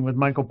scene with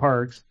Michael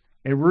Parks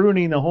and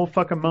ruining the whole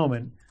fucking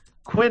moment.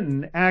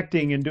 Quentin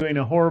acting and doing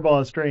a horrible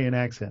Australian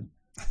accent.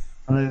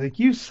 And I was like,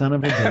 you son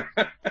of a bitch.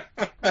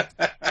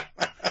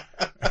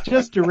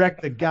 Just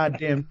direct the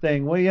goddamn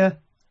thing, will you?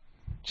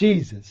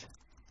 Jesus.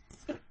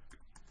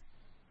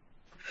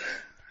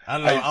 I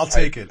don't know. I'll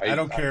take it. I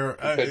don't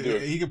care. I do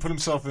it. He can put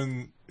himself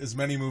in as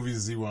many movies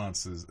as he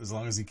wants, as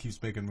long as he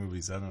keeps making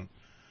movies. I don't.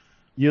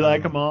 You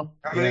like them all?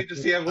 How many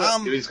does he have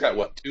left? He's got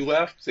 2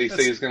 left. So he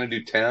say he's going to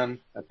do 10.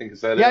 I think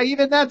is that Yeah, it?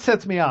 even that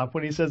sets me off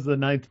when he says the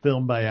 9th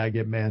film by I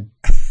get mad.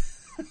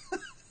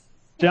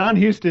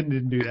 John Huston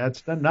didn't do that.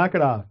 So knock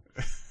it off.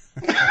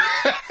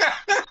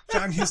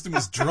 John Huston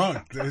was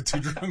drunk. Too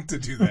drunk to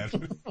do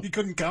that. He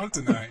couldn't count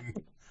to 9.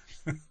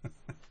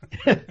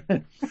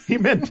 He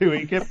meant to.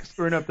 He kept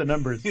screwing up the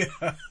numbers.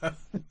 Yeah.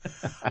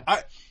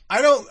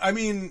 I don't. I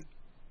mean,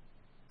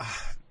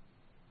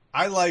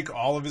 I like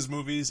all of his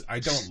movies. I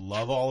don't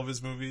love all of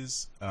his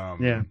movies.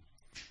 Yeah.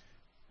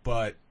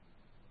 But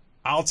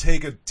I'll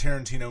take a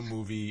Tarantino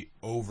movie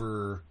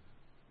over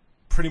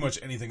pretty much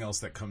anything else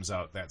that comes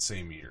out that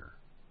same year.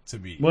 To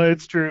me, Well,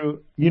 it's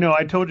true.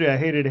 I told you I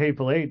hated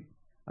Hateful Eight.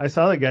 I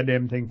saw the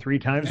goddamn thing 3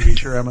 times to be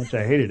sure how much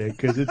I hated it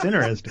because it's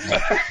interesting.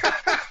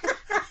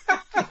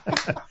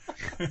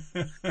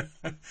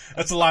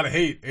 That's a lot of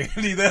hate,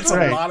 Andy. That's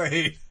Right. a lot of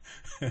hate.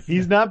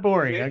 He's not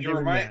boring. It I give him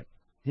remind- that.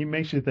 He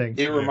makes you think.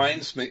 It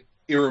reminds me.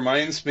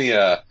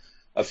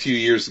 A few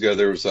years ago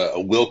there was a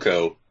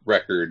Wilco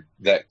record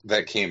that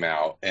came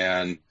out,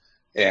 and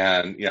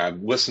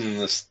I'm listening to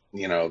this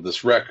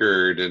this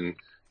record, and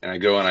I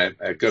go and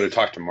I go to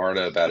talk to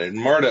Marta about it,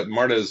 and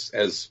Marta's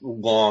has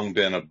long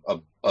been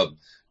a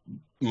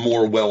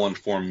more well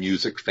informed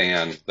music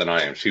fan than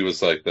I am. She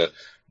was like the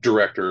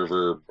director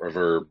of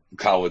her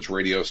college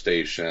radio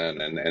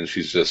station, and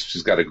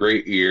she's got a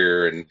great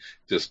ear and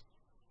just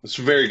it's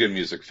a very good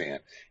music fan.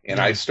 And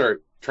I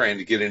start trying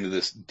to get into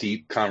this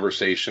deep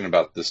conversation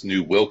about this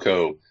new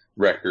Wilco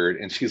record,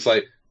 and she's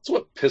like, "That's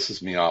what pisses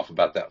me off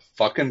about that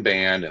fucking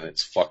band and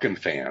its fucking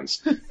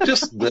fans.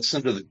 Just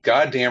listen to the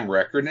goddamn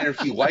record, and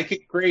if you like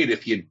it, great.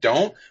 If you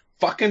don't,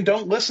 fucking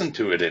don't listen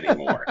to it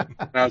anymore."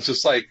 And I was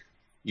just like,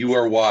 "You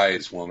are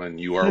wise, woman.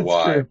 You are That's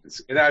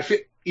wise." And I feel,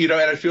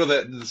 I feel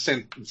that the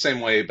same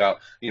way about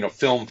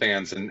film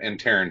fans and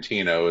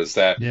Tarantino is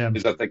that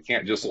they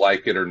can't just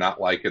like it or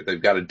not like it.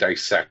 They've got to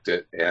dissect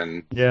it,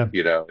 and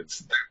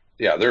it's.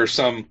 Yeah, there are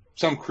some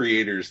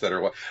creators that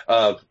are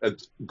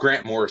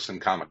Grant Morrison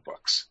comic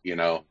books.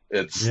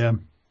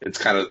 It's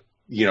kind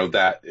of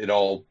that it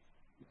all.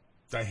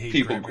 I hate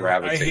people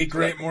gravitate. I hate to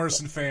Grant that.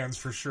 Morrison fans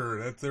for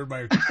sure. They're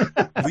my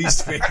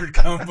least favorite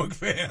comic book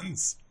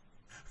fans.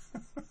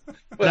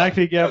 Well, Not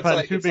to get it's off on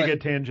like- too it's big like- a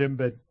tangent,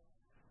 but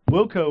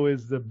Wilco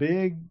is the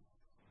big,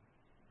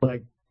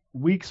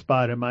 weak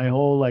spot in my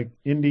whole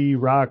indie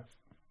rock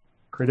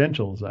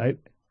credentials. I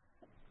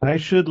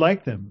should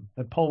like them.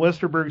 Paul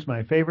Westerberg's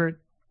my favorite.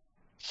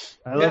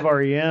 I love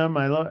REM.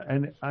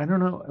 And I don't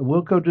know.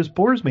 Wilco just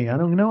bores me. I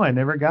don't know. I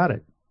never got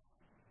it.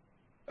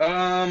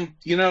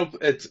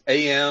 It's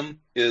AM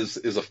is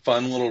a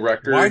fun little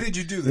record. Why did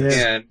you do this?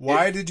 Yeah. And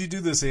Why did you do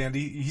this,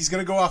 Andy? He's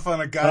going to go off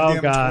on a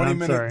goddamn God,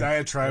 20-minute sorry.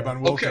 diatribe Yeah.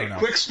 on Wilco Okay, now.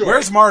 quick story.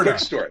 Where's Marta? Quick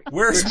story.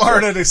 Where's Quick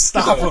Marta story. to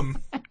stop So- him?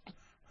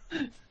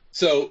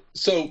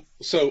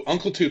 So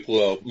Uncle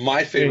Tupelo,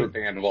 my favorite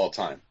band of all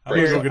time. I'm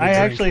gonna breaks go up. get a I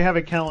drink. actually have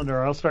a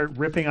calendar. I'll start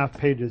ripping off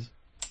pages.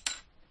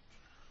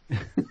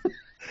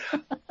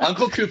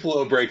 Uncle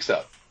Tupelo breaks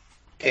up,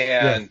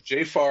 and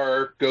Jay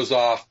Farr goes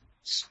off,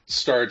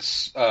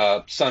 starts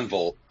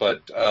Sunvolt,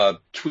 but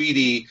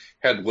Tweedy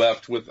had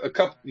left with a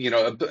couple,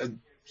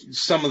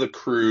 some of the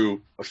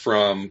crew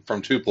from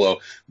Tupelo.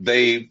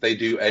 They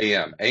do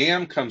AM.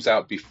 AM comes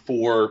out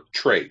before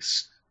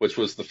Trace, which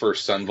was the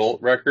first Sunvolt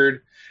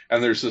record,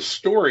 and there's a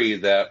story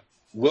that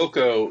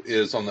Wilco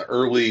is on the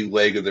early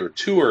leg of their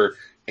tour,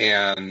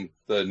 and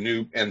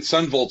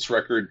Sunvolt's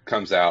record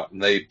comes out,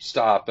 and they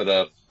stop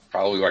at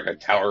probably like a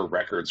Tower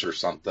Records or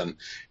something,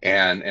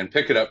 and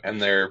pick it up,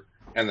 and they're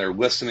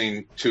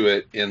listening to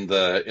it in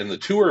the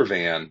tour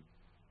van,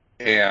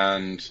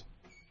 and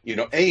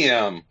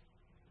AM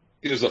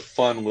is a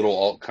fun little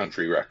alt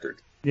country record.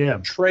 Yeah.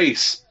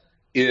 Trace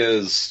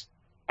is,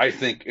 I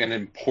think, an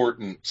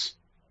important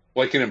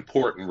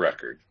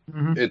record.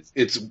 Mm-hmm.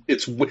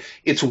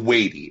 It's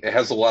weighty. It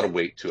has a lot of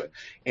weight to it,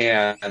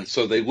 and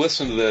so they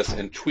listen to this,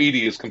 and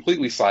Tweedy is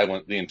completely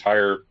silent the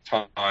entire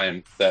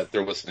time that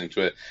they're listening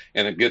to it,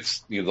 and it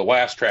gets the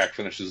last track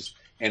finishes,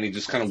 and he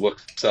just kind of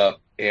looks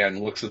up and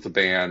looks at the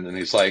band, and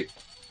he's like,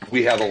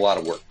 "We have a lot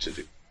of work to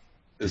do."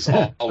 Is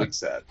all he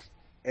said,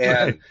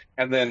 and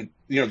then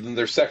then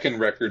their second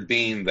record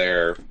being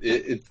there,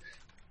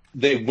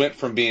 they went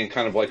from being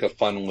kind of like a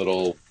fun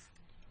little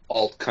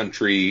alt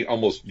country,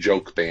 almost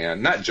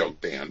not joke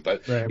band,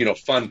 but Right.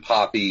 Fun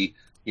poppy,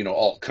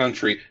 alt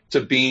country, to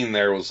being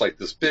there was like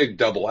this big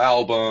double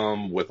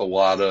album with a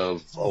lot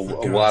of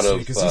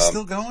Is he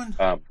still going?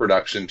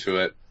 production to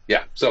it.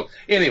 Yeah. So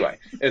anyway,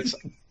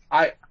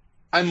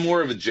 I'm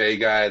more of a Jay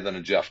guy than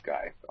a Jeff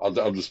guy. I'll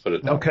just put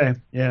it that way. Okay.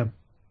 Yeah.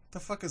 The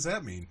fuck does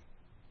that mean?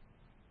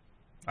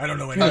 I don't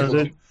know You know,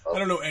 anything. I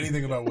don't know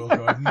anything about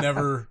Wilco. I've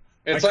never.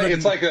 It's like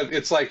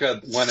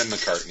a Lennon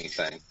McCartney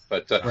thing.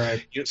 But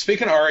Right.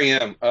 speaking of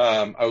REM,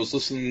 I was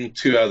listening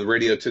to the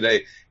radio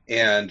today,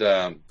 and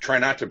 "Try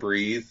Not to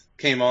Breathe"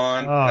 came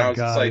on. and I Oh was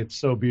just God, like, it's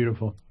so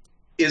beautiful.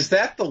 is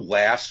that the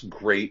last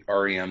great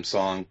REM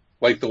song?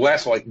 Like the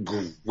last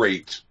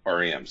great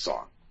REM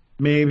song?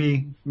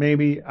 Maybe.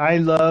 I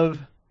love.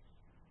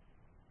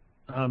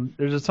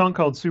 There's a song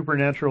called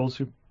Supernatural.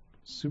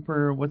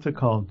 What's it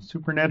called?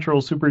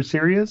 Supernatural, Super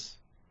Serious,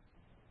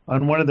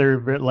 on one of their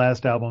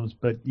last albums.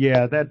 But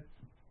yeah, that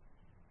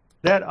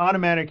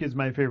Automatic is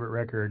my favorite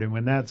record, and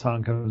when that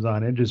song comes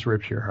on, it just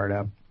rips your heart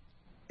out.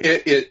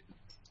 It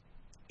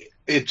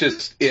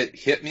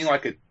hit me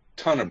like a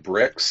ton of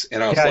bricks,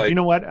 and I was Yeah, like, you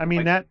know what? I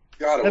mean, God,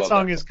 I that love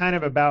song is kind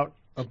of about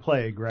a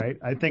plague, right?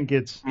 I think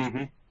it's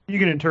Mhm. you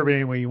can interpret it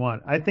any way you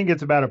want. I think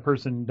it's about a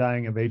person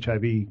dying of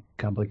HIV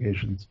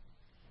complications.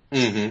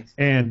 Mhm.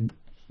 And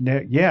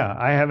yeah,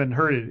 I haven't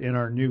heard it in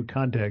our new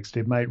context.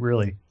 It might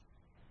really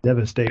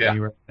devastate Yeah. me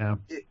right now.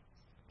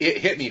 It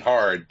hit me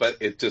hard, but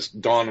it just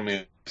dawned on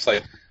me. It's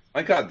like,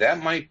 my God,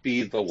 that might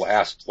be the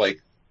last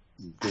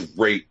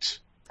great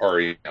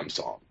REM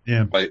song.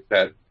 Yeah. Like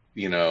that,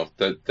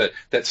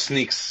 that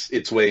sneaks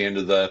its way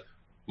into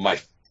my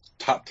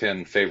top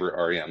 10 favorite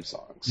REM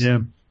songs. Yeah.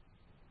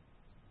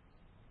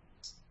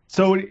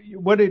 So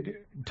what did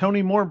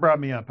Tony Moore brought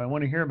me up? I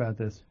want to hear about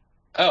this.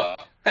 Oh,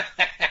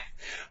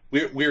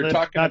 we were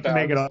talking not about to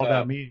make it all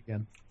about me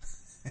again.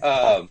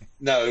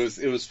 No,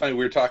 it was funny.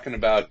 We were talking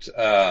about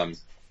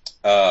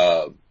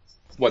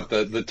what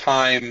the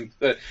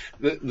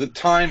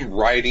time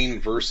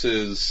writing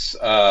versus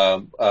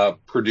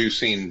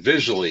producing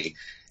visually,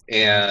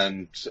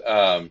 and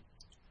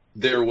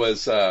there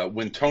was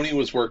when Tony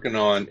was working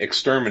on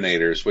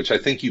Exterminators, which I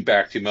think you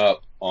backed him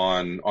up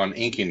on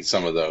inking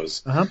some of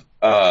those,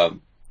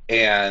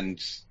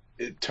 and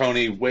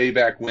Tony way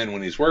back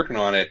when he's working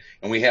on it,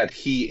 and we had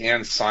he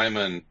and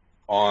Simon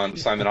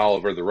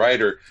Oliver, the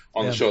writer,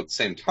 on the show at the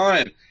same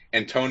time,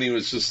 and Tony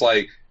was just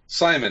like,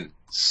 Simon,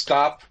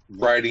 stop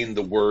writing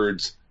the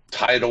words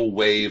tidal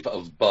wave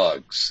of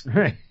bugs.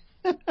 Right.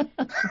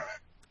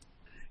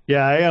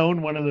 Yeah, I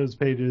own one of those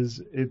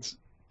pages. It's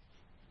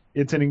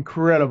an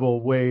incredible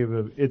wave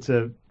of. It's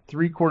a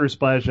 3/4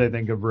 splash, I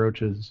think, of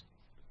roaches.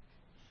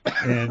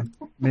 And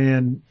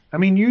man, I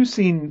mean, you've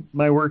seen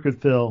my work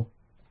with Phil.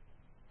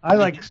 I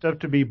like stuff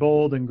to be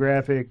bold and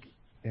graphic,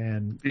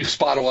 and You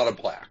spot a lot of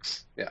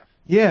blacks. Yeah.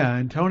 yeah.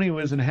 And Tony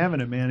wasn't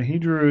having it, man. He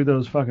drew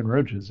those fucking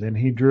roaches, and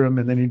he drew them,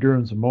 and then he drew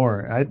them some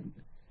more.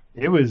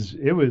 It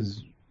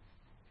was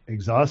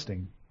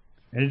exhausting,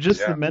 and it's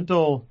just the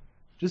mental,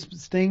 just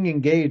staying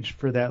engaged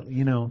for that.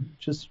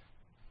 Just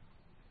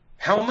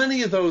How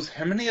many of those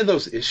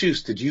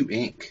issues did you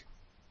ink?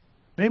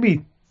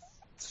 maybe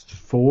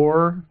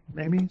 4,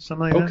 maybe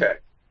something like that. Okay.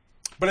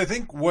 But I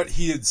think what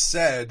he had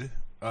said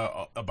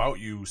about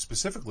you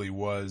specifically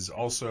was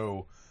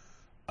also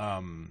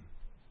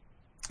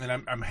and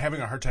I'm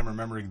having a hard time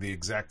remembering the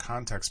exact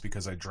context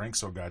because I drank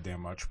so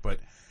goddamn much. But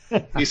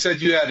He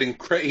said you had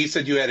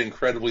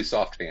incredibly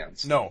soft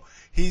hands. no,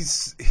 he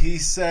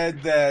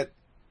said that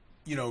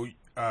you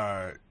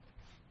were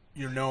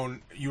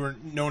known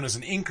as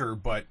an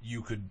inker, but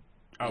you could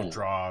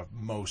outdraw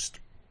most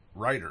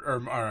writer, or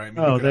you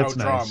could that's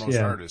outdraw nice. most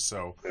Yeah. artists.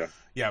 So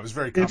yeah, it was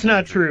very. It's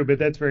not complimentary. true, but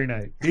that's very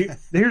nice.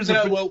 Here's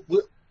Yeah, a. well,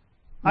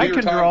 I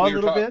can draw a we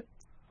were little bit,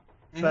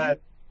 Mhm. but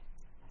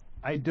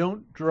I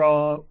don't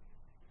draw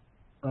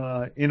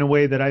in a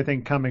way that I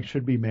think comics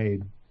should be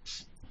made.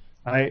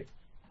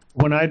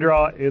 When I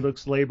draw, it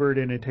looks labored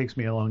and it takes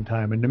me a long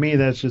time, and to me,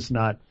 that's just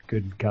not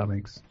good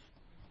comics.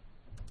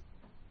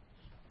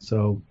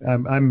 So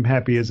I'm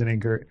happy as an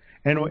inker,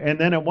 and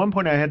then at one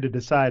point I had to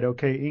decide,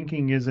 okay,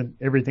 inking isn't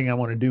everything I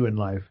want to do in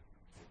life.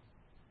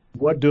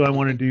 What do I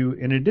want to do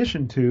in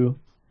addition to?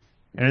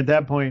 And at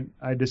that point,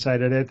 I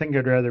decided I think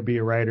I'd rather be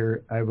a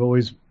writer. I've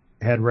always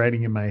had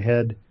writing in my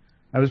head.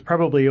 I was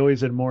probably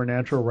always a more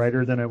natural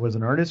writer than I was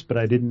an artist, but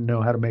I didn't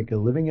know how to make a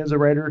living as a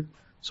writer,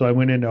 so I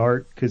went into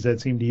art because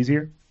that seemed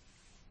easier.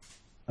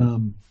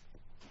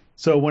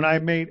 So when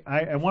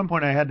at one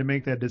point I had to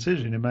make that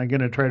decision. Am I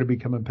going to try to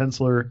become a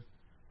penciler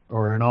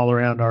or an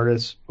all-around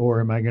artist, or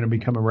am I going to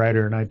become a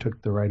writer? And I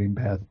took the writing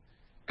path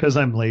because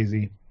I'm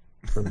lazy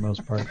for the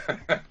most part.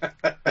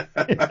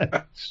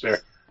 Sure.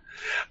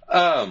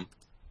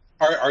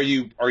 Are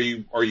you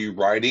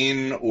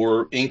writing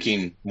or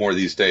inking more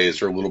these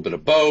days, or a little bit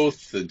of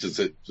both? Does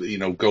it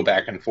go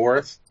back and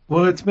forth?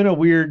 Well, it's been a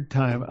weird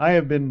time. I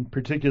have been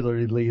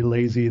particularly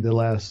lazy the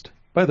last.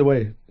 By the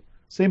way,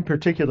 saying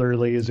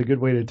particularly is a good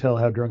way to tell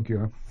how drunk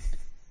you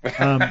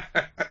are.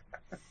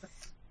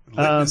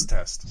 Litmus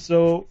test.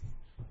 So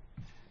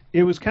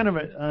it was kind of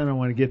I don't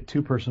want to get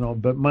too personal,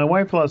 but my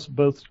wife lost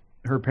both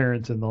her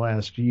parents in the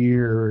last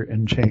year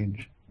and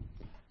change.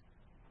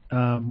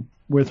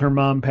 With her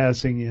mom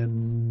passing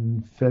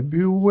in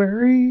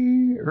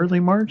February,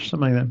 early March,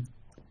 something like that.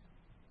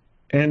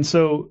 And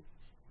so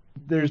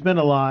there's been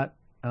a lot.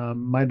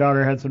 My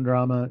daughter had some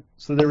drama.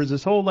 So there was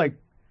this whole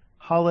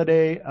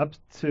holiday up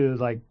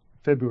to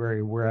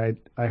February where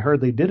I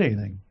hardly did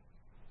anything.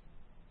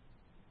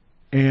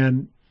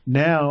 And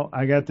now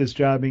I got this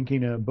job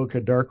inking a book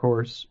at Dark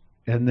Horse.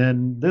 And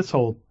then this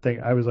whole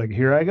thing, I was like,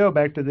 here I go,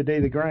 back to the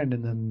daily grind.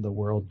 And then the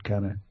world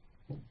kind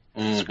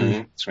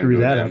of screw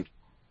that up.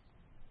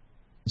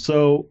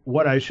 So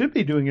what I should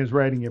be doing is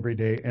writing every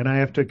day. And I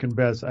have to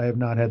confess, I have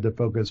not had the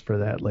focus for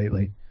that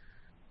lately.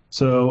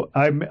 So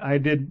I've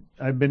been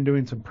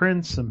doing some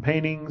prints, some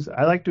paintings.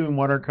 I like doing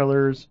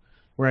watercolors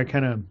where I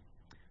don't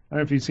know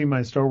if you've seen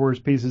my Star Wars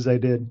pieces I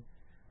did.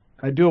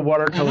 I do a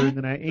watercolor and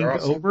then I ink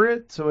awesome. over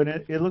it. So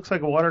it looks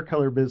like a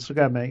watercolor, but it's still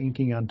got my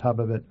inking on top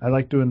of it. I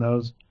like doing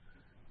those.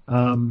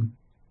 What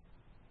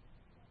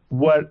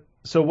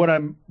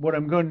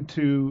I'm going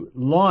to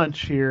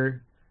launch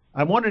here,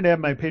 I wanted to have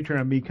my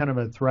Patreon be kind of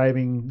a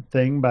thriving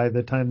thing by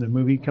the time the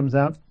movie comes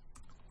out.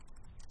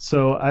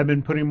 So I've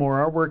been putting more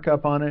artwork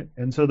up on it,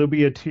 and so there'll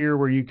be a tier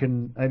where you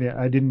can.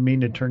 I didn't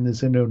mean to turn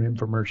this into an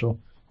infomercial.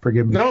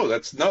 Forgive me. No,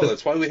 that's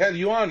why we had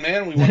you on,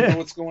 man. We want to know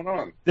what's going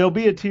on. There'll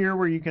be a tier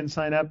where you can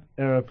sign up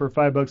for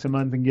 $5 a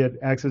month and get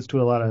access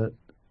to a lot of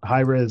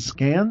high-res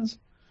scans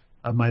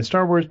of my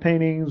Star Wars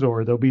paintings,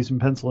 or there'll be some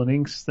pencil and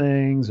inks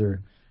things,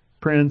 or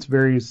prints,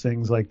 various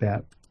things like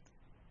that.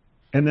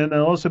 And then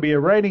there'll also be a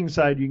writing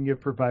side you can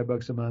get for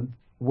 $5 a month,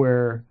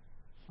 where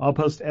I'll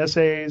post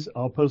essays,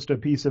 I'll post a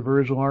piece of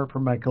original art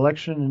from my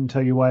collection and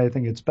tell you why I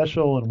think it's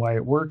special and why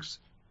it works.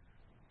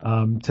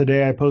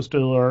 Today I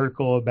posted an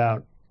article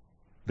about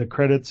the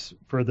credits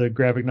for the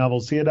graphic novel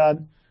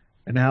Ciudad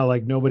and how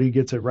nobody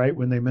gets it right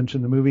when they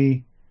mention the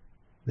movie.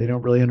 They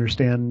don't really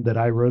understand that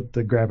I wrote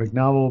the graphic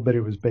novel, but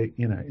it was,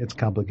 it's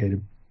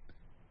complicated.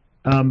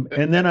 And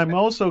then I'm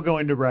also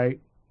going to write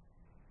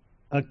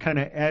a kind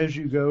of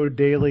as-you-go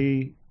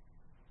daily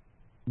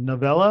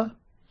novella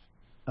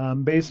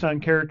based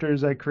on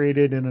characters I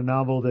created in a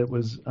novel that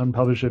was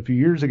unpublished a few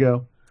years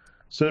ago.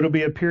 So it'll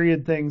be a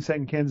period thing set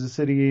in Kansas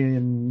City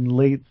in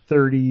late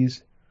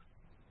 30s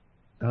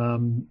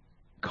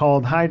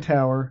called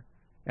Hightower,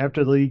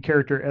 after the lead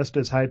character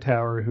Estes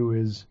Hightower, who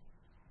is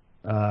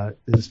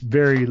this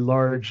very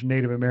large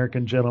Native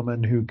American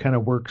gentleman who kind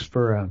of works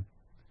for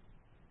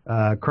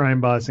a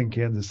crime boss in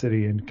Kansas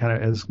City and kind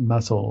of as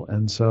muscle.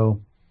 And so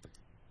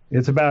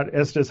it's about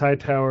Estes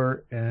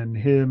Hightower and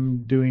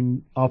him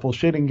doing awful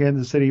shit in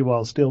Kansas City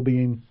while still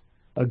being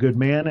a good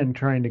man and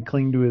trying to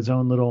cling to his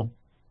own little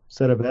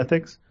set of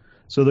ethics.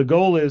 So the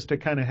goal is to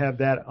kind of have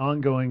that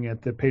ongoing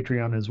at the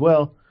Patreon as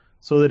well,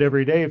 so that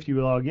every day if you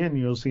log in,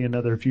 you'll see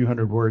another few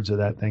hundred words of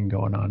that thing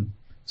going on.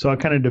 So I'll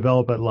kind of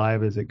develop it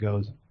live as it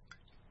goes.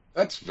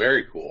 That's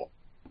very cool.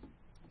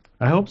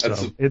 I hope so.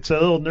 It's a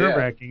little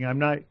nerve-wracking. Yeah.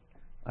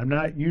 I'm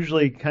not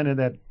usually kind of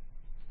that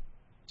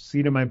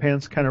seat of my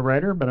pants kind of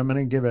writer, but I'm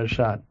going to give it a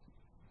shot.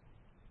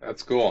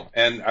 That's cool.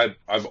 And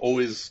I've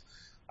always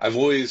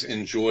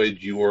enjoyed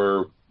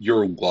your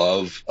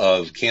love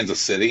of Kansas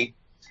City.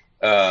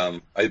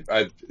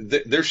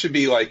 There should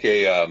be like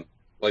a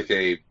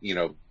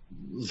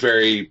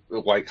very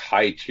like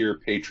high tier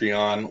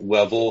Patreon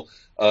level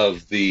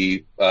of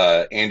the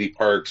Andy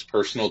Parks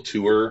personal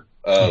tour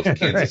of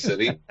Kansas Right.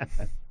 City.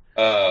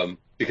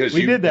 Because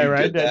We did that, you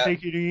right? did Did I that.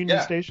 take you to Union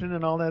Yeah. Station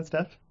and all that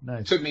stuff?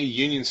 Nice. Took me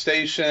Union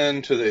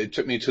Station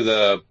took me to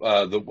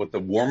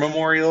the War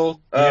Memorial.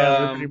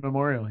 Yeah, Liberty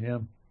Memorial.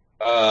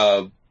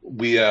 Yeah.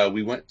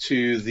 We went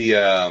to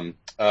the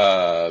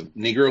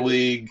Negro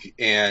League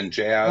and Oh,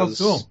 Jazz.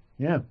 cool.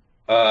 Yeah.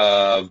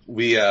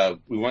 We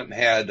went and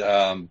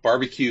had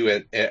barbecue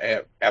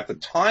at the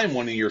time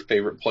one of your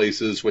favorite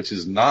places, which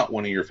is not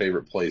one of your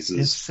favorite places.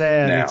 It's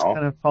sad. now. It's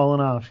kind of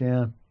fallen off.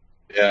 Yeah.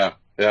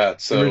 Yeah.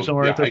 So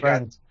Original yeah, Arthur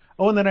Bryant's.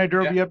 Oh, and then I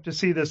drove Yeah. you up to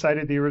see the site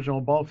of the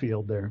original ball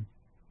field there.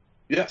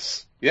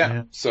 yes, yeah.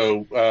 Yeah.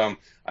 So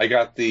I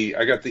got the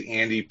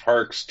Andy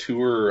Parks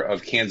tour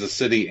of Kansas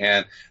City,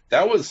 and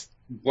that was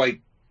like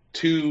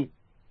 2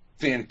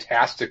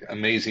 fantastic,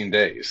 amazing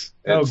days.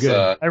 Oh, It's,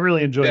 good. I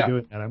really enjoyed yeah.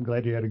 doing that. I'm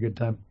glad you had a good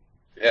time.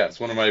 Yeah, it's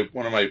one of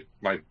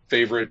my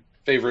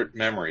favorite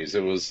memories.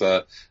 It was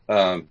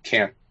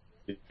can't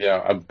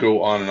I'd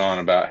go on and on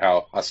about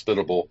how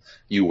hospitable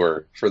you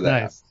were for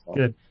that. Nice. So,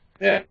 Good.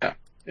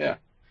 Yeah.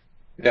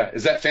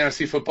 Is that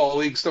fantasy football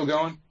league still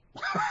going?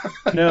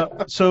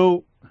 No,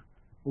 so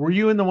were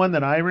you in the one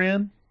that I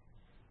ran?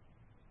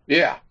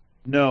 Yeah.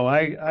 No,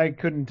 I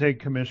couldn't take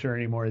commissioner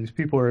anymore. These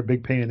people are a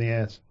big pain in the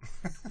ass.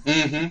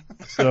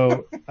 Mm-hmm.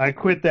 So I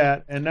quit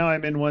that, and now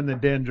I'm in one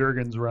that Dan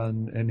Jurgens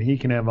run, and he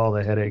can have all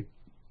the headache.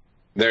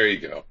 There you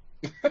go.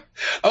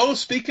 Oh,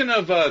 speaking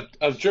of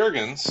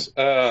Jurgens,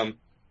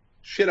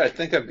 I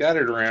think I've got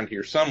it around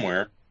here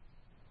somewhere.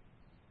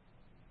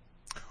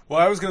 Well,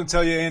 I was going to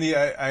tell you, Andy.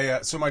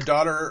 So my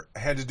daughter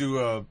had to do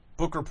a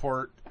book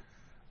report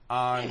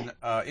on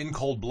In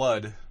Cold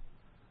Blood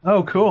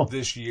Oh, cool.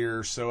 this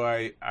year, so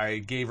I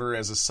gave her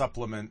as a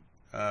supplement.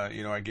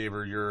 I gave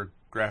her your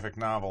graphic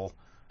novel.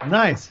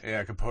 Nice.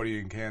 Yeah, Capote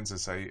in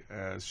Kansas.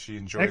 She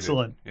enjoyed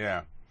Excellent. it.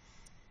 Yeah.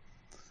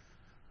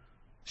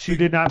 She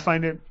did not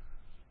find it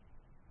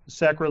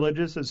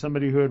sacrilegious as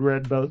somebody who had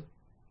read both.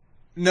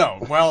 No,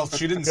 well,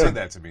 she didn't say Good.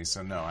 that to me,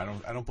 so no, I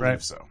don't believe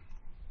Right. so.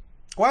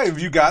 Why, have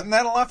you gotten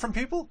that a lot from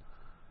people?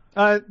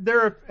 There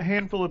are a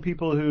handful of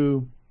people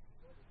who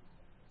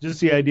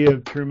just the idea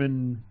of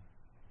Truman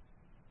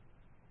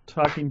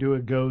talking to a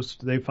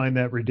ghost, they find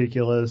that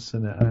ridiculous,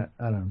 and I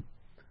don't.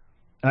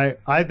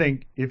 I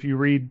think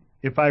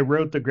if I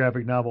wrote the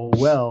graphic novel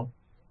well,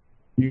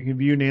 you can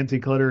view Nancy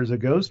Clutter as a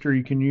ghost, or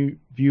you can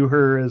view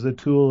her as a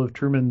tool of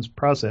Truman's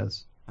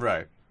process.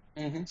 Right.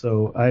 Mm-hmm.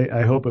 So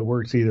I hope it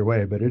works either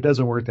way, but it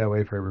doesn't work that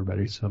way for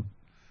everybody. So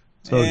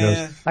it Eh.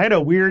 goes. I had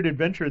a weird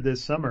adventure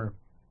this summer.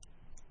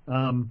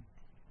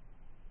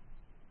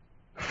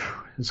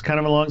 It's kind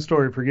of a long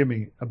story. Forgive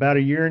me. About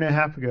a year and a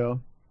half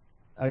ago,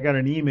 I got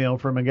an email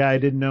from a guy I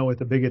didn't know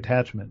with a big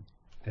attachment,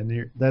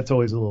 and that's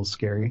always a little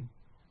scary.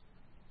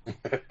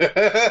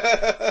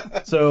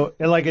 So,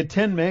 like a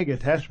 10 meg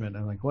attachment,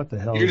 I'm like, what the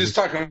hell? You're is just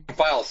this? talking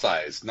file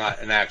size,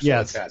 not an actual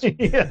Yes. attachment.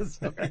 Yes.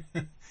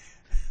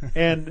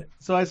 And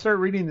so I start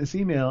reading this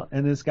email,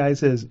 and this guy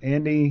says,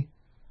 Andy,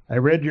 I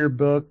read your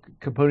book,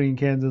 Capote in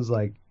Kansas,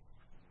 like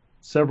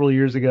several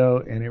years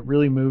ago, and it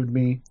really moved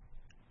me.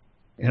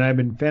 And I've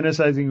been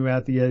fantasizing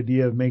about the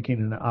idea of making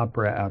an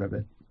opera out of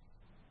it.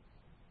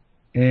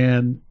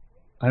 And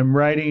I'm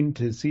writing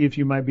to see if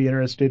you might be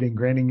interested in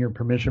granting your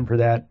permission for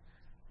that.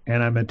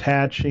 And I'm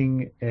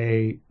attaching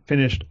a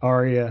finished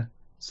aria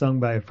sung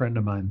by a friend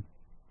of mine.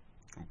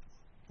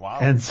 Wow.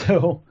 And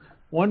so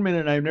one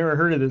minute I've never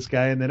heard of this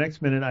guy, and the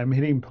next minute I'm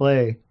hitting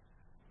play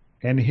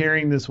and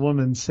hearing this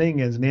woman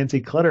sing as Nancy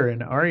Clutter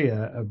an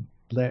aria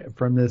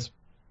from this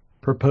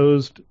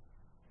proposed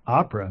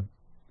opera.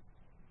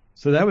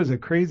 So that was a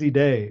crazy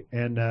day,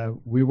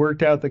 and we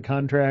worked out the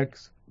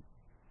contracts,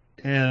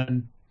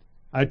 and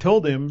I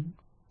told him,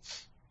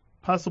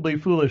 possibly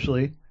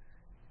foolishly,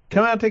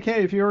 come out to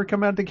Kansas. If you ever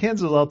come out to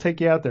Kansas, I'll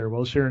take you out there.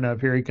 Well, sure enough,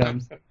 here he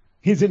comes.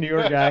 He's a New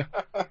York guy.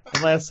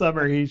 And last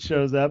summer he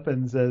shows up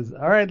and says,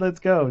 all right, let's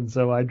go. And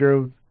so I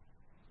drove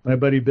my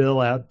buddy Bill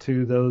out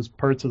to those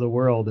parts of the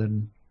world,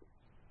 and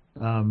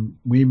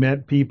we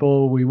met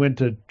people. We went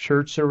to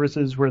church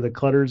services where the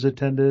Clutters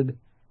attended.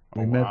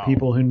 We met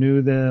people who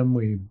knew them.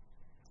 We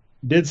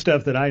did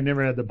stuff that I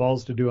never had the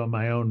balls to do on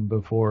my own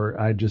before.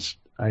 I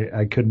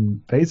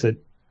couldn't face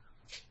it.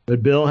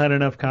 But Bill had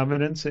enough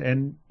confidence,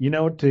 and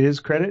to his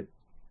credit,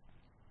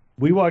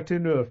 we walked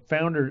into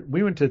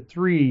we went to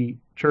 3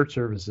 church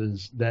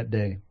services that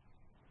day.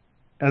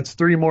 That's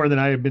 3 more than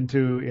I had been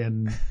to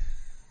in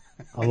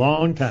a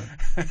long time.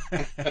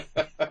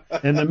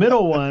 And the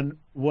middle one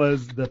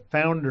was the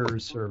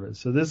founder's service.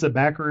 So this is a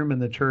back room in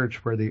the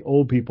church where the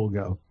old people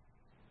go.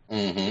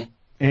 Mm-hmm.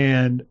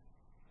 And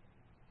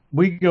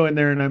we go in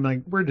there, and I'm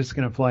like, we're just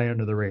going to fly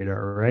under the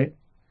radar, right?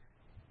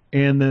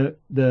 And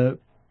the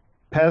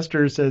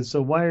pastor says,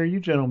 so why are you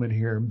gentlemen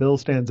here? And Bill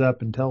stands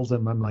up and tells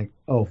them, I'm like,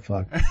 oh,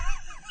 fuck.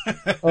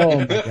 Oh,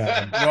 my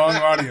God. Wrong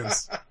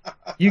audience.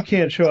 You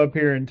can't show up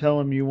here and tell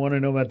them you want to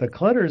know about the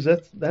Clutters.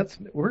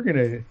 We're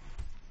gonna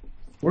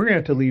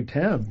have to leave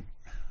town.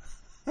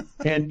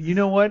 And you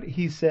know what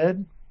he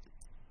said?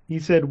 He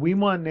said, "We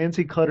want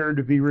Nancy Clutter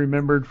to be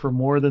remembered for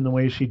more than the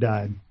way she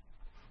died."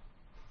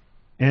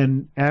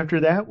 And after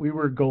that, we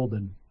were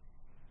golden.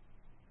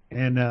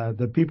 And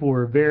the people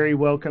were very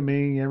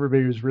welcoming.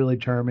 Everybody was really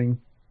charming.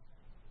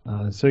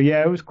 So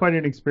yeah, it was quite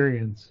an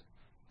experience.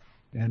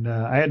 And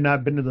I had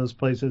not been to those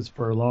places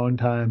for a long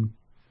time.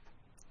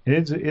 And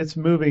it's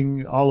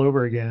moving all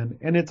over again.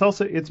 And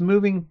it's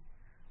moving,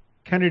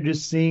 kind of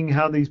just seeing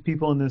how these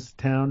people in this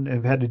town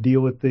have had to deal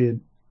with the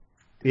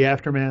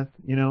aftermath.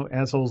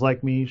 Assholes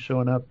like me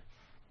showing up.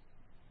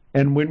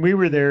 And when we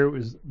were there,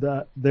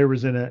 there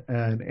was an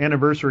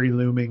anniversary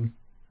looming.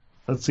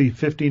 Let's see,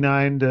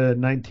 59 to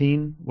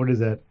 19. What is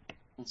that?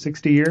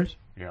 60 years?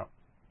 Yeah.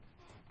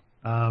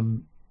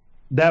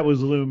 That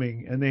was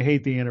looming, and they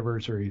hate the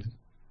anniversaries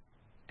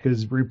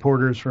because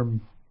reporters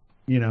from,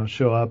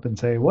 show up and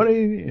say, "What are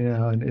you?"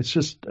 And it's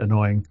just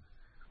annoying.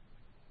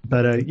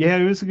 But yeah,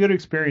 it was a good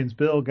experience.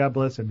 Bill, God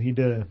bless him, he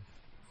did a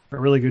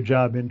really good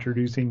job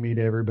introducing me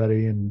to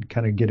everybody and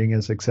kind of getting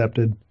us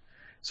accepted.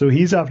 So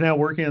he's off now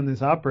working on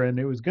this opera, and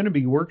it was going to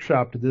be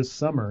workshopped this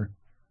summer.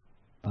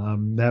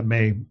 That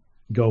may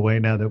go away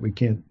now that we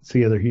can't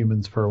see other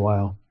humans for a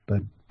while.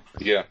 But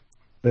Yeah.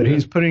 But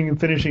he's putting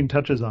finishing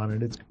touches on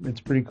it.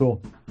 It's pretty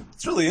cool.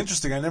 It's really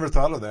interesting. I never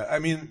thought of that. I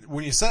mean,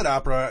 when you said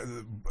opera,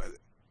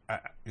 I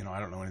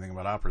don't know anything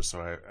about opera,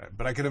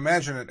 but I could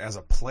imagine it as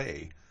a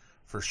play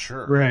for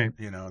sure. Right.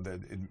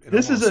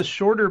 This is a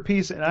shorter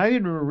piece, and I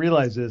didn't even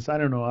realize this. I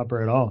don't know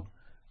opera at all.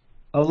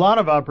 A lot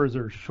of operas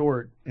are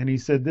short, and he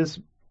said this.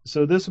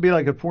 So this will be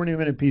like a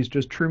 40-minute piece,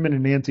 just Truman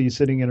and Nancy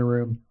sitting in a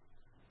room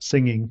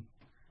singing.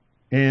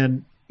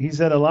 And he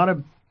said a lot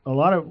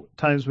of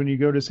times when you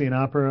go to see an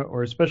opera,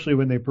 or especially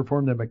when they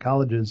perform them at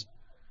colleges,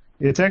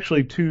 it's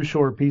actually two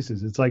short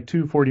pieces. It's like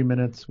 40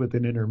 minutes with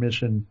an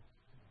intermission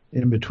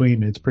in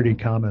between. It's pretty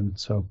common.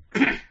 So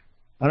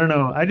I don't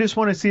know. I just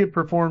want to see it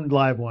performed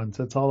live once.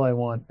 That's all I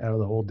want out of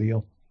the whole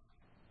deal.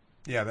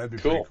 Yeah, that'd be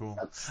pretty cool.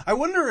 I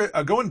wonder,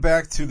 going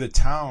back to the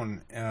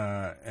town,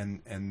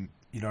 and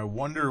I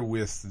wonder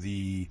with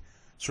the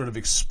sort of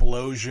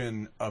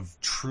explosion of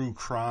true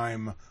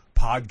crime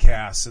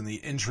podcasts and the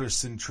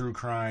interest in true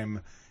crime,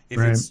 if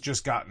it's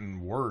just gotten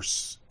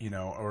worse,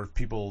 or if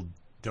people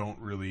don't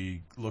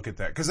really look at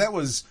that. Because that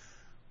was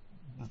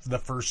the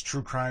first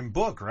true crime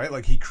book, right?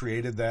 Like he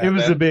created that. It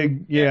was the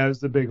big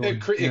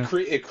one.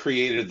 It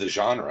created the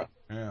genre.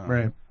 Yeah.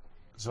 Right.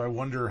 So I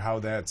wonder how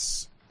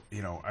that's,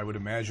 I would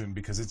imagine,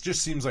 because it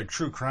just seems like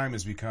true crime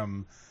has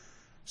become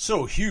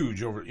so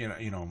huge over, in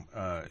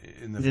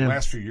the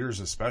last few years,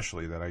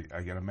 especially, that I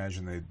can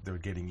imagine they're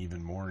getting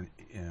even more,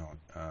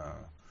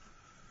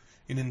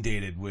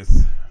 inundated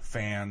with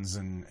fans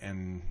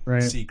and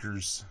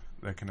seekers,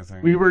 that kind of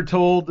thing. We were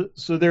told,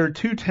 so there are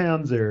two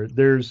towns there.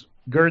 There's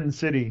Garden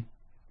City,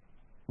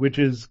 which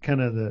is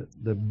kind of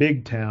the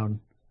big town.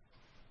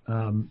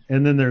 And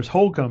then there's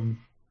Holcomb,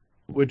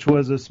 which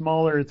was a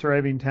smaller,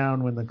 thriving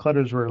town when the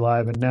Clutters were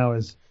alive, and now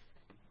is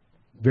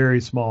very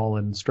small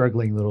and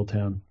struggling little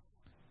town.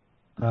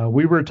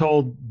 We were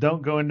told,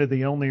 don't go into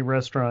the only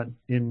restaurant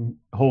in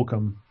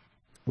Holcomb,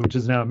 which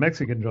is now a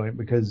Mexican joint,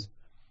 because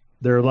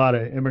there are a lot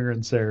of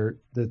immigrants there.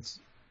 That's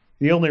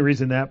the only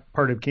reason that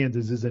part of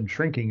Kansas isn't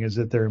shrinking, is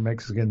that there are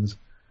Mexicans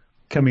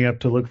coming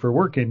up to look for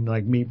work in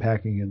like meat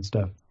packing and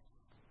stuff.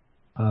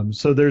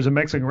 So there's a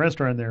Mexican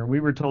restaurant there, and we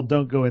were told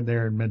don't go in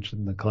there and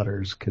mention the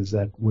Clutters, because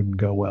that wouldn't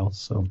go well.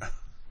 So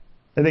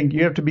I think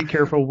you have to be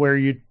careful where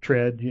you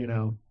tread,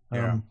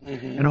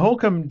 And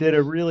Holcomb did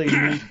a really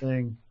neat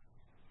thing.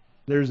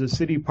 There's a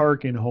city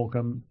park in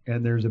Holcomb,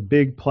 and there's a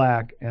big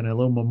plaque and a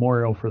little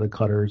memorial for the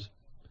Clutters.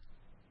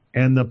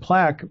 And the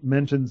plaque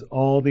mentions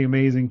all the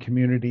amazing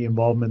community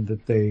involvement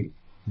that they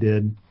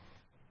did.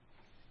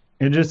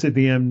 And just at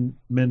the end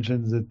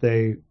mentions that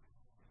they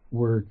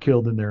were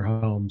killed in their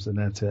homes, and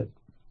that's it.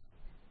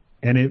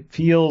 And it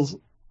feels,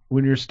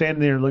 when you're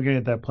standing there looking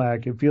at that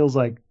plaque, it feels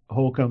like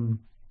Holcomb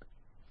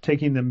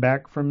taking them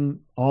back from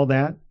all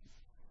that.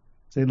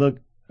 Say, look,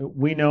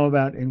 we know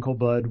about Inkle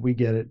Blood, we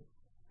get it.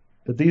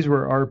 But these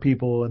were our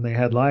people, and they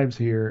had lives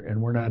here,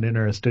 and we're not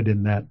interested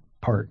in that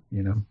part,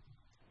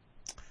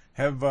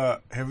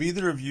 Have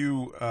either of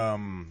you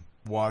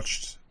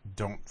watched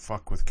Don't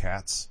Fuck with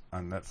Cats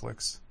on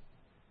Netflix?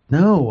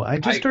 No, I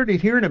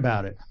started hearing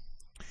about it.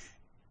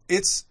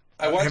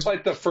 I watched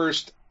like the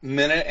first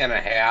minute and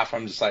a half.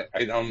 I'm just like,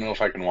 I don't know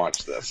if I can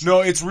watch this. No,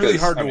 it's really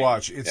hard to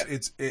watch.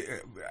 It's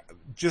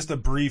just a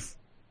brief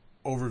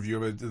overview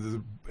of it,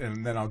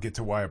 and then I'll get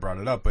to why I brought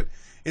it up. But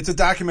it's a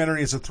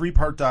documentary. It's a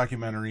 3-part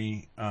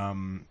documentary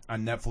on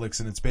Netflix,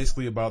 and it's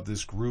basically about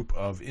this group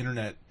of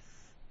internet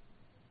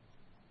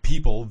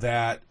people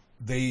that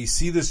they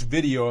see this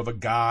video of a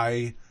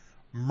guy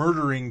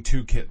murdering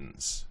 2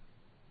 kittens.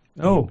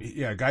 Oh.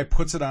 A guy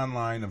puts it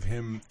online of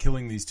him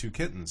killing these 2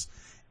 kittens.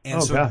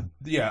 And God.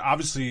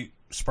 Obviously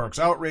sparks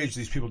outrage.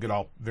 These people get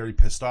all very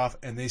pissed off,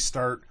 and they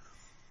start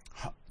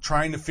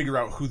trying to figure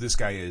out who this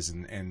guy is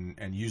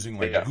and using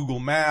like Yeah. Google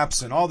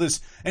Maps and all this,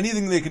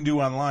 anything they can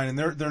do online. And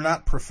they're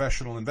not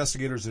professional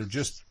investigators. They're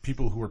just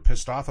people who were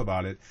pissed off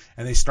about it.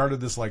 And they started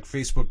this like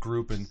Facebook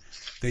group and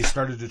they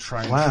started to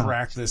try and Wow.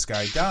 track this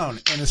guy down.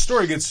 And the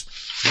story gets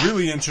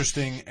really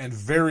interesting and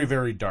very,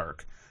 very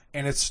dark.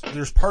 And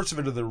there's parts of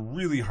it that are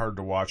really hard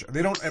to watch.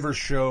 They don't ever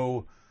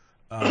show,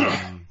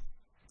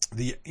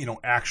 the,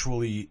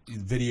 actually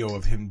video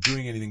of him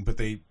doing anything, but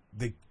they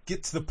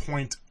get to the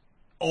point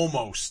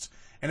almost.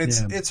 And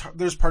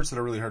there's parts that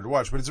are really hard to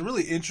watch, but it's a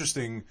really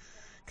interesting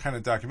kind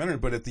of documentary.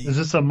 But Is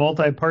this a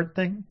multi-part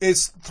thing?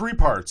 it's 3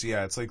 parts.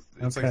 Yeah, it's like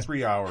Okay.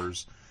 3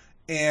 hours.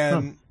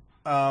 And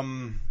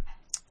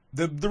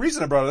the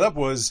reason I brought it up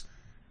was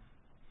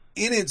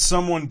in it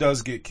someone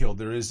does get killed.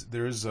 There is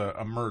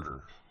a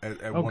murder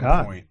at one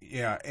God. point.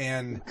 Yeah,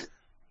 and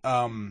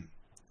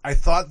I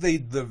thought the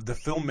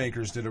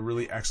filmmakers did a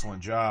really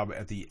excellent job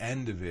at the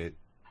end of it.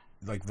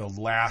 Like the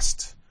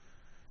last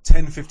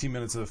 10-15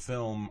 minutes of the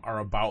film are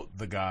about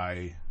the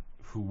guy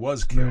who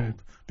was killed. Right.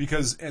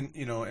 Because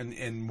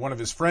and one of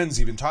his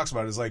friends even talks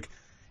about it, is like,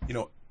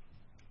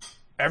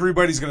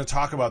 everybody's going to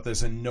talk about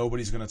this and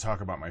nobody's going to talk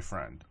about my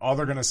friend. All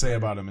they're going to say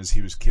about him is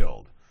he was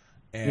killed.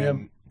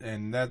 And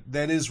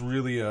that is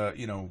really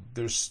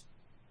there's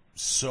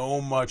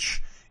so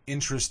much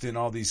interest in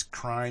all these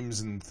crimes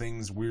and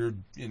things,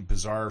 weird and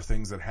bizarre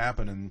things that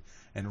happen,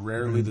 and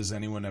rarely does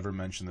anyone ever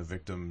mention the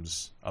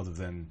victims other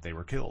than they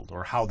were killed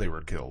or how they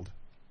were killed.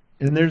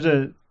 And there's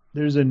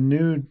a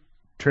new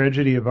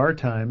tragedy of our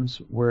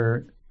times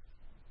where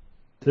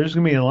there's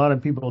going to be a lot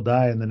of people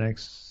die in the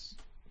next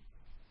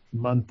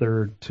month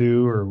or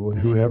two, or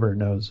whoever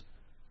knows.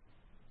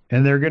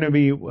 And they're going to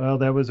be, well,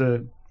 that was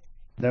a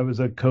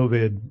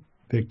COVID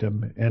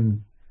victim,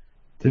 and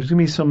there's going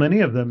to be so many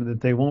of them that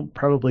they won't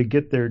probably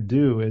get their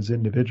due as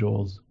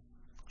individuals.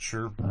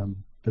 Sure.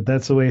 But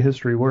that's the way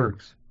history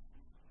works.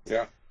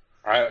 Yeah,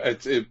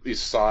 we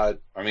saw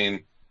it. I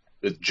mean,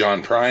 with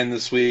John Prine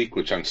this week,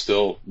 which I'm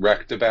still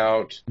wrecked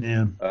about.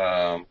 Yeah.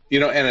 And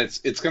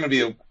it's going to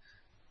be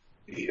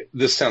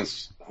this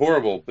sounds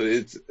horrible, but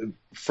it's,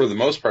 for the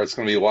most part, it's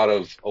going to be a lot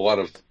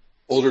of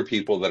older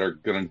people that are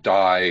going to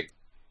die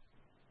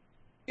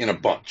in a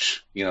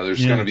bunch.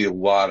 There's going to be a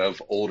lot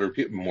of older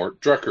people. Mort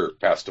Drucker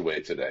passed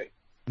away today.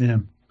 Yeah.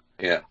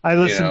 Yeah. I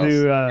listened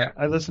to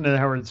the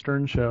Howard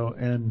Stern show,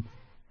 and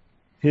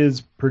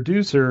his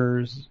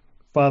producer's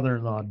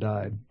father-in-law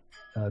died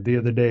the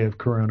other day of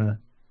corona.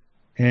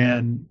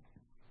 And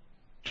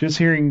just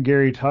hearing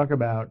Gary talk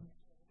about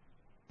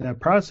that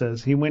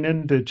process, he went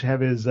in to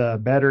have his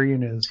battery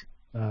and his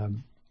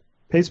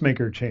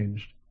pacemaker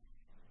changed.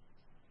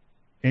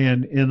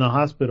 And in the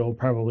hospital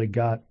probably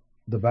got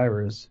the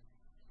virus.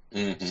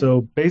 Mm-hmm.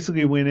 So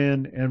basically went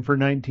in and for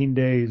 19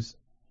 days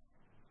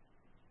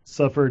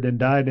suffered and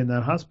died in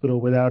that hospital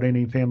without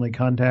any family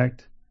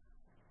contact.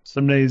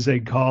 Some days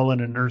they'd call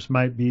and a nurse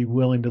might be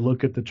willing to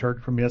look at the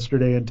chart from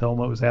yesterday and tell them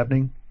what was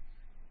happening.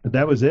 But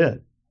that was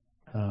it.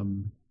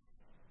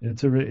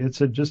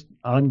 It's a just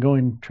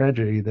ongoing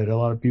tragedy that a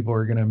lot of people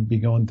are going to be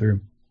going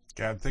through.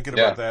 God, thinking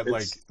about that,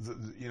 like,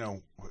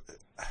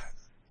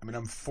 I mean,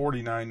 I'm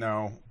 49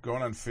 now,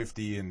 going on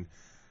 50, and,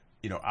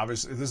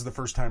 obviously this is the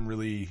first time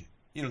really,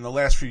 in the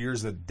last few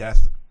years that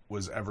death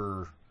was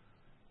ever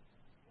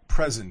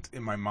present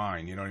in my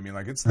mind. You know what I mean?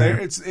 Like, it's there.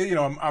 It's,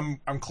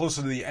 I'm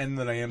closer to the end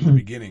than I am the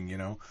beginning.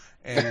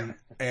 And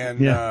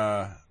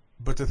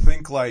but to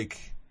think like,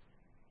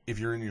 if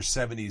you're in your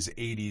 70s,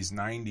 80s,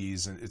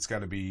 90s, and it's got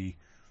to be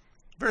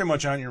very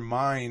much on your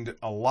mind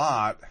a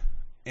lot,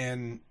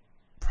 and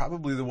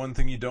probably the one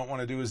thing you don't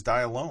want to do is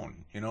die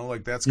alone.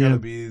 Like that's got to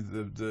be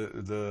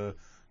the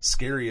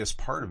scariest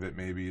part of it.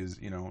 Maybe is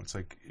it's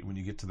like when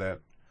you get to that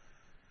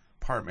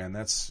part, man.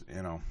 That's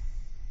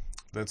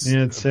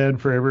it's sad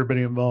for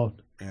everybody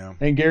involved. Yeah.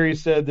 And Gary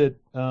said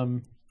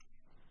that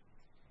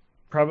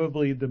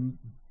probably the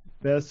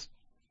best,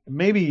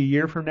 maybe a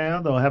year from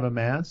now they'll have a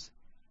mass.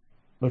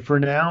 But for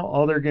now,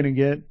 all they're going to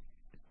get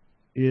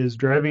is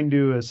driving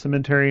to a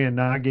cemetery and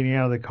not getting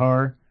out of the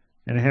car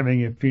and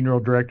having a funeral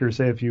director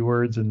say a few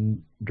words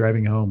and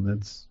driving home.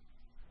 That's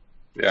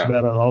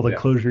about all the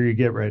closure you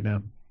get right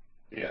now.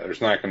 Yeah, there's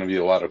not going to be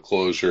a lot of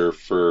closure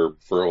for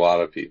a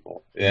lot of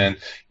people. And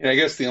I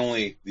guess the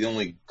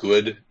only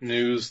good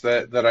news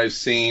that I've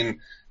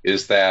seen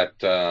is that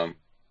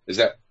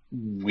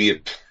we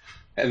have,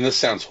 and this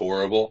sounds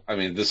horrible. I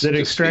mean, this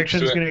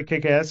Extraction's going to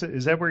kick ass.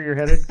 Is that where you're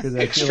headed?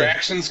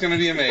 Extraction's going to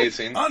be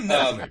amazing on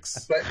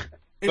Netflix.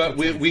 But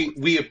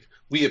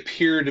we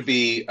appear to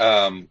be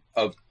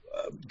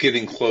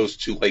getting close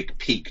to like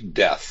peak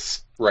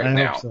deaths right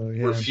now. So,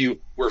 yeah.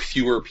 Where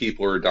fewer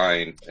people are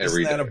dying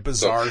every day. Isn't that a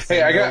bizarre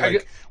thing? Hey,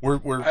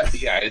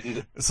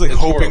 it's like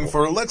hoping horrible.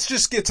 For let's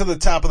just get to the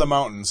top of the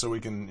mountain so we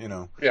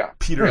can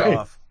peter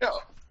off. Yeah.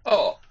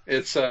 Oh,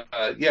 it's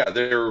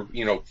there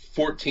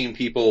 14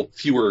 people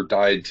fewer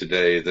died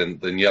today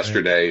than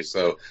yesterday, right.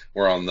 So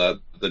we're on the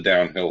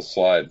downhill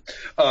slide.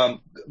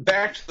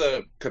 Back to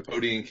the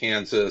Capote in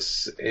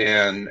Kansas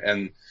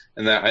and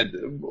and that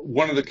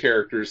one of the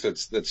characters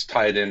that's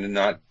tied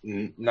into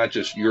not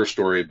just your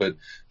story, but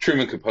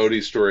Truman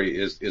Capote's story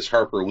is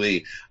Harper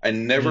Lee. I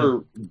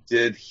never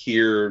did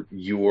hear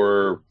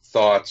your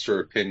thoughts or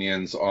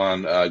opinions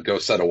on Go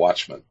Set a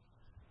Watchman.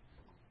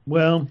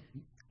 Well,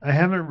 I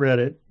haven't read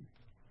it.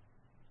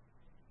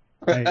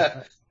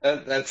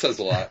 That says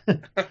a lot.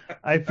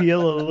 I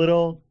feel a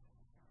little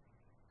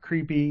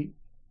creepy.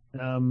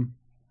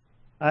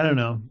 I don't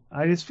know.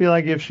 I just feel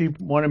like if she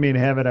wanted me to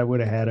have it, I would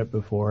have had it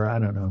before. I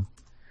don't know.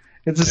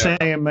 It's the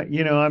same.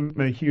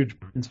 I'm a huge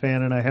Prince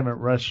fan, and I haven't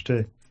rushed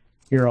to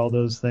hear all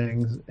those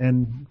things.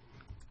 And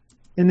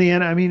in the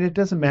end, I mean, it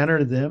doesn't matter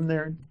to them.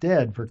 They're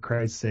dead, for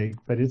Christ's sake.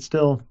 But it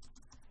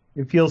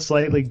feels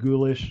slightly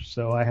ghoulish,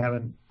 so I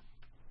haven't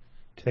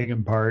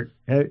taken part.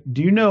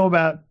 Do you know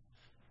about,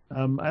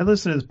 I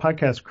listen to this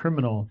podcast,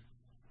 Criminal,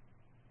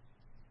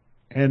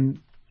 and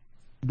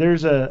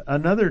there's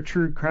another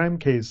true crime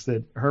case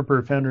that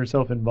Harper found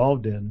herself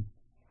involved in.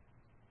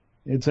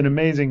 It's an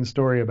amazing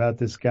story about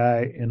this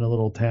guy in a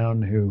little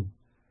town who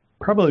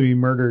probably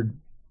murdered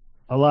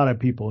a lot of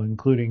people,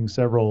 including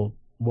several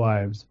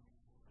wives.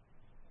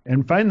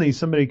 And finally,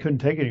 somebody couldn't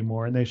take it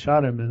anymore, and they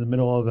shot him in the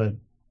middle of a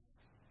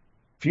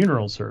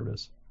funeral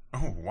service.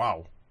 Oh,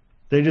 wow.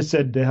 They just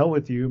said, to hell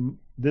with you,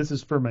 this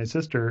is for my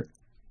sister,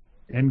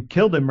 and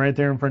killed him right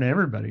there in front of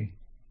everybody.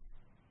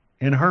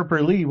 And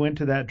Harper Lee went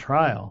to that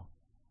trial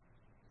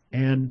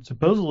and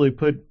supposedly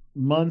put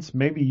months,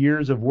 maybe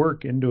years of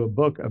work into a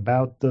book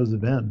about those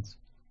events.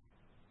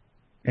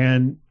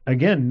 And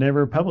again,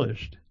 never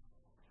published.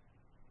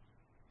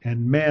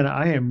 And man,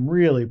 I am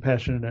really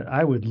passionate.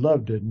 I would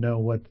love to know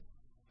what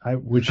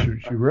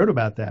she wrote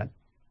about that.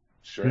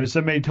 Sure. If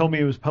somebody told me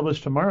it was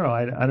published tomorrow,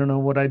 I don't know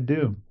what I'd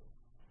do.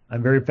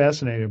 I'm very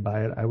fascinated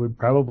by it. I would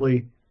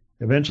probably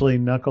eventually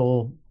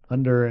knuckle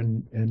under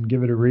and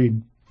give it a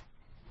read.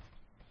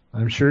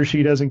 I'm sure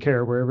she doesn't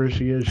care. Wherever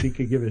she is, she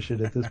could give a shit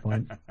at this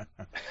point.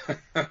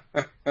 I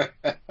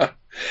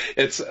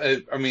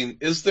mean,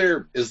 is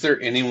there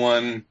any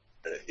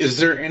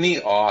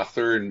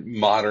author in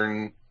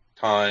modern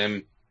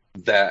time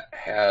that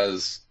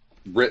has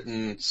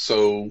written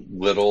so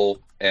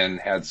little and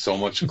had so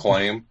much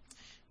acclaim?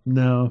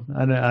 No,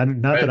 not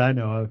that I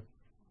know of.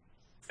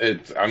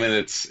 It's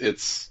amazing.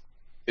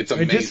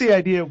 And just the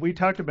idea, we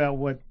talked about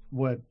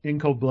what In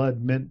Cold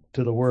Blood meant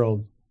to the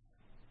world.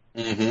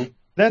 Mm-hmm.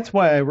 That's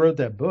why I wrote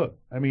that book.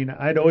 I mean,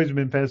 I'd always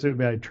been fascinated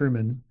by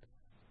Truman,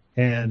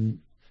 and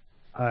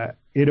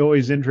it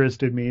always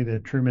interested me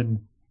that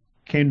Truman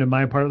came to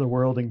my part of the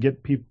world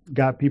and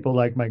got people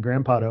like my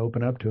grandpa to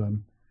open up to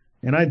him.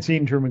 And I'd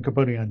seen Truman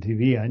Capote on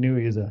TV. I knew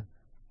he was a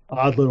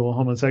odd little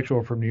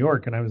homosexual from New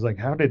York, and I was like,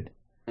 how did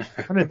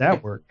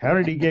that work? How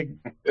did he get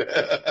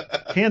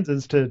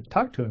Kansas to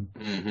talk to him?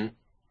 Mm-hmm.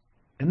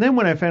 And then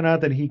when I found out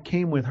that he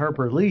came with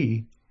Harper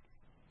Lee,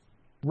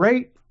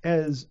 right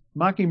as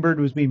Mockingbird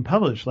was being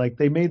published, like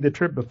they made the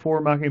trip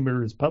before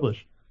Mockingbird was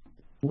published.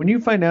 When you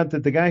find out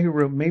that the guy who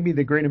wrote maybe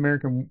the great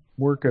American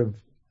work of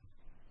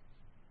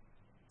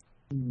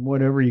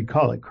whatever you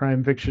call it,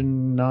 crime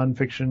fiction,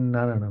 nonfiction,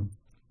 I don't know,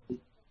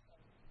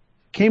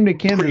 came to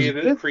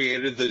Kansas,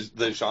 created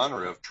the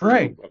genre of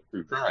true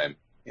crime.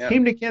 Yeah.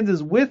 Came to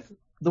Kansas with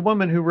the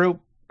woman who wrote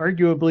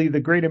arguably the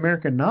great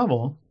American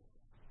novel.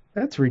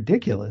 That's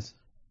ridiculous.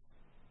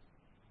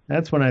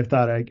 That's when I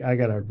thought I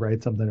got to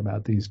write something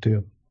about these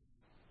two.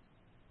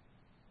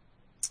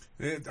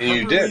 And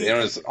you did. It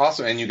was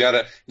awesome. And you got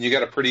a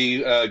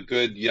pretty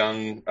good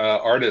young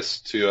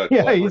artist to.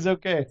 Yeah, he's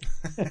okay.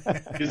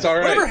 He's all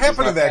right. Whatever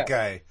happened to that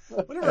guy?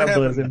 Whatever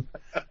happened?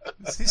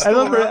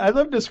 I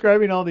love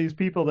describing all these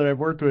people that I've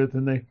worked with,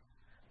 and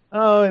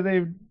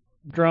they've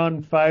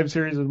drawn 5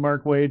 series with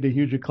Mark Waid to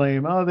huge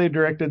acclaim. Oh, they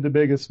directed the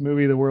biggest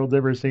movie the world's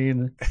ever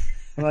seen.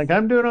 I'm like,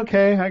 I'm doing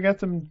okay. I got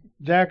some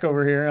Jack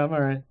over here. I'm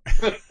all right.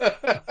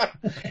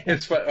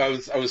 It's fun. I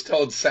was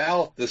telling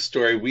Sal this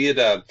story. We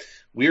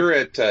were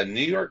at New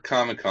York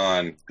Comic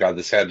Con. God,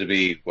 this had to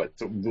be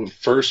the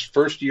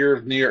first year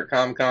of New York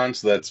Comic Con.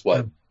 So that's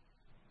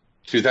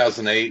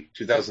 2008,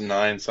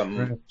 2009,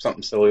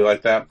 something silly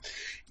like that.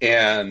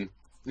 And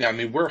I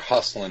mean, we're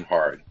hustling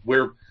hard.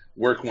 We're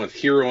working with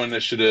Hero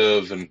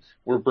Initiative, and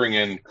we're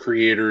bringing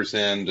creators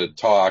in to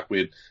talk. We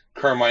had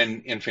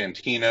Carmine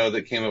Infantino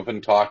that came up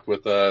and talked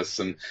with us,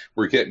 and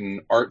we're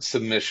getting art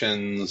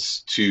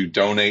submissions to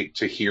donate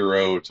to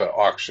Hero to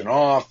auction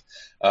off.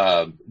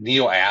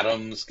 Neil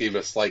Adams gave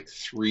us like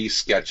 3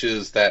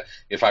 sketches that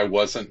if I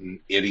wasn't an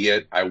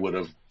idiot, I would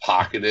have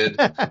pocketed,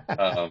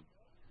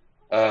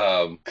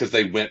 because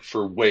they went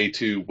for way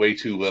too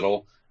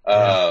little.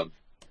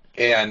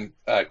 And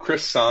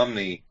Chris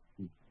Somney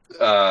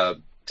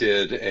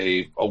did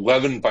a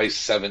 11 by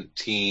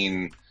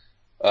 17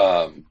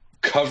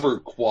 cover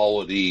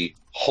quality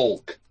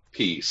Hulk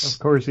piece. Of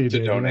course he to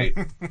did, donate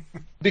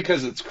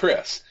because it's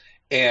Chris.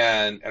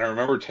 And I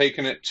remember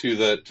taking it to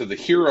the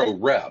Hero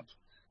rep,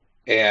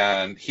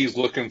 and he's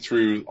looking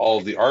through all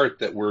of the art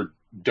that we're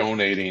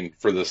donating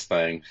for this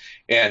thing,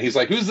 and he's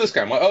like, "Who's this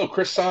guy?" I'm like, "Oh,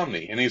 Chris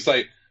Somney." And he's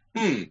like,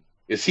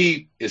 "Is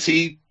he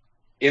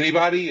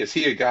anybody? Is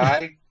he a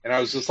guy?" And I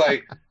was just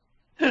like,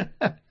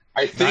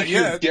 I think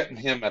you're getting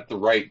him at the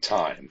right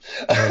time.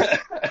 Right.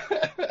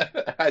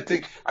 I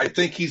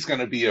think he's going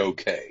to be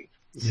okay.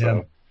 Yeah.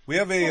 So. We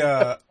have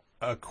a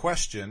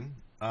question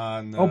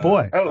on. Oh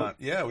boy!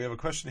 Yeah, we have a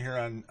question here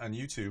on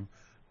YouTube.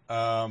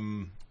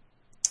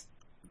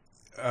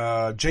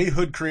 J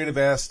Hood Creative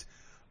asked,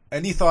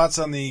 "Any thoughts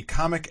on the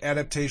comic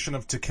adaptation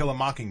of To Kill a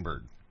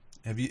Mockingbird?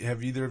 Have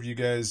either of you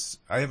guys?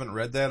 I haven't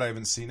read that. I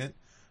haven't seen it,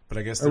 but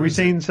I guess Are we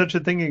saying such a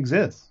thing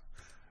exists?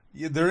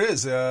 Yeah, there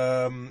is.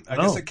 I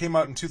guess it came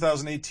out in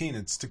 2018.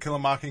 It's To Kill a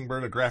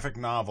Mockingbird, a graphic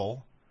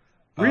novel.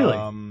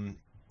 Really?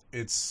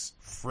 It's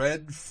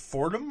Fred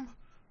Fordham.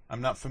 I'm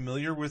not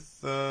familiar with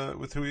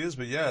who he is,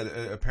 but yeah,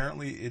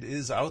 apparently it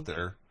is out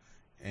there,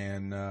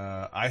 and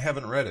I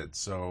haven't read it,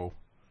 so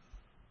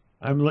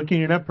I'm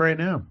looking it up right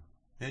now.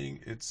 yeah,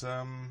 it's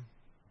I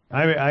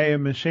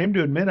am ashamed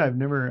to admit I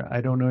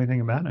don't know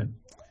anything about it.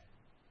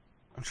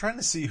 I'm trying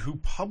to see who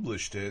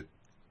published it.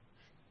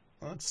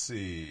 Let's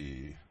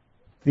see.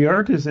 The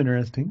art is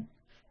interesting.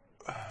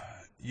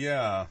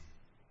 Yeah.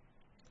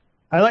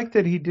 I like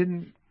that he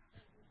didn't.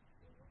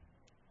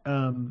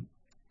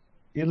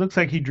 It looks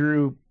like he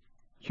drew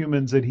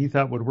humans that he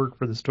thought would work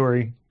for the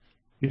story.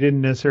 He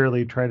didn't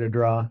necessarily try to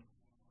draw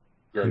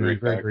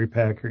Gregory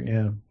Packer.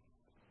 Yeah.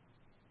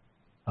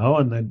 Oh,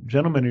 and the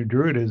gentleman who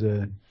drew it is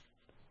a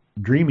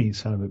dreamy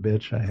son of a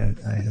bitch. I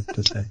have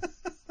to say.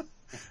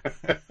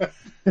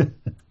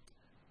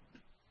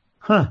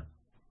 Huh.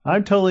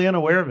 I'm totally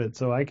unaware of it,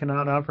 so I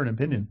cannot offer an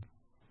opinion.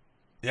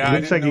 Yeah, it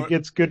looks like it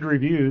gets good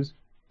reviews.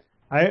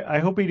 I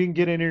hope he didn't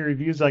get any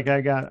reviews like I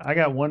got. I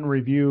got one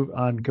review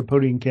on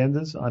Capote in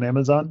Kansas on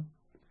Amazon,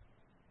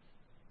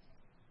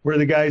 where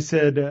the guy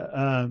said,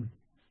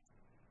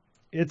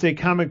 "It's a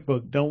comic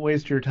book. Don't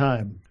waste your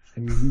time,"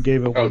 and he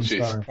gave it 1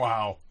 star.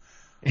 Wow,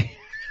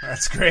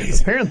 that's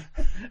great.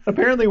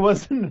 apparently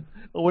wasn't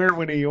aware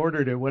when he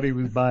ordered it what he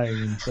was buying,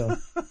 and so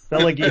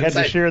felt like he had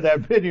to share that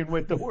opinion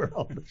with the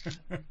world.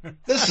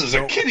 This is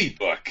a kiddie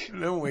book.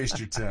 Don't waste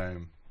your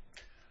time.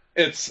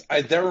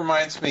 That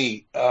reminds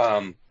me,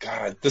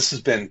 God, this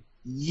has been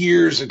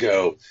years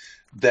ago,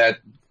 that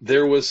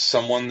there was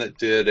someone that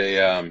did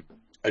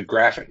a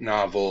graphic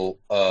novel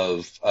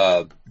of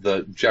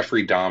the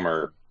Jeffrey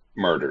Dahmer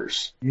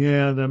murders.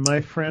 Yeah,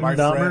 My Friend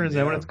Dahmer, is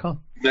that what it's called?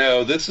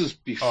 No, this is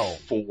before.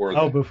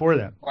 Oh, before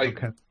that.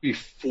 Like okay.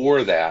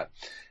 Before that,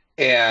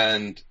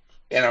 and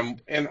I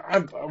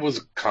was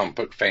a comic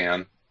book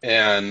fan,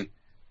 and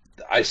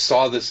I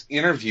saw this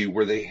interview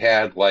where they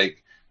had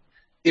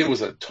it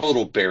was a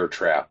total bear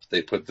trap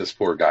they put this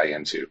poor guy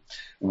into,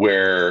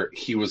 where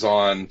he was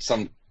on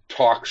some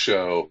talk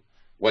show,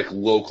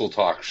 local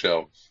talk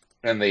show,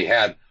 and they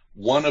had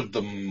one of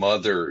the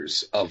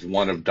mothers of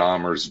one of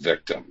Dahmer's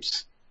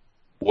victims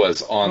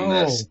was on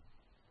this.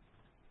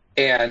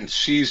 And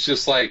she's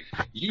just like,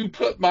 "You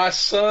put my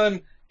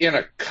son in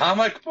a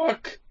comic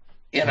book?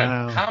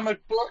 A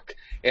comic book?"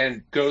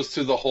 And goes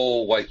through the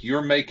whole,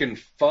 you're making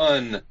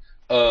fun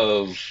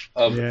of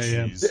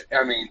yeah.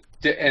 I mean,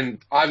 and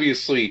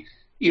obviously,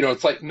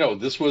 it's no,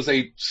 this was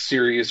a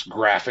serious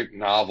graphic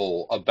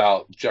novel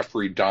about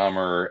Jeffrey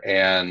Dahmer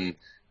and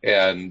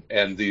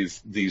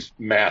these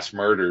mass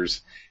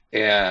murders.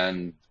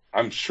 And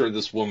I'm sure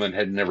this woman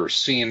had never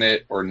seen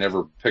it or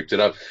never picked it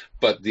up,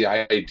 but the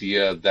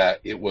idea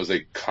that it was a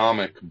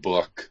comic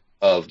book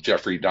of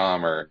Jeffrey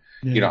Dahmer,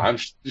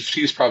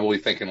 she's probably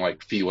thinking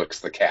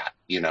Felix the Cat,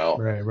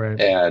 Right.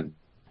 And,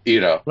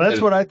 well, that's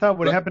what I thought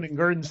would happen in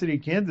Garden City,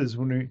 Kansas,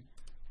 when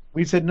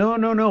we said,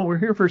 no, we're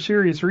here for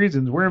serious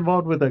reasons. We're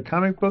involved with a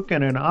comic book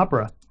and an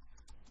opera.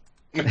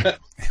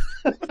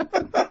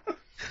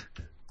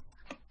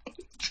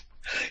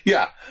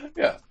 Yeah.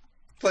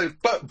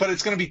 But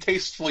it's going to be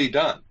tastefully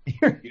done.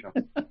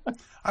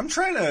 I'm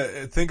trying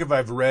to think if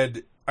I've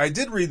read. I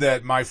did read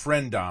that My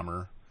Friend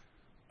Dahmer,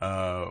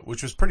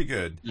 which was pretty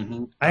good.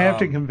 Mm-hmm. I have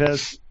to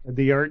confess,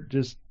 the art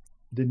just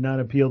did not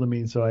appeal to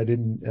me, so I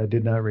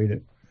did not read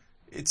it.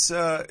 It's.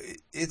 I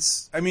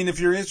mean, if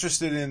you're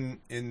interested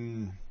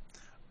in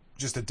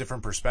just a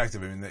different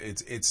perspective, I mean,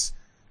 it's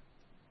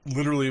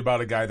literally about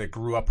a guy that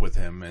grew up with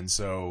him, and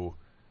so,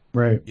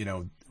 right.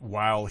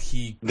 While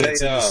he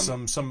gets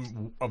into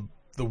some of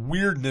the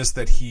weirdness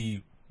that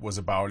he was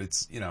about,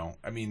 it's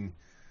I mean,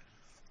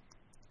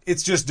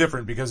 it's just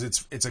different because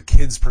it's a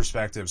kid's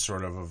perspective,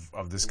 sort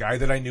of this guy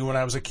that I knew when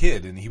I was a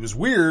kid, and he was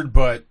weird,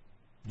 but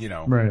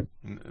right.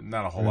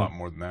 Not a whole lot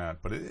more than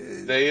that. But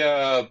they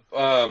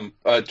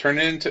turned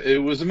it into, it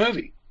was a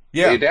movie.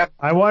 Yeah,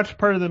 I watched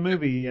part of the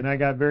movie and I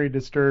got very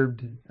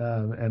disturbed,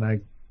 and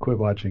I quit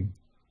watching.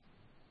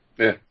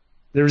 Yeah,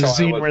 there was a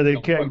scene where the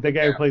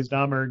guy who plays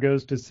Dahmer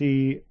goes to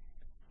see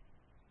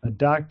a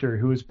doctor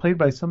who was played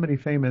by somebody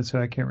famous who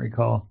I can't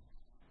recall.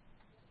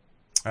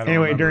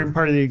 Anyway, during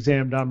part of the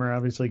exam, Dahmer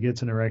obviously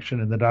gets an erection,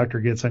 and the doctor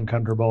gets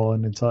uncomfortable,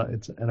 and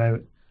and I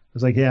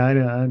was like,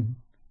 yeah,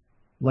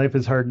 life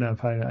is hard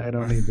enough. I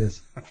don't need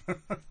this.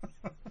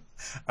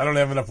 I don't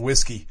have enough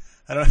whiskey.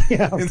 I don't.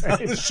 Yeah, on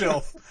right. the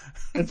shelf.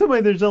 And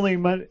somebody, there's only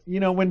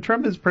when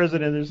Trump is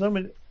president, there's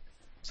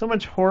so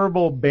much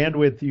horrible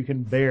bandwidth you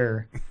can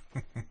bear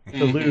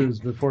to lose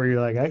before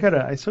you're like,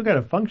 I still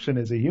gotta function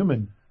as a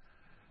human.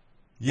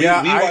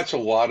 Yeah, we watch a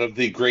lot of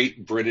the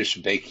Great British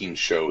Baking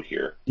Show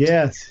here.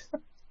 Yes.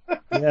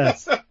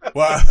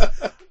 Well,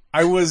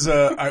 I was.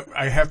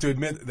 I have to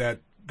admit that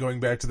going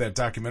back to that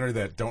documentary,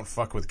 that Don't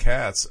Fuck with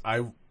Cats,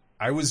 I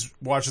was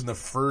watching the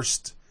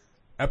first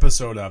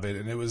episode of it,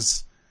 and it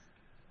was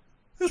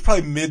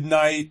probably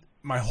midnight.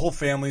 My whole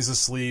family's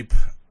asleep.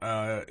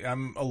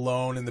 I'm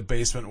alone in the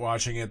basement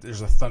watching it.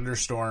 There's a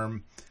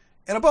thunderstorm,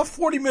 and about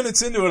 40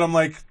 minutes into it, I'm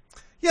like,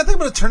 yeah, I think I'm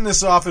going to turn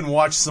this off and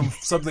watch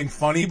something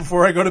funny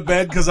before I go to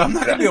bed because I'm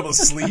not going to be able to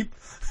sleep.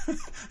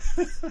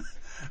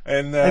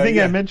 And I think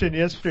I mentioned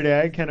yesterday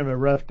I had kind of a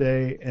rough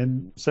day,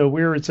 and so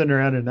we were sitting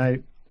around at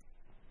night.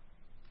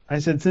 I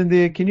said,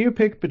 Cynthia, can you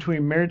pick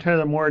between Mary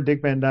Tyler Moore,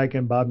 Dick Van Dyke,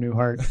 and Bob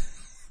Newhart?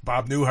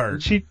 Bob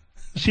Newhart.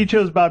 She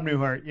chose Bob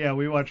Newhart. Yeah,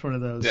 we watched one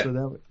of those,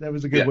 so that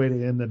was a good way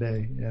to end the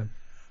day. Yeah,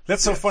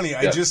 that's so funny.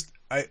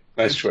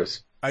 Nice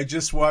choice. I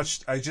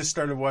just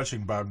started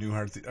watching Bob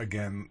Newhart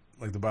again,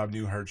 like the Bob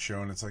Newhart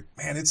show, and it's like,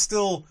 man, it's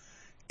still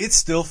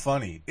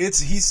funny.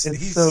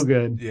 He's so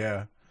good.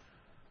 Yeah.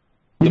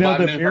 You know,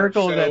 the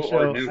miracle of that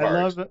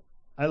show,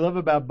 I love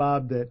about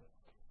Bob that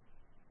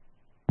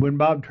when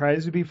Bob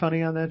tries to be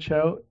funny on that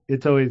show,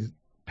 it's always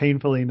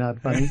painfully not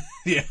funny.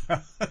 Yeah.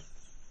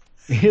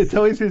 It's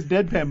always his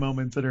deadpan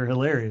moments that are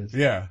hilarious.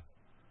 Yeah.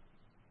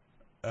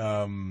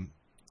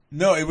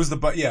 No, it was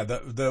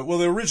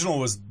the original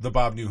was the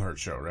Bob Newhart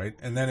show, right?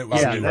 And then it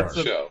was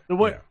Newhart show.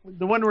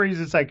 The one where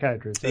he's a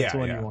psychiatrist. That's the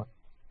one you want.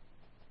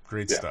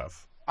 Great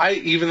stuff.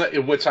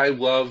 Which I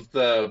love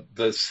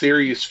the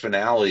series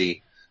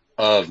finale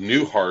of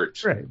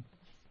Newhart. Right.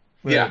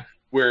 Yeah,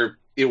 where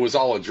it was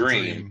all a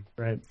dream.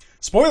 Right.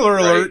 Spoiler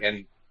alert.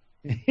 And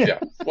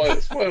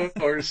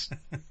spoilers.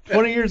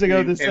 20 years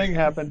ago, this thing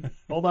happened.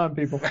 Hold on,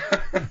 people.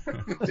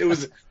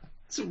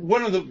 It's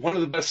one of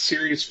the best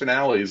series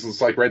finales.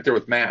 It's like right there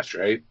with MASH,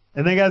 right?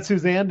 And they got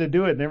Suzanne to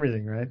do it and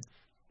everything, right?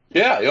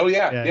 Yeah. Oh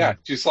yeah. Yeah.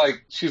 He's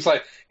like,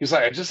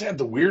 I just had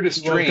the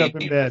weirdest dream. Woke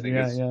up in bed.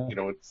 Yeah. You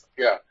know, it's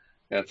yeah.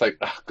 And it's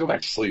like, go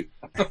back to sleep.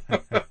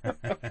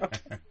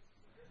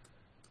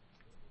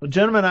 Well,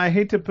 gentlemen, I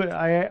hate to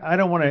I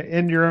don't want to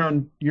end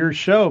your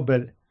show,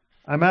 but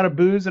I'm out of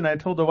booze, and I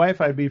told the wife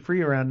I'd be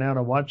free around now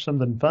to watch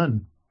something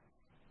fun.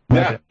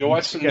 Yeah, go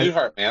watch some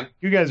Newhart, man.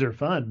 You guys are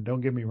fun.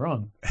 Don't get me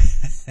wrong.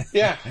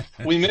 Yeah,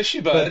 we miss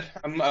you, bud.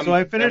 So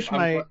I finished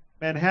my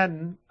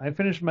Manhattan. I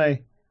finished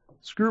my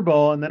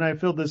Screwball, and then I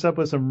filled this up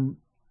with some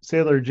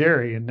Sailor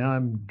Jerry, and now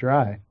I'm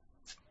dry.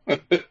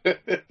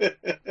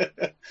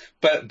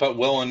 but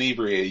well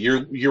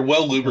inebriated. You're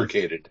well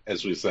lubricated,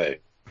 as we say.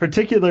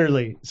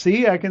 Particularly,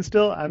 see, I'm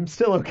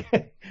still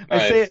okay.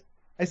 Nice.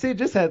 I say it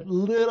just a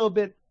little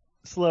bit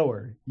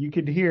slower. You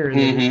could hear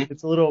that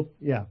it's a little,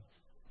 yeah.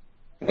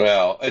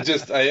 Well,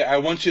 I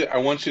want you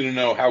to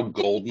know how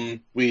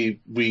golden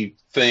we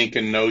think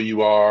and know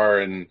you are,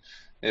 and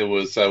it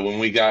was when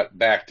we got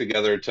back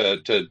together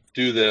to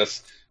do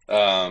this,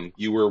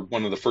 you were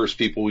one of the first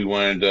people we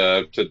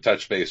wanted to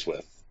touch base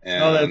with.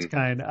 And, oh, that's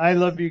kind. I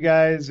love you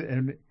guys,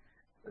 and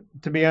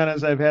to be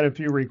honest, I've had a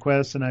few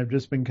requests, and I've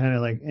just been kind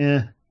of like,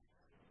 eh.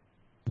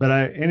 But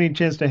any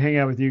chance to hang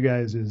out with you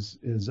guys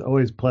is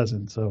always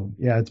pleasant. So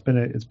yeah, it's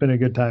been a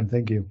good time.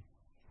 Thank you.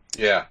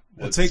 Yeah.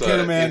 Well, take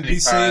care, man. Be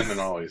safe, and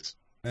always.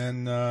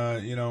 And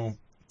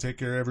take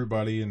care,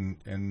 everybody,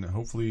 and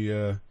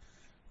hopefully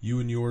you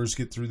and yours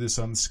get through this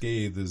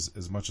unscathed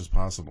as much as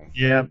possible.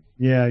 Yeah.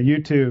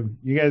 You too.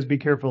 You guys be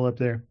careful up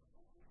there.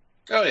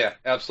 Oh yeah,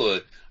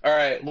 absolutely. All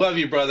right, love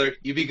you, brother.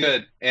 You be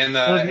good. And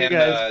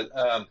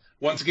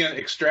once again,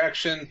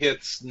 Extraction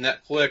hits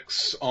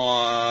Netflix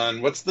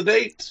on what's the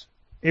date?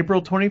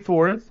 April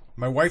 24th.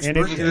 My wife's and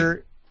birthday. If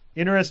you're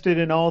interested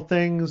in all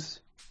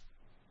things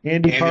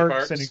Andy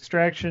Parks and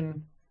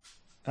Extraction,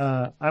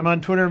 I'm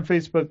on Twitter and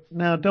Facebook.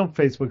 No, don't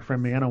Facebook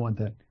friend me. I don't want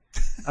that.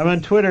 I'm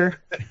on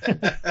Twitter.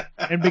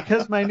 And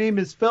because my name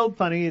is spelled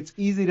funny, it's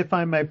easy to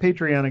find my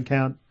Patreon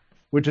account,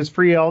 which is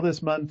free all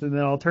this month, and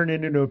then I'll turn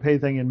it into a pay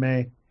thing in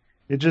May.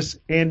 It's just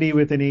Andy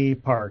with an E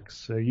Parks,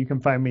 so you can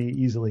find me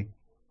easily.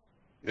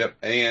 Yep,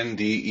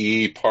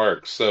 ANDE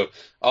Parks. So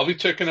I'll be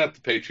checking out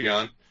the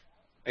Patreon.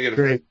 I got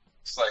Great.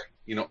 It's like,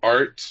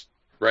 art,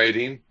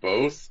 writing,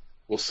 both.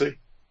 We'll see.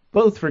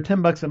 Both for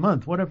 $10 a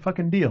month. What a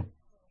fucking deal.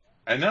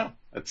 I know.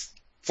 It's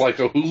like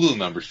a Hulu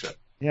membership.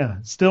 Yeah,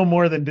 still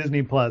more than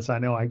Disney Plus. I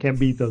know. I can't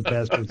beat those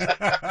bastards.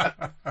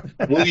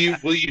 Will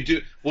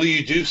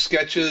you do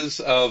sketches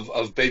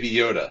of Baby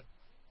Yoda?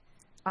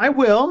 I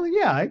will.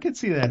 Yeah, I could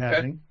see that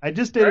happening. I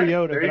just did a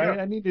Yoda, but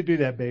I need to do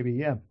that, baby.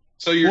 Yeah.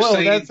 So you're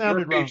saying that your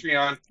sounded wrong.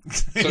 Patreon?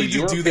 So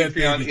your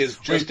Patreon is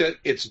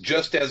it's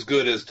just as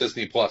good as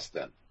Disney Plus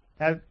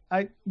then?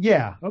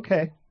 Yeah.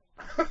 Okay.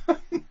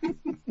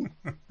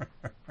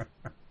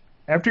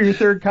 After your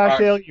third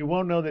cocktail, you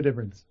won't know the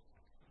difference.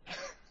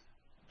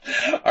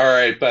 All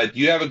right, bud.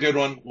 You have a good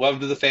one.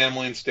 Love to the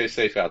family and stay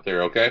safe out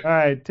there, okay? All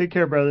right. Take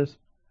care, brothers.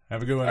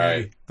 Have a good one, All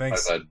Andy. right.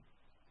 Thanks. Bye, bud.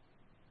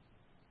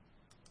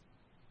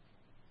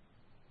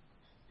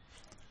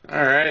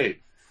 All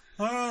right.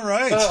 All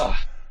right. Well,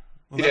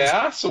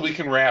 that so we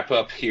can wrap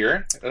up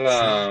here.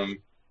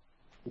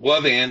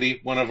 Love Andy,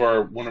 one of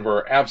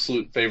our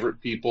absolute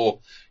favorite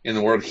people in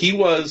the world. He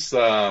was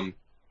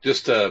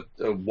just a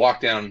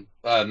walk down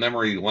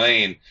memory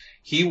lane.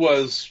 He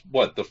was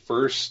the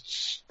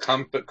first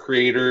comic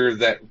creator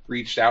that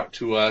reached out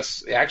to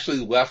us. He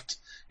actually left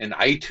an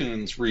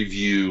iTunes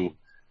review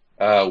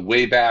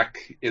way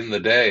back in the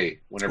day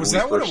whenever we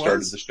first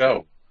started the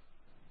show.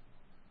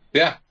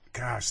 Yeah.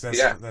 Gosh,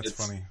 that's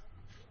funny.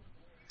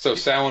 So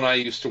Sal and I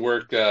used to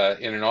work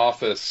in an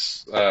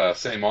office,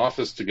 same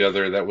office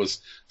together that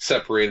was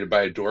separated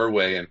by a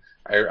doorway. And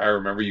I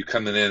remember you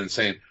coming in and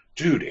saying,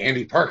 dude,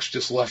 Andy Parks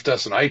just left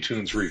us an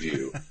iTunes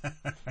review.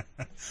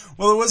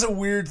 Well, it was a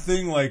weird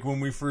thing, like when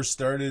we first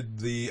started,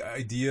 the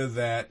idea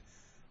that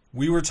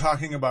we were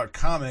talking about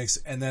comics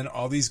and then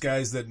all these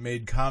guys that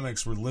made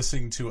comics were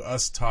listening to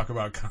us talk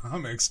about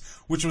comics,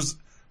 which was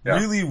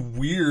really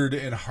weird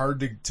and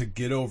hard to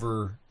get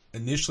over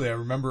initially. I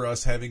remember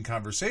us having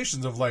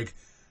conversations of like,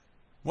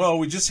 well,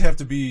 we just have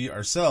to be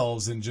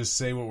ourselves and just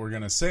say what we're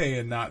going to say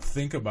and not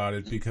think about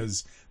it,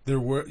 because there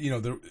were,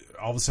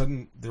 all of a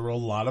sudden there were a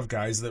lot of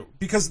guys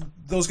because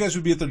those guys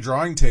would be at their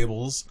drawing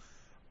tables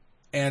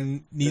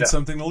and need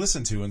something to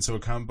listen to. And so a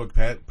comic book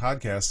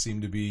podcast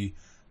seemed to be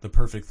the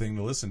perfect thing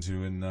to listen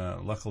to. And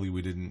luckily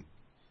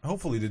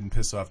hopefully didn't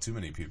piss off too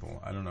many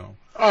people. I don't know.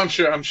 Oh,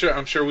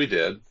 I'm sure we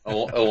did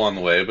along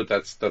the way, but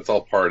that's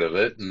all part of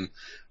it. And,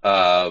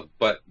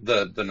 but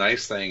the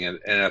nice thing, and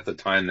at the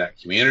time that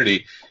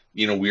community,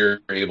 we were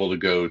able to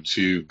go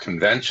to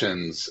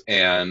conventions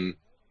and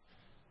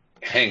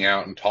hang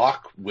out and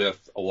talk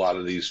with a lot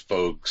of these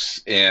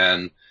folks.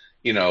 And,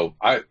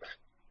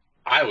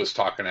 I was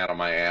talking out of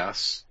my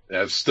ass.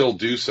 I still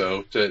do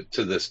so to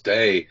this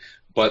day.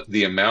 But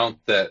the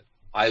amount that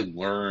I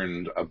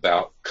learned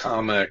about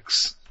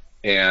comics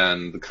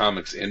and the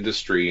comics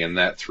industry in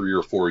that 3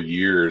 or 4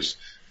 years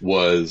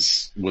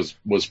was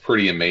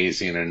pretty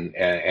amazing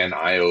and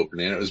eye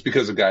opening. It was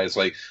because of guys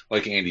like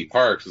Andy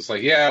Parks. It's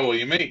like, yeah, well,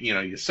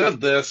 you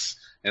said this,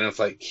 and it's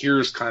like,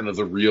 here's kind of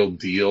the real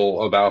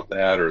deal about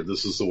that, or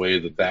this is the way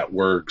that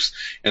works.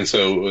 And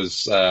so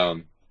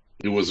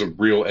it was a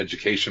real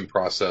education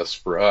process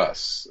for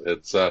us.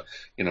 It's not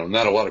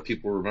a lot of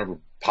people remember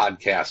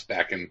podcasts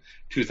back in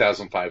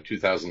 2005,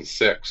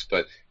 2006,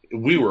 but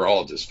we were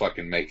all just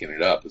fucking making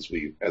it up as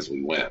we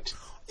went.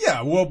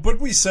 Yeah, well, but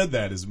we said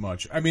that as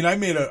much. I mean, I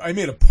made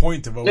a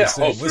point of always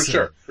saying,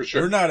 listen, for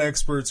sure. We're not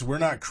experts, we're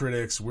not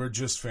critics, we're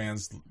just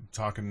fans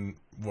talking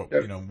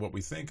what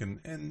we think,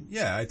 and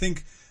yeah, I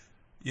think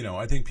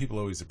people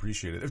always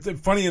appreciate it.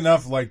 Funny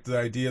enough, like the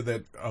idea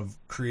that of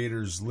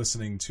creators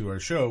listening to our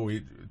show,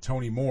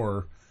 Tony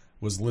Moore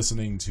was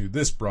listening to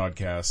this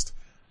broadcast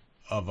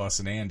of us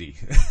and Andy.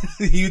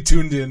 He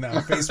tuned in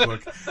on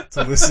Facebook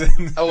to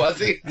listen. Oh, was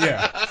he?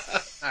 Yeah.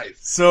 Nice.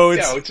 So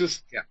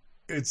this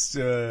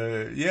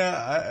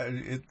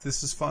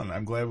is fun.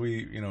 I'm glad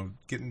we,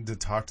 getting to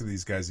talk to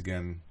these guys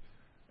again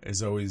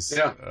is always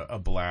a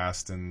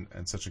blast and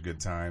such a good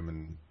time.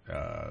 And,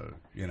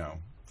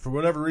 for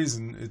whatever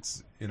reason,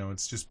 it's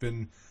just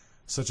been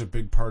such a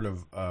big part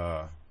of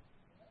our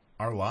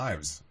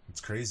lives. It's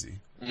crazy.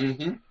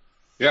 Mm-hmm.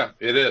 Yeah,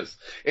 it is.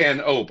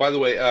 And, oh, by the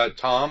way,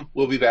 Tom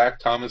will be back.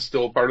 Tom is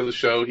still a part of the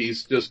show.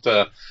 He's just,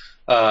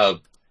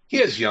 he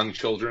has young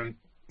children.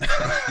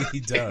 He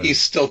does. He's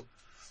still,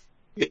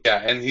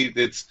 and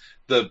it's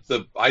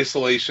the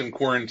isolation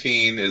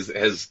quarantine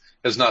has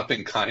not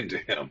been kind to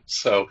him.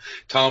 So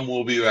Tom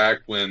will be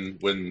back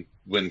when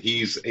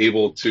he's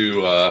able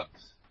to,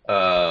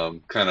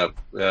 kind of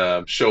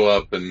show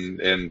up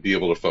and be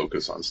able to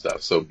focus on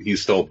stuff. So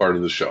he's still a part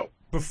of the show.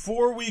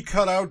 Before we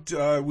cut out,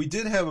 we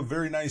did have a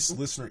very nice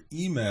listener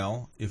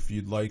email. If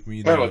you'd like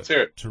me to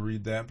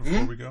read that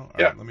before we go. All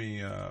right, let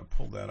me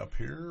pull that up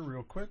here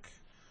real quick.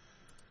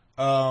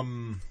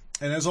 And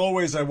as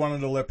always, I wanted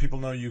to let people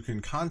know you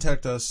can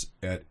contact us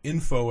at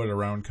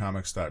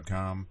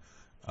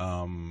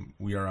info@aroundcomics.com.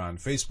 We are on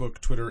Facebook,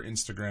 Twitter,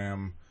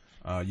 Instagram.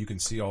 You can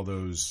see all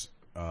those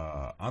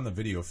on the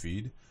video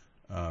feed.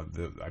 I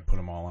put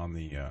them all on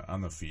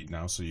the feed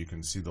now, so you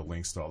can see the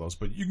links to all those.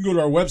 But you can go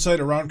to our website,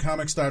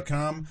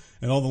 aroundcomics.com,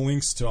 and all the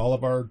links to all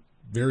of our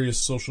various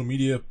social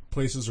media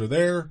places are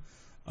there.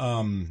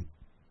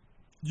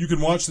 You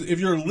can watch, if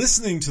you're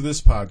listening to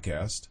this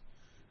podcast,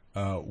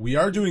 we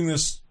are doing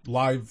this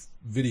live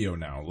video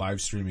now, live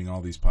streaming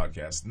all these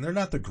podcasts. And they're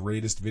not the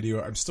greatest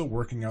video. I'm still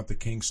working out the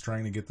kinks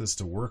trying to get this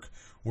to work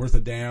worth a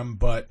damn.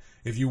 But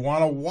if you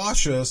want to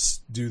watch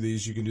us do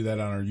these, you can do that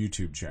on our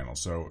YouTube channel.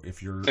 So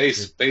if you're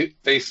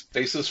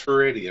Faces for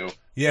Radio.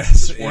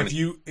 Yes,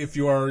 if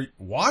you are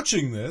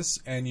watching this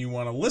and you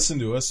want to listen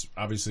to us,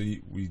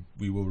 obviously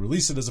we will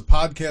release it as a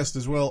podcast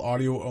as well,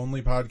 audio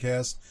only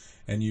podcast,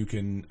 and you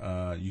can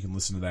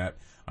listen to that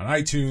on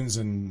iTunes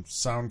and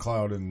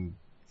SoundCloud and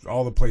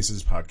all the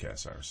places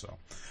podcasts are. So,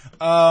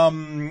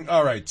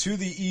 all right, to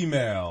the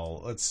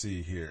email. Let's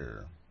see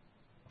here.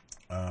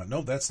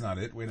 No, that's not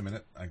it. Wait a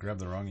minute. I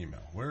grabbed the wrong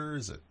email. Where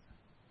is it?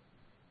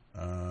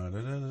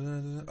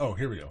 Oh,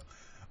 here we go.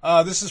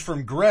 This is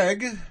from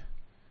Greg.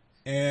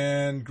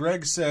 And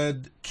Greg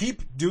said,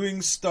 "Keep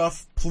doing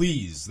stuff,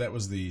 please." That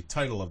was the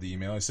title of the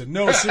email. I said,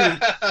 "No,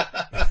 seriously."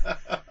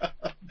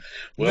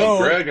 Well, No.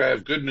 Greg, I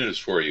have good news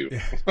for you.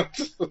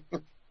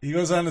 He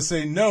goes on to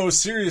say, "No,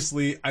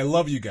 seriously, I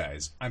love you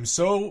guys. I'm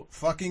so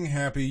fucking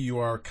happy you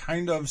are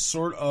kind of,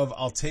 sort of,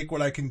 I'll take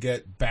what I can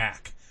get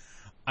back.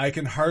 I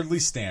can hardly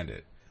stand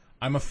it.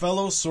 I'm a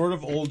fellow sort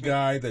of old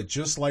guy that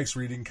just likes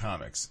reading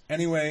comics.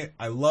 Anyway,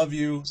 I love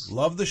you,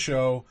 love the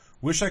show,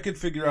 wish I could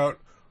figure out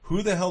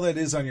who the hell that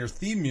is on your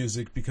theme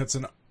music because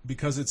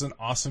it's an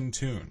awesome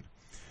tune.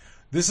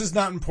 This is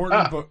not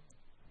important, but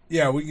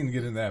yeah, we can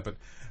get into that, but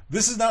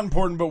this is not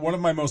important, but one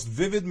of my most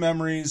vivid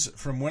memories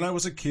from when I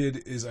was a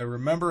kid is I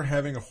remember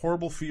having a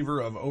horrible fever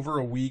of over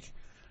a week,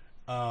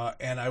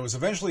 and I was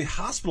eventually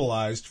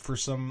hospitalized for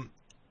some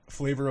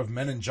flavor of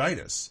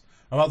meningitis.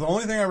 About the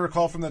only thing I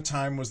recall from the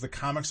time was the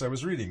comics I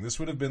was reading. This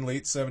would have been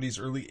late 70s,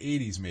 early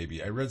 80s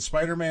maybe. I read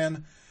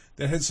Spider-Man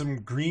that had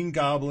some Green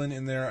Goblin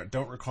in there. I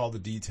don't recall the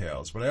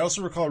details, but I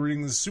also recall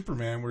reading the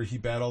Superman where he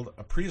battled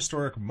a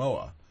prehistoric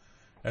Moa.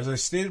 As I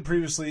stated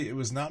previously, it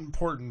was not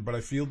important, but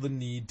I feel the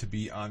need to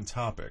be on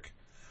topic.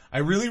 I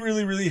really,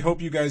 really, really hope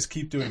you guys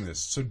keep doing this,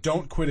 so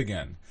don't quit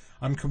again.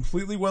 I'm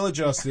completely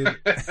well-adjusted,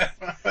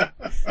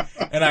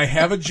 and I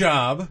have a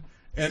job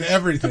and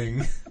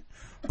everything,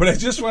 but I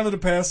just wanted to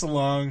pass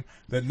along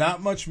that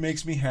not much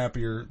makes me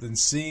happier than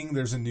seeing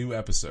there's a new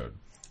episode.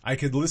 I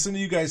could listen to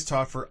you guys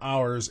talk for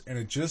hours, and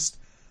it just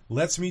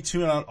lets me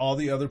tune out all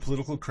the other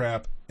political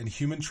crap and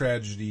human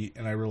tragedy,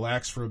 and I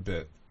relax for a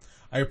bit.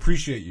 I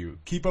appreciate you.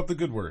 Keep up the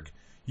good work.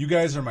 You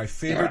guys are my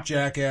favorite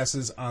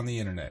jackasses on the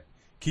internet.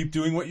 Keep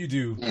doing what you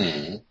do,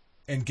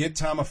 and get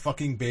Tom a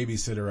fucking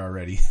babysitter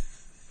already."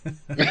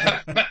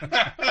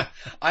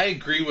 I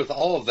agree with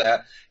all of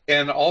that,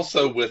 and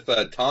also with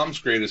Tom's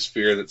greatest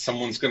fear that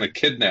someone's going to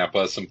kidnap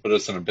us and put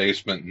us in a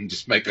basement and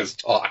just make us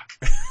talk.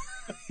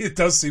 It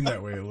does seem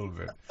that way a little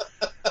bit.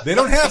 They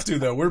don't have to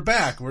though. We're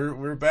back.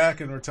 We're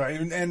back, and we're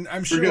talking. And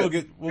I'm sure we'll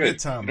get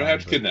Tom. You don't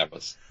have to kidnap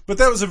us. But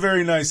that was a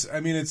very nice. I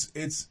mean,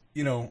 it's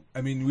you know.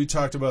 I mean, we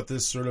talked about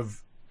this sort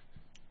of,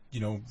 you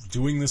know,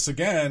 doing this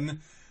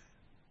again.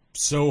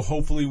 So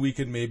hopefully we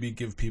can maybe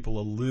give people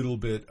a little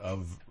bit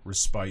of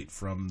respite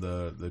from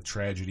the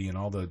tragedy and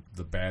all the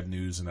bad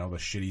news and all the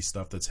shitty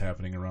stuff that's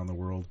happening around the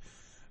world.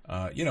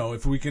 You know,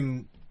 if we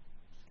can,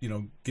 you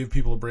know, give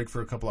people a break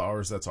for a couple of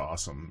hours, that's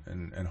awesome,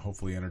 and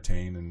hopefully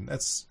entertain. And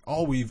that's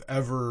all we've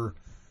ever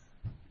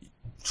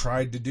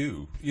tried to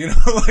do. You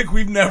know, like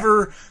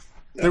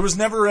there was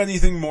never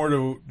anything more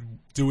to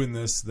doing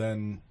this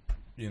than,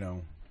 you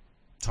know,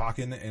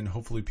 talking, and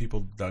hopefully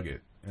people dug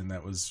it. And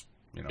that was,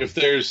 you know, if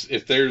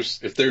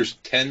there's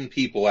 10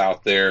 people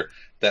out there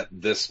that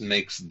this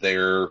makes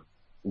their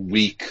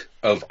week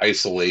of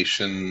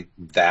isolation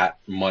that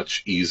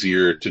much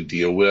easier to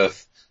deal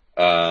with,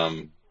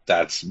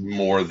 that's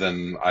more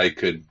than I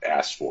could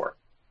ask for.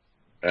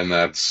 And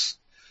that's,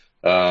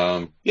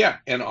 and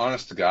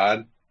honest to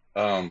God,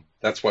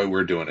 that's why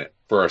we're doing it,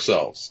 for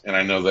ourselves. And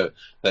I know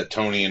that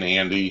Tony and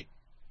Andy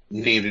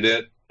needed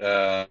it.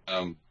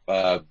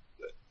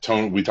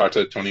 Tony, we talked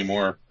to Tony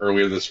Moore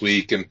earlier this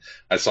week, and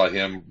I saw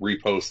him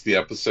repost the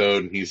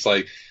episode, and he's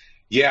like,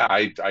 yeah,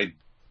 I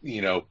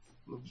you know,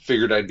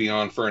 figured I'd be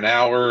on for an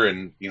hour,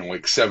 and, you know,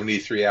 like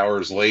 73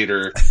 hours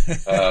later,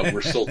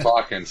 we're still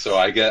talking. So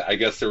I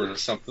guess there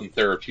was something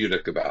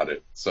therapeutic about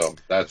it. So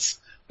that's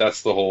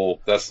the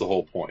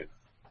whole point.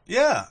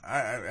 Yeah,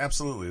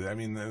 absolutely. I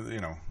mean, you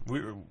know,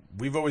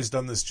 we've always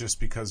done this just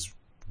because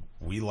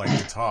we like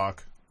to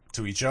talk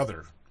to each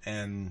other,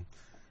 and,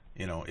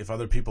 you know, if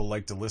other people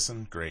like to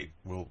listen, great.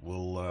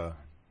 We'll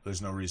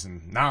there's no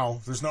reason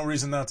not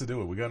to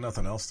do it. We got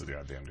nothing else to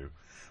goddamn do.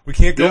 We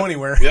can't go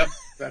anywhere. Yep.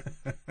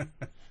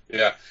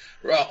 Yeah.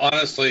 Well,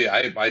 honestly,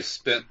 I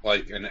spent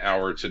like an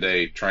hour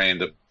today trying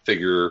to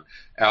figure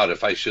out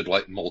if I should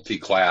like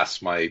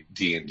multi-class my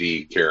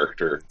D&D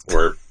character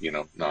or, you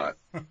know, not.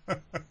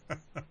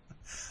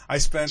 I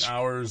spent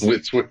hours.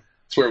 It's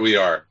where we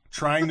are.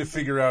 Trying to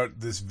figure out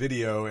this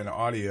video and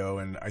audio,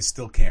 and I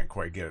still can't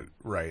quite get it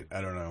right. I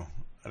don't know,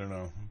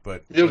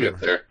 but You'll get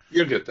there.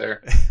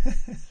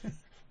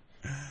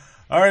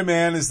 All right,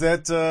 man. Is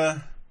that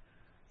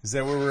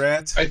where we're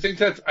at? I think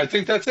that's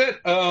it.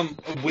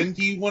 When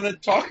do you want to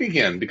talk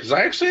again? Because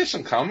I actually have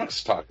some comics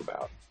to talk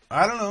about.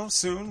 I don't know.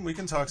 Soon. We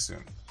can talk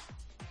soon.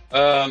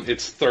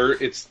 It's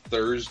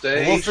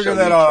Thursday. We'll figure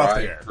that out off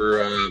the air.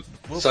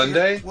 For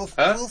Sunday. We'll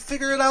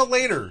figure it out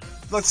later.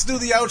 Let's do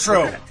the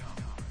outro. Okay.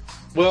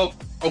 Well,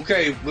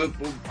 okay.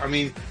 I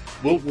mean,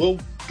 we'll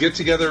get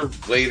together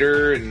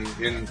later, and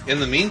in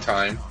the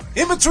meantime,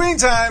 in between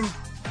time,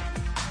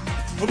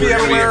 we'll be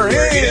everywhere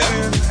in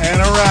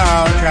and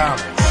around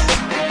comics.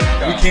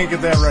 We can't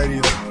get that right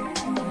either.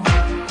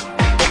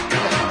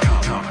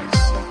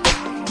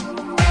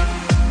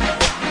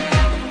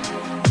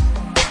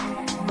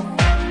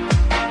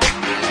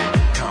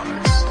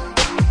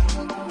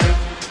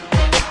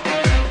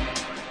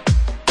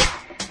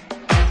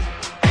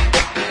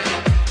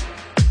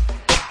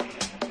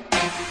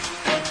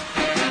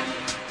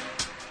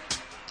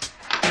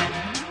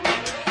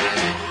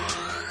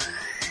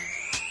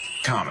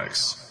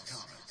 Comics.